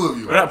here. least two of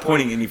you. We're not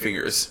pointing any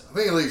fingers. I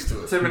think at least two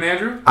of you. Tim and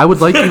Andrew? I would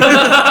like you.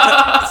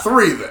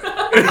 Three then.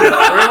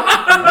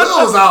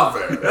 Will was out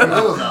there.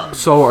 Will was out there.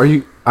 So are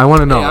you? I want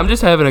to know. Hey, I'm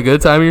just having a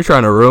good time. You're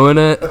trying to ruin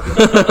it.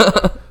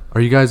 Are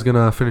you guys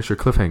gonna finish your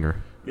cliffhanger?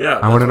 Yeah,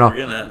 I want to know. We're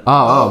getting at.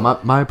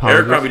 My apologies.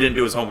 Eric probably didn't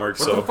do his homework,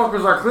 What the so fuck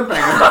was our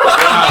cliffhanger?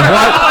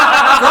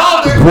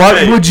 What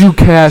Hey, would you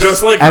cast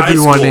just like high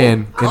everyone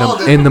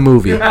school. in the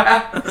movie?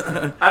 I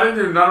didn't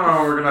do none of my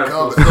homework in high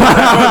school.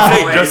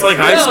 hey, just like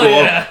high school.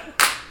 Yeah.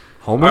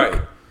 All Homework.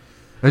 right,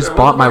 I just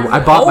bought my way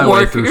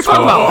Homework? through You're school.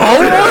 talking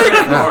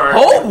about homework?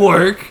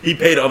 Homework? he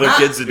paid other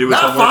kids to do his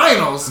Not homework.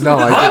 finals. No,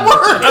 I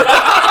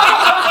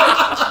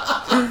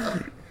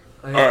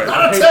All right,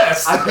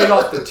 I paid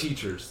off the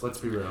teachers. Let's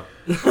be real.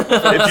 if you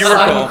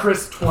Sign recall,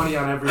 Chris 20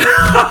 on every. hey,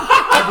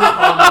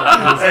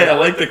 I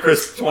like the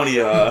Chris 20.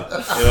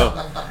 But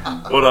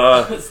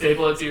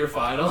Staple it to your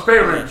final.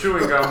 Favorite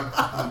chewing gum.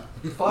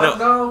 Fuck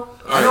no.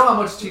 I know how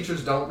much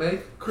teachers don't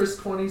make. Chris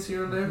 20s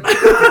here and there.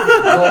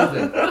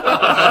 Golden.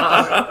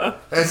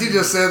 As he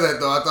just said that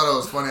though, I thought it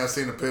was funny. I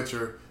seen a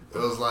picture. It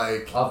was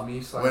like Of me.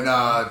 when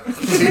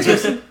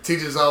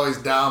teachers always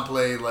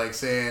downplayed like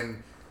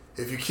saying,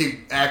 if you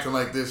keep acting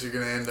like this, you're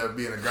gonna end up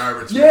being a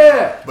garbage man.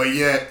 Yeah. But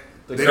yet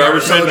they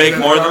garbage never men make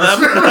showed more you than that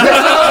them?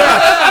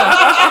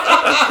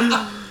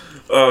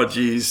 Oh,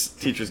 jeez,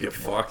 teachers get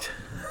fucked.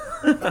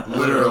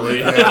 Literally.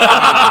 Yeah.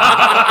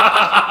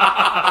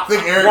 I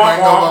think Eric might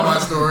know about my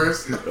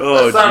stories.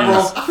 Oh,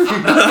 Several.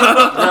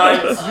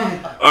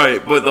 jeez. All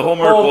right, but the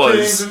homework Whole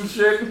teams was and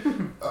shit.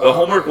 the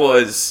homework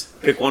was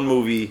pick one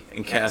movie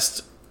and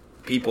cast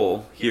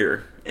people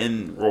here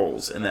in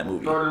roles in that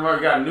movie. Jordan, we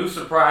got a new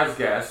surprise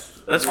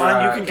guest. That's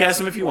fine. You can cast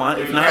them if you want.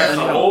 If not, cast then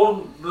the you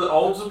don't. the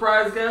old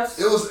surprise guest.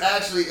 It was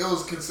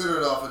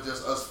considered off of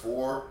just us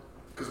four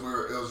because it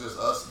was just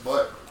us.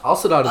 But I'll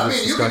sit out of I this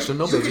mean, discussion.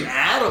 No you can biggie.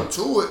 add them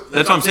to it.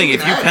 That's what I'm saying.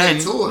 If you add can,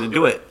 them to then it.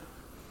 do it.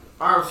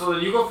 All right, so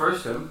then you go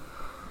first, Tim.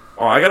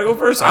 Oh, I gotta go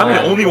first. I'm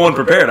the only one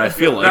prepared. I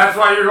feel like. That's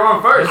why you're going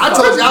first. I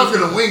told you I was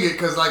gonna wing it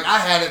because like I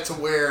had it to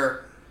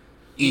where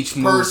Each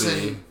person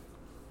movie.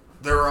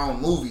 their own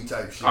movie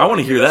type shit. I want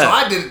to hear So that.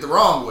 I did it the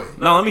wrong way.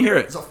 No, let me hear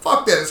it. So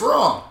fuck that. It's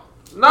wrong.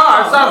 No,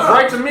 it sounds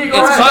right to me.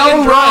 Go It's ahead. fucking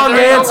wrong right.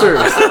 answers.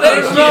 Thank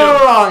There's you. no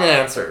wrong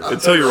answers.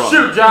 Until you're wrong.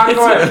 Shoot, John.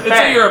 Go ahead. It's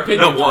Bang. your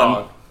opinion. No, one.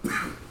 wrong.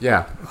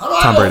 Yeah. How do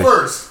I Tom go Brady.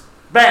 first?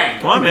 Bang.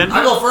 Come on, man.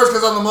 I go first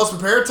because I'm the most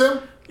prepared, Tim?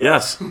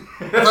 Yes. I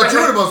thought you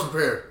were the most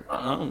prepared. You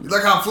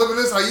like how I'm flipping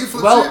this? How you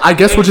flip Well, shit? I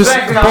guess we'll just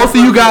Exactly. both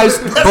of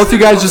you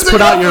guys just put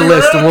out your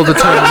list and we'll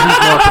determine who's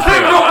more Tim,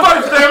 prepared. go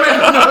first, damn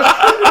it.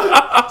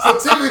 So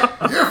Timmy,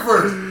 you're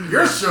first.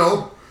 Your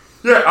show.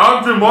 Yeah,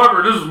 I'm Tim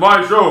Harper. This is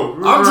my show.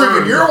 I'm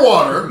drinking your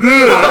water.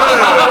 And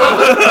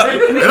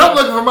I'm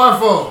looking for my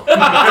phone.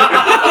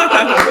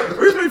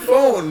 Where's my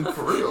phone?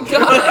 For real.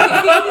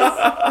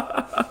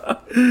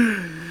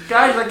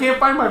 Guys, I can't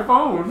find my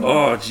phone.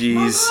 Oh,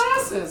 jeez.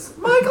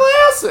 My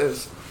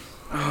glasses.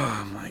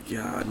 Oh my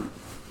god.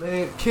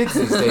 Man, kids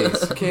these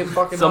days can't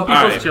fucking Some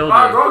help people's it.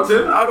 Alright. I'll children.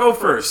 go, Tim. I'll go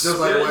first. Just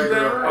like white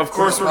girl. Of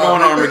course, we're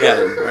going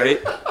Armageddon,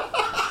 right?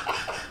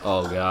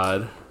 Oh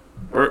God.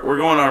 We're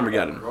going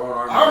Armageddon.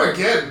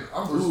 Armageddon.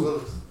 I'm Bruce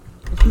Willis.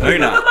 No, you're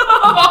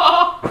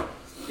not.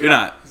 You're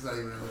not. He's not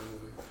even in that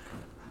movie.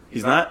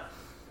 He's not.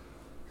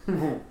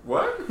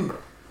 What?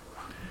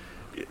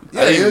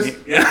 Yeah, he is.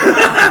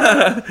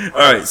 All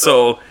right,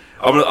 so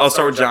I'll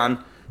start with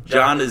John.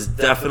 John is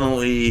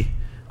definitely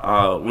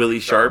Willie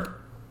Sharp,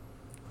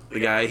 the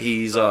guy.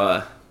 He's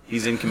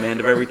in command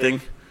of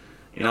everything.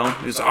 You know,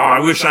 he's I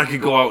wish I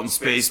could go out in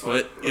space,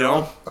 but you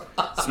know,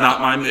 it's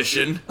not my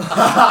mission.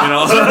 You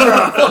know,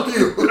 Fuck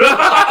you.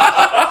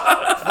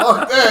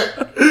 Fuck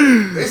that.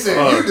 They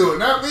said you do it,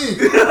 not me.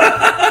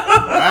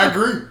 I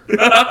agree.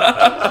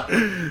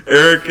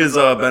 Eric is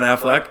Ben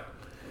Affleck.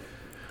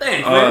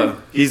 Thanks, man.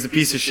 He's the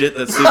piece of shit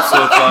that sleeps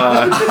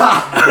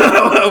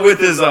with with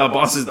his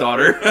boss's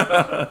daughter.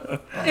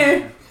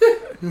 Having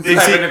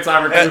a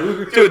time or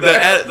two. Dude,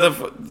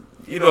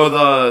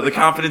 the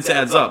confidence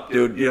adds up,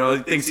 dude. You know,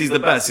 he thinks he's the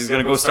best. He's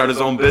gonna go start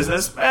his own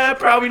business.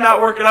 Probably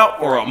not working out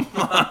for him.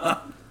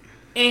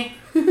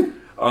 Don't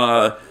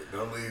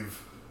leave.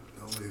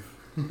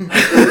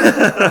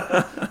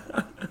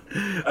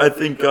 I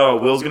think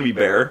Will's gonna be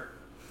Bear.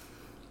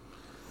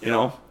 You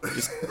know,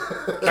 just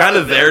kind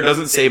of there,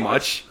 doesn't say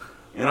much.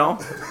 You know,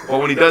 but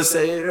when he does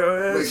say,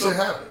 Make shit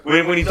happen.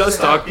 when he does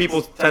talk,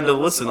 people tend to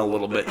listen a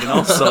little bit. You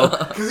know, so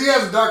Because he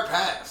has a dark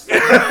past.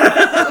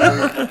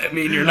 I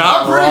mean, you're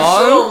not I'm pretty wrong.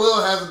 sure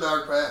Will has a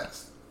dark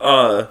past.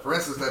 For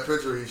instance, that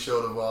picture he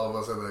showed of all of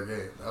us at that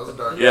game. That was a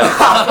dark yeah.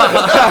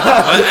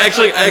 past.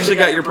 I actually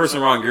got your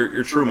person wrong.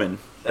 You're Truman.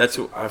 That's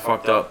who I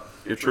fucked up.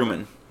 You're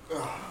Truman.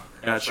 You're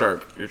not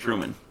Sharp. You're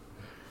Truman.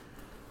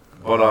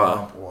 But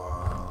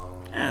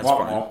Wow. it's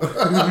fine.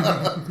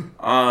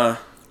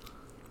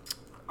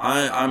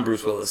 I'm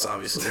Bruce Willis,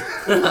 obviously.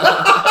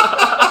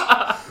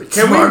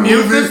 Can we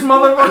mute this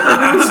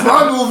motherfucker? It's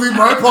my movie,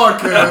 my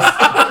podcast.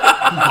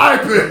 I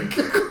pick.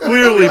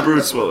 Clearly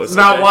Bruce Willis.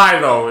 Now, okay? why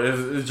though?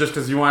 Is it just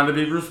because you wanted to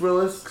be Bruce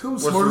Willis? I'm the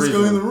What's the smartest guy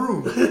in reason? the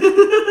room.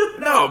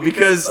 No,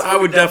 because I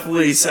would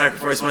definitely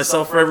sacrifice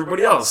myself for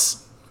everybody else.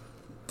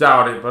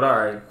 Doubt it, but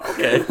alright.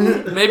 Okay.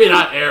 Maybe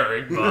not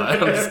Eric, but I'm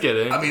just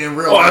kidding. I mean, in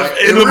real Well, life,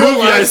 in the real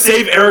movie, I life,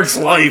 save Eric's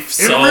life.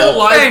 in So real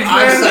life, Thanks,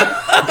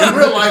 in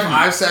real life,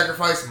 I've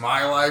sacrificed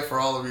my life for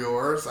all of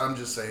yours. I'm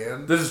just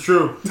saying. This is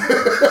true.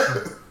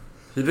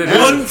 He did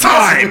one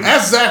time,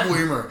 That's Zach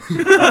Weimer.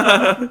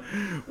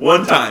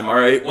 one time. All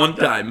right, one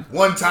time.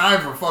 One time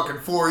for fucking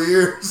 4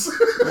 years.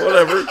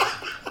 Whatever.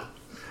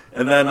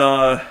 And then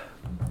I'm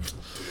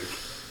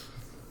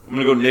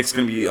gonna go. Nick's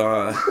gonna be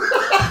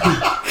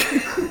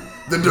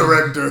The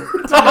director.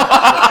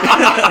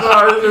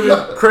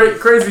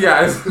 Crazy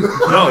eyes.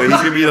 no, he's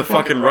gonna be the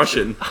fucking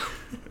Russian,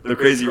 the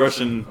crazy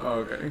Russian.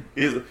 Okay.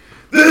 He's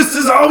this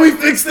is how we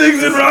fix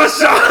things in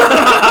Russia.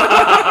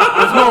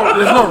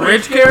 There's no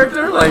rich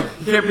character? Like,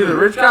 he can't be the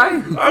rich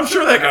guy? I'm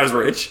sure that guy's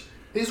rich.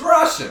 He's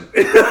Russian.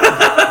 He's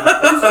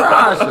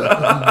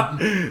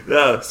Russian.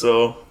 Yeah,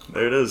 so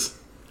there it is.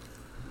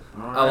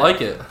 I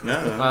like it.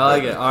 Yeah. I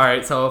like it. All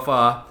right, so if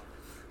I'm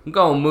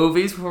going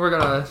movies, we're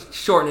gonna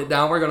shorten it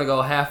down. We're gonna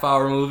go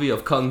half-hour movie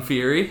of Kung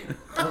Fury.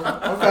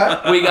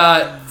 Okay. We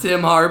got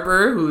Tim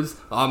Harper, who's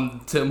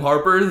Tim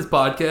Harper, his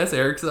podcast.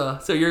 Eric's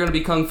so you're gonna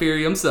be Kung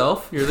Fury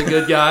himself. You're the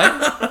good guy.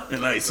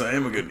 Nice, I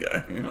am a good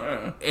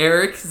guy.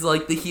 Eric's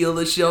like the heel of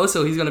the show,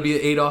 so he's gonna be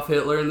Adolf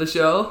Hitler in the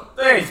show.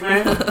 Thanks,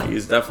 man.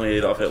 He's definitely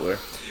Adolf Hitler.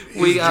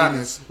 We got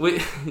genius.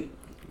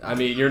 I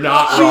mean, you're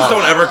not Please wrong.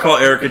 don't ever call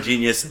Eric a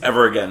genius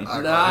ever again.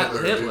 Not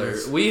Hitler.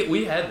 genius.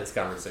 We had this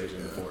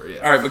conversation before.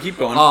 Yeah. All right, but keep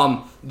going.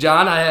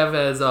 John, I have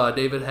as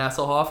David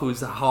Hasselhoff, who's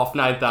Hoff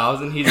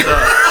 9000. He's the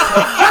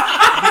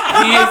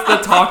he is the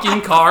talking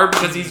car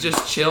because he's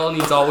just chill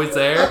and he's always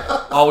there.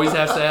 Always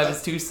has to have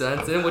his 2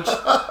 cents in, which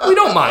we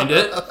don't mind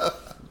it.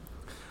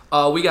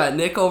 We got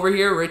Nick over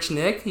here, Rich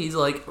Nick. He's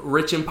like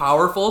rich and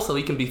powerful, so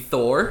he can be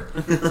Thor.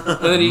 And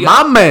then you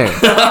got, My man.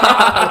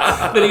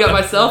 then you got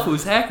myself,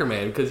 who's Hacker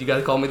Man, because you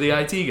guys call me the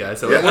IT guy,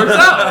 so it works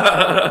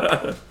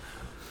out.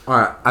 All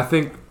right, I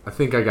think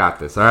I got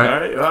this. All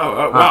right. All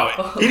right.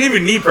 Wow. He didn't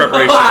even need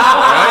preparation. All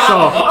right? So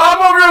I'm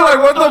over here like,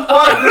 what the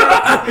fuck?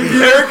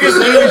 Eric is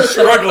literally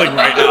struggling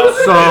right now.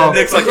 So- And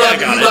Nick's like, yeah, I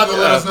He's about got to it.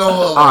 let us know.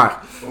 all right.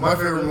 Well, my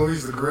favorite movie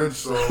is The Grinch,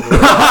 so.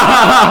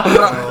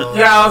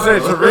 Yeah, I was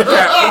saying, to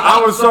recap,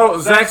 I was so,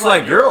 Zach's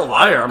like, you're a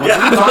liar. I'm like, what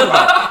are you talking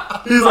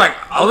about? He's like,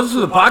 I'll listen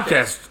to the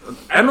podcast.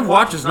 End of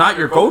Watch is not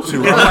your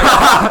go-to.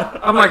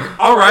 I'm like,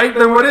 all right,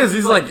 then what is?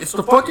 He's like, it's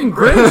the fucking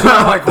Grinch.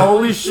 I'm like,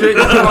 holy shit,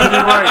 you're fucking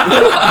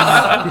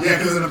right. Yeah,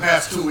 because in the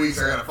past 2 weeks,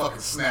 I got a fucking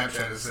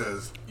Snapchat that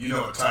says, you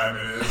know what time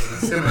it is. And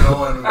it's him and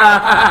Owen.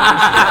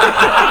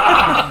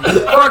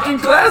 Fucking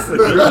classic.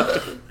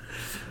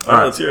 All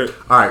right, let's hear it.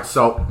 All right.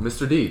 So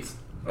Mr. Deeds.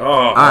 Oh,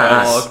 All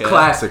right. Oh, okay.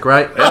 Classic,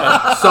 right?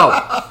 So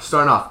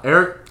starting off,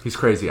 Eric. He's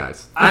crazy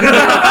eyes.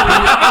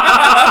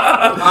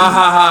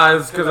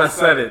 It's because I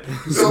said it.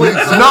 So wait,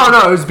 so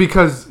No, it was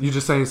because you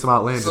just saying some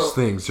outlandish So-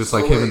 things, just so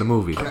like him wait, in the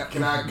movie.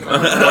 Can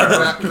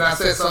I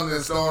say something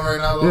that's going right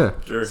now, though? Yeah.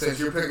 Sure. Since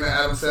you're picking an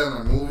Adam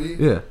Sandler movie,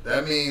 Yeah.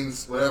 that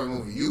means whatever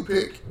movie you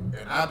pick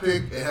and I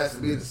pick, it has to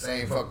be the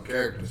same fucking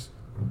characters.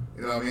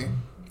 You know what I mean?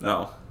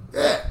 No.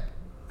 Yeah.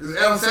 Because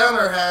Adam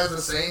Sandler has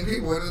the same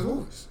people in his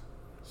movies.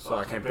 So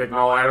I can't pick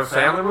no Adam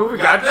Sandler movie.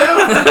 Goddamn.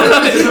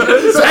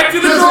 Back to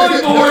the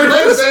drawing board.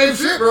 They the same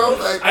shit, bro.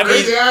 Like, I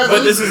mean,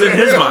 but this is in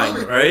his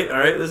mind, right? All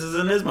right, this is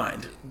in his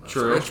mind.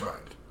 True. Rich mind.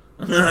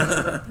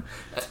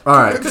 All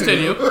right.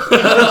 Continue. All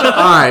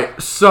right.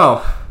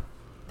 So,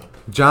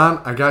 John,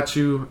 I got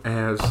you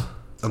as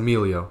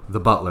Emilio,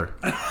 the butler,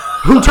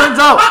 who turns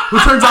out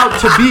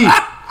to be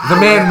the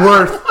man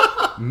worth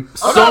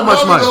so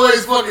much money. Go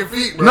his fucking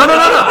feet, bro. No.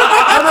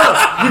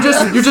 You're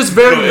just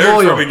very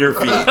loyal. Rubbing your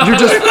feet. You're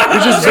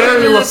just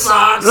very loyal.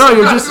 No,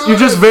 you're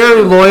just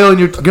very loyal, and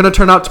you're gonna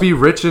turn out to be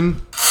rich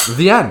in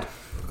the end.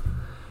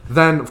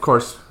 Then, of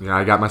course,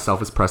 I got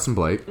myself as Preston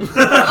Blake.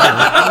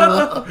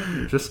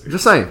 just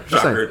saying.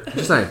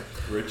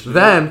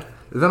 Then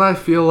I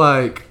feel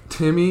like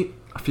Timmy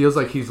feels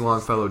like he's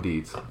Longfellow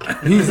Deeds.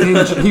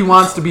 He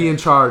wants to be in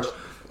charge,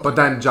 but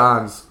then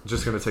John's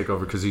just gonna take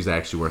over because he's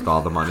actually worth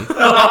all the money.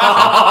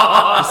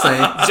 Just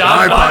saying.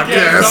 John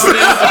podcast.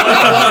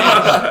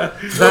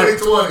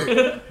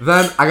 2020.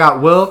 Then I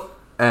got Will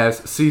as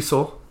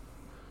Cecil,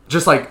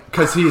 just like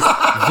because he's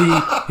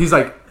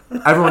like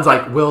everyone's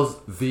like Will's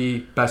the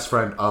best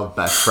friend of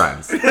best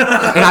friends, and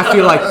I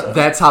feel like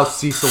that's how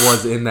Cecil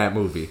was in that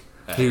movie.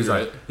 He was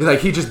like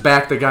he just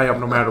backed the guy up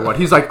no matter what.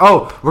 He's like,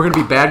 oh, we're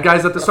gonna be bad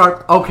guys at the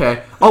start,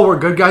 okay. Oh, we're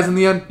good guys in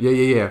the end,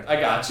 yeah. I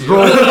got you.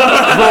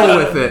 Roll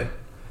with it.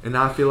 And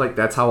now I feel like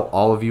that's how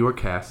all of you are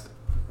cast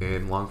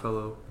in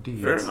Longfellow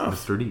Deeds,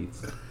 Mr.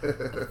 Deeds.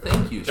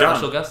 Thank you. John.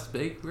 Special guest,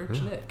 Big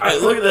Rich Nick. All right,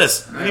 look at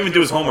this. He didn't even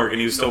do his homework, and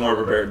he was still more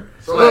prepared.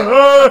 So, like,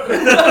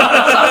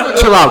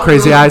 Chill out,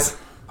 crazy eyes.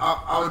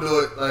 I would do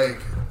it,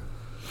 like,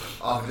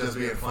 off just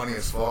being funny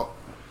as fuck.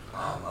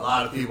 A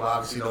lot of people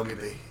obviously don't get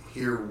to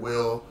hear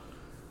Will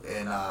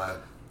and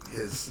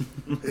his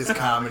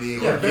comedy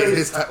or get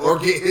his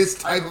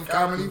type of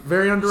comedy.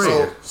 Very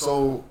underrated.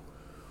 So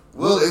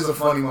Will is a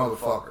funny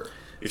motherfucker.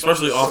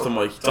 Especially off the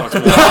mic. He talks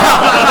more.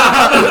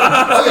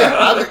 Oh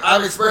yeah,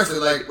 I've expressed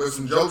it like with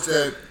some jokes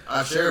that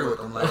I shared with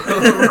him. Like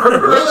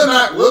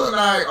Will and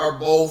I are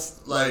both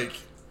like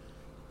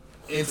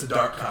into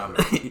dark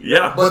comedy.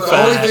 Yeah. But the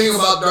only thing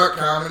about dark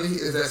comedy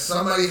is that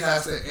somebody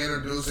has to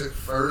introduce it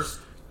first.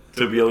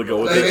 To be able to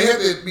go with Like, they it.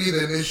 have to be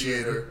the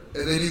initiator,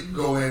 and then you can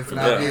go in for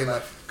not being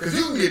like, because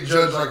you can get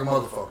judged like a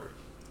motherfucker.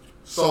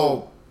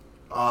 So,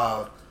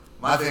 my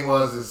thing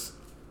is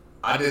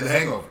I did The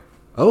Hangover.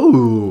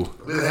 Oh.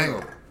 I did The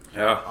Hangover.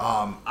 Yeah.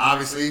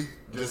 Obviously,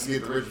 just to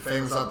get the rich and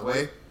famous out the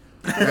way,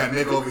 we got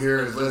Nick over here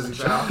as Leslie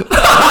Chow.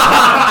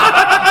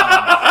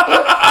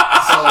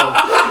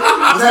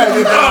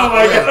 Oh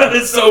my god,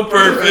 it's so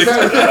perfect.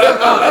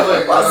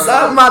 What's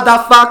up,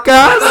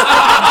 motherfuckers?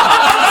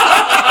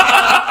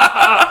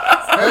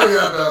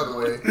 Get out the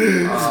way.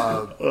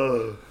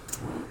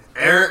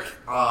 Eric.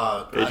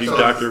 Baby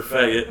Dr.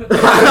 Faggot.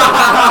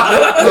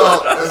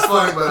 No, it's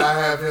funny, but I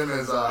have him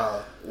as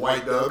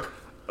White Doug.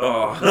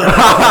 Oh.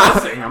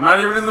 I'm not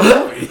even in the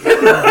movie. Hey,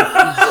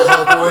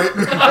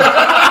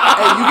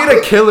 you get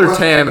a killer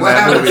tan in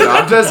that movie,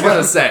 I'm just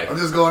gonna say. I'm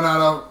just going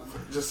out of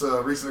just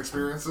recent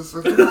experiences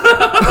with you. One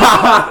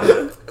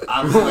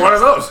of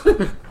those.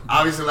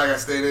 Obviously, like I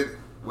stated,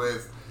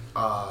 with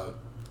the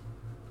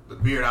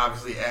beard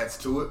obviously adds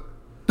to it.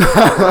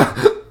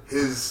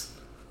 He's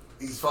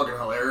fucking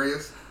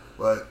hilarious.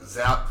 But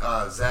Zach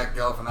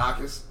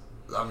Galifianakis,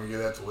 I'm gonna give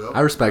that to Will. I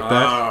respect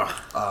that.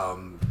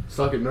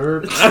 Suck it,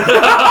 nerd.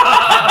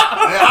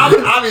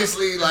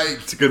 Obviously, like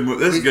It's a good.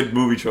 This is a good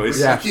movie choice.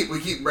 Yeah. we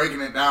keep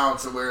breaking it down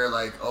to where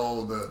like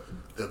the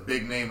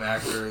big name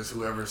actors,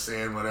 whoever's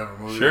saying whatever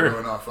movie Sure. we're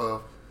going off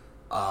of.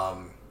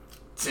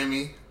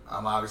 Timmy,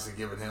 I'm obviously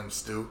giving him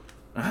Stu.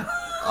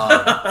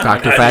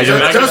 Dr.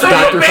 Faggot. Just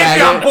Dr.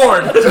 Faggot.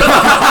 board.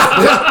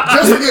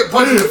 Just to get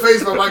punched in the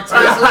face by Mike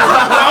Tyson.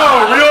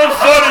 Oh, real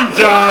funny,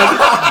 John.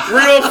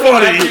 Real Back to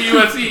funny.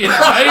 USC. I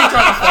ain't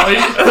trying to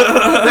fight.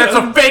 That's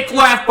a fake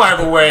laugh, by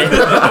the way.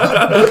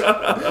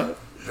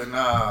 And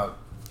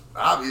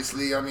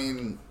obviously, I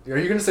mean, Are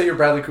you gonna say you're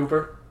Bradley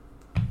Cooper?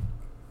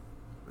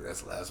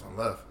 that's the last one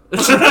left.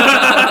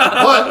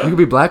 But You could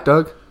be Black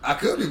Doug. I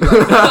could be black.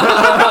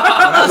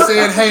 I'm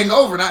saying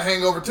Hangover, not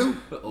Hangover 2.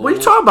 What are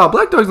you talking about?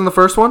 Black Doug's in the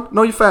first one.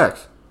 Know your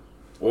facts.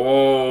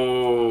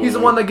 Whoa. He's the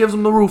one that gives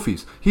him the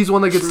roofies. He's the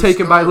one that gets True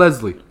taken by story.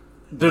 Leslie.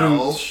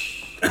 No,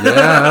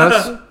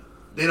 Yes.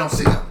 they don't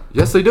see him.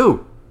 Yes, they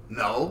do.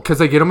 No, Because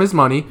they get him his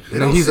money. They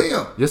don't see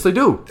him. Yes, they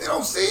do. they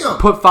don't see him.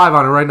 Put 5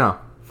 on it right now.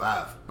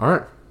 5. All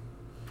right.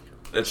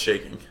 That's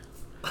shaking.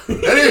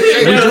 That is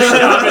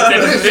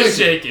shaking. It's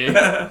shaking.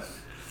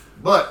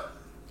 But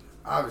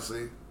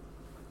obviously,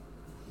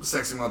 I'm a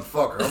sexy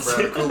motherfucker. I'm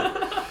Bradley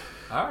Cooper.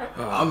 All right.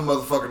 I'm the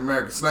motherfucking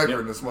American sniper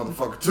in this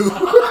motherfucker too. You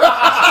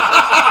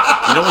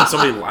know when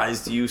somebody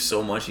lies to you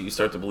so much that you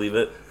start to believe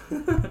it?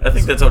 I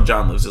think that's how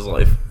John lives his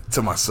life.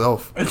 To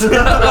myself. At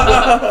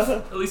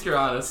least you're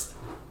honest.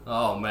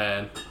 Oh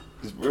man.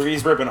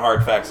 He's ripping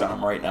hard facts on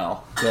him right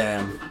now.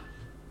 Damn.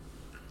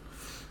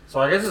 So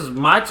I guess it's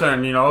my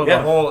turn, you know, Yeah.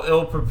 the whole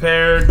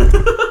ill-prepared,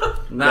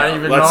 not Yeah,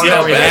 even let's knowing see that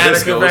how we bad had a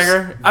this good goes.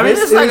 banger. I mean,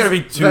 this is not going to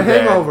be too The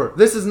bad. Hangover.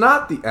 This is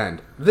not the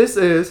end. This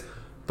is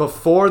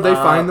before they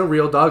find the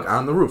real Doug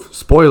on the roof.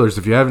 Spoilers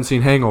if you haven't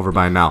seen Hangover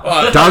by now.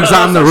 Doug's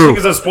on the Such thing roof.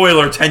 as a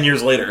spoiler 10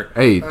 years later.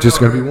 Hey, just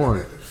gonna be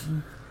one.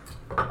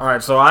 All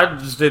right, so I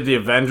just did the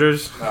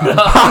Avengers. He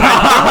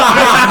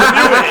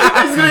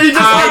just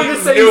wanted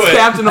to say he's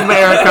Captain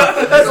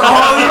America. That's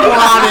all he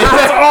wanted.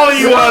 That's all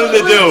you wanted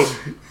to do.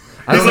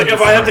 He's like,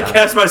 if I have to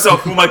cast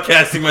myself, who am I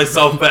casting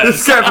myself This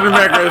as? Captain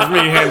America is me,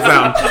 hands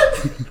down.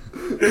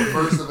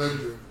 First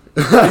Avenger.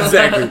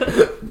 Exactly.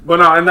 But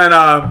no, and then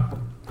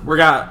we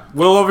got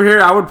Will over here.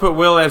 I would put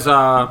Will as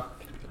the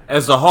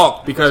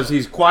Hulk because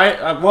he's quiet.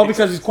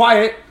 Because he's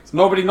quiet,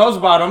 nobody knows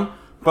about him.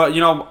 But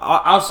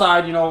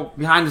outside,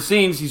 behind the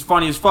scenes, he's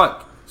funny as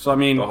fuck. So I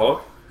mean, The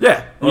Hulk?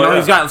 yeah, yeah.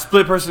 he's got a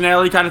split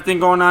personality kind of thing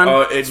going on.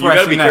 You That's gotta where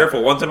I be seen that.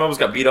 careful. One time I almost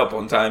got beat up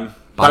one time.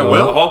 By The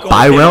Will? Hulk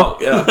By almost came Will?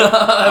 out, Yeah.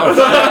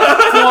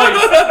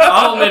 Twice.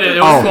 I'll admit it.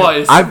 It was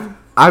twice.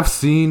 I've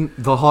seen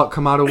the Hulk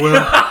come out of Will.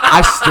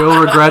 I still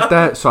regret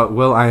that. So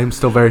Will, I am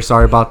still very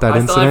sorry about that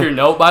I still have your incident.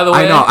 note, by the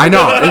way. I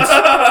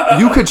know.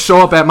 You could show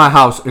up at my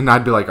house and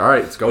I'd be like, all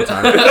right, it's go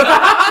time.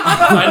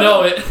 I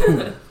know it.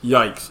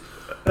 Yikes.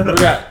 We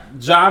got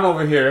John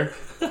over here.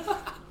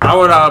 I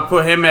would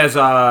put him as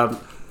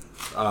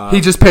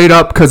He just paid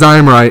up because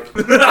I'm right.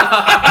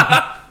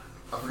 I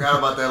forgot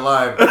about that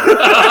line.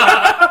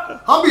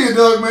 I'll be a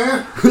Doug,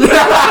 man.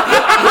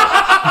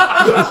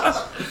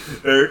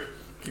 Eric,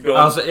 keep going.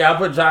 I'll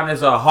put John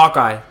as a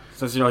Hawkeye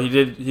since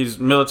he's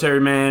a military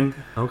man.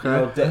 Okay.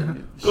 a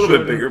little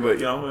bit bigger, but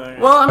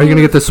Well, I Are you mean,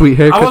 gonna get the sweet I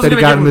haircut wasn't that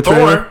he gonna got give in the him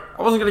trailer? Thor.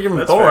 I wasn't gonna give him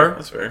that's Thor. fair.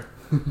 That's fair.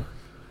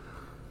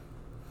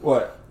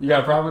 What? You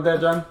got a problem with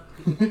that, John?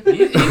 He's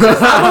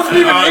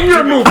In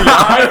your movie,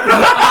 alright?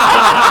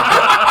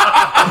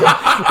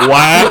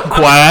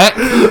 Quack.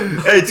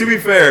 Hey, to be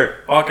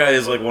fair, Hawkeye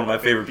is like one of my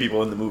favorite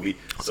people in the movie.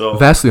 So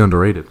Vastly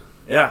underrated.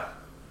 yeah.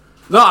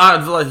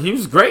 No, he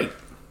was great.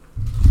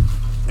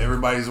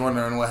 Everybody's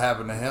wondering what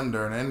happened to him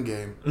during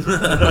Endgame.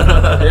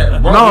 Yeah,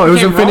 bro, No, he it was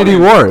became Infinity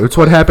Ronin. War. It's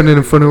what happened in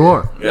Infinity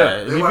War.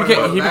 Yeah, They wanted to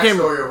know the he became.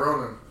 backstory of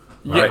Ronan.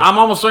 Yeah, Right. I'm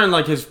almost certain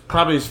his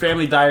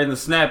family died in the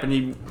snap, and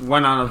he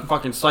went on a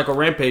fucking psycho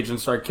rampage and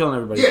started killing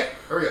everybody. Yeah,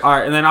 hurry up. All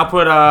right, and then I'll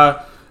put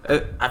I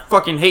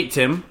fucking hate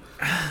Tim,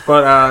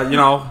 but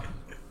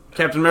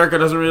Captain America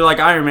doesn't really like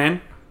Iron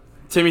Man.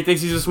 Timmy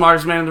thinks he's the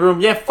smartest man in the room.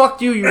 Yeah,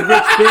 fuck you, you rich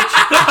bitch.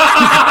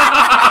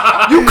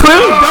 You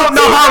clearly don't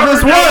know how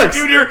this works.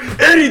 Junior,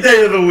 any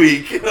day of the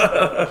week.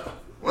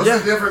 What's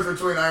the difference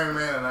between Iron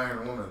Man and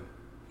Iron Woman?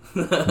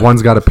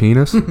 One's got a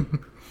penis.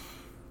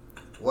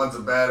 One's a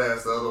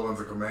badass, the other one's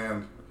a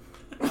command.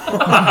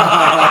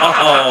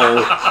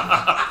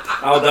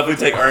 I'll definitely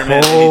take Iron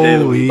Man any day of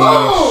the week.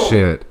 Holy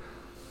shit.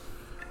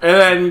 And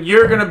then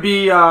you're gonna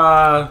be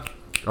All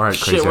right,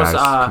 Shit, crazy what's,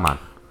 eyes. Come on.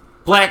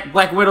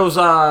 Black Widow's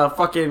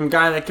fucking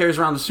guy that carries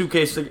around the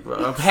suitcase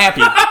of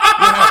Happy.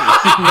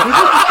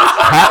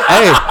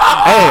 Hey,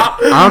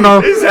 I don't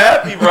know. He's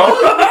happy, bro.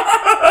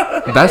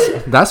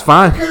 That's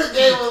fine. Could have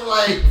gave him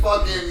like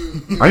fucking.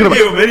 I'm You gonna,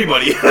 give him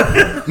anybody.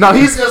 no,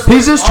 he's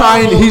just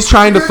trying. He's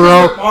trying to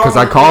throw because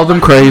I called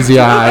him crazy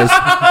eyes.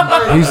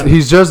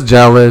 He's just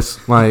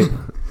jealous. Like,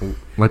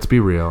 let's be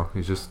real.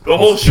 He's just The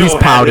whole show he's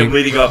had pouting. him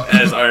leading up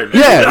as Iron Man.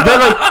 Yeah, they're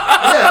like,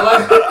 Yeah,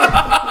 like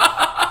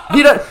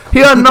he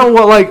doesn't know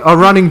what like a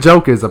running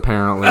joke is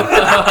apparently.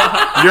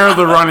 You're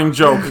the running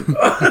joke.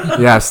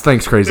 Yes,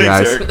 thanks, crazy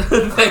Thanks, eyes.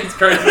 Eric. Thanks,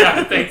 crazy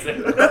guy. Thanks.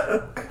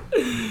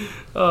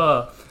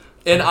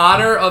 In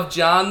honor of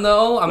John,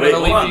 though, I'm Wait,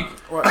 gonna hold leave on. you.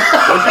 What'd you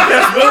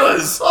guess Will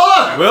is? Will,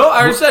 I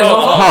already said.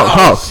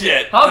 Oh,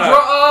 Shit. How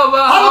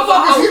how the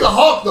fuck is he the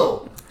Hulk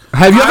though?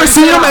 have you ever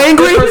seen him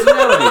angry?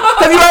 Personality.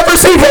 Have you ever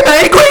seen him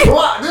angry?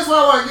 This is what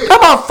I want to get.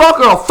 That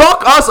motherfucker will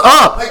fuck us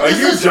up. Like, Are this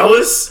you is-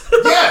 jealous?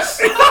 Yes.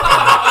 He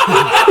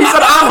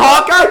said I'm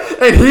Hawkeye,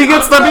 and he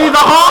gets to be the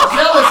Hawk.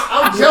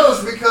 I'm jealous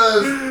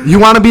because You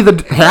want to be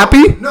the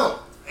happy? no,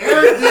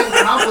 Eric didn't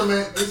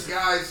compliment this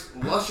guy's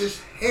luscious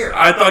hair.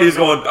 I thought he was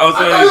going. I was I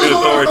going thought to he do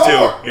was Thor going too.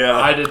 Thor. Yeah.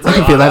 I did. I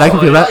can feel that. I can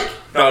feel that.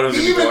 Thought it was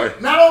gonna be Thor.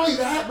 Even not only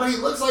that, but he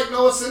looks like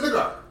Noah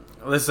Syndergaard.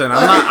 Listen,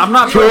 I'm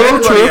not True, putting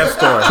anybody true, as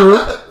Thor. true.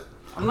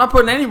 I'm not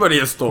putting anybody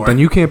as Thor. Then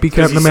you can't be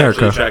Because Captain he's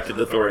sexually America. attracted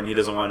to Thor, and he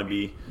doesn't want to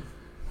be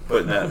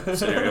put in that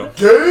scenario. right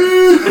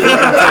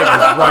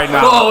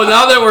now. Oh,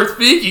 now that we're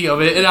speaking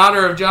of it, in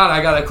honor of John,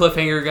 I got a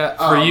cliffhanger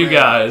for you man.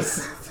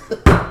 guys.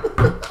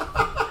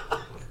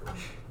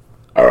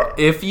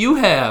 If you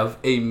have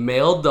a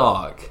male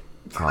dog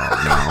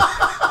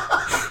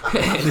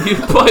and you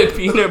put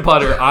peanut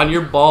butter on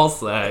your ball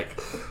sack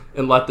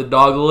and let the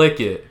dog lick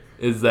it,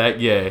 is that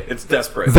gay? It's desperate.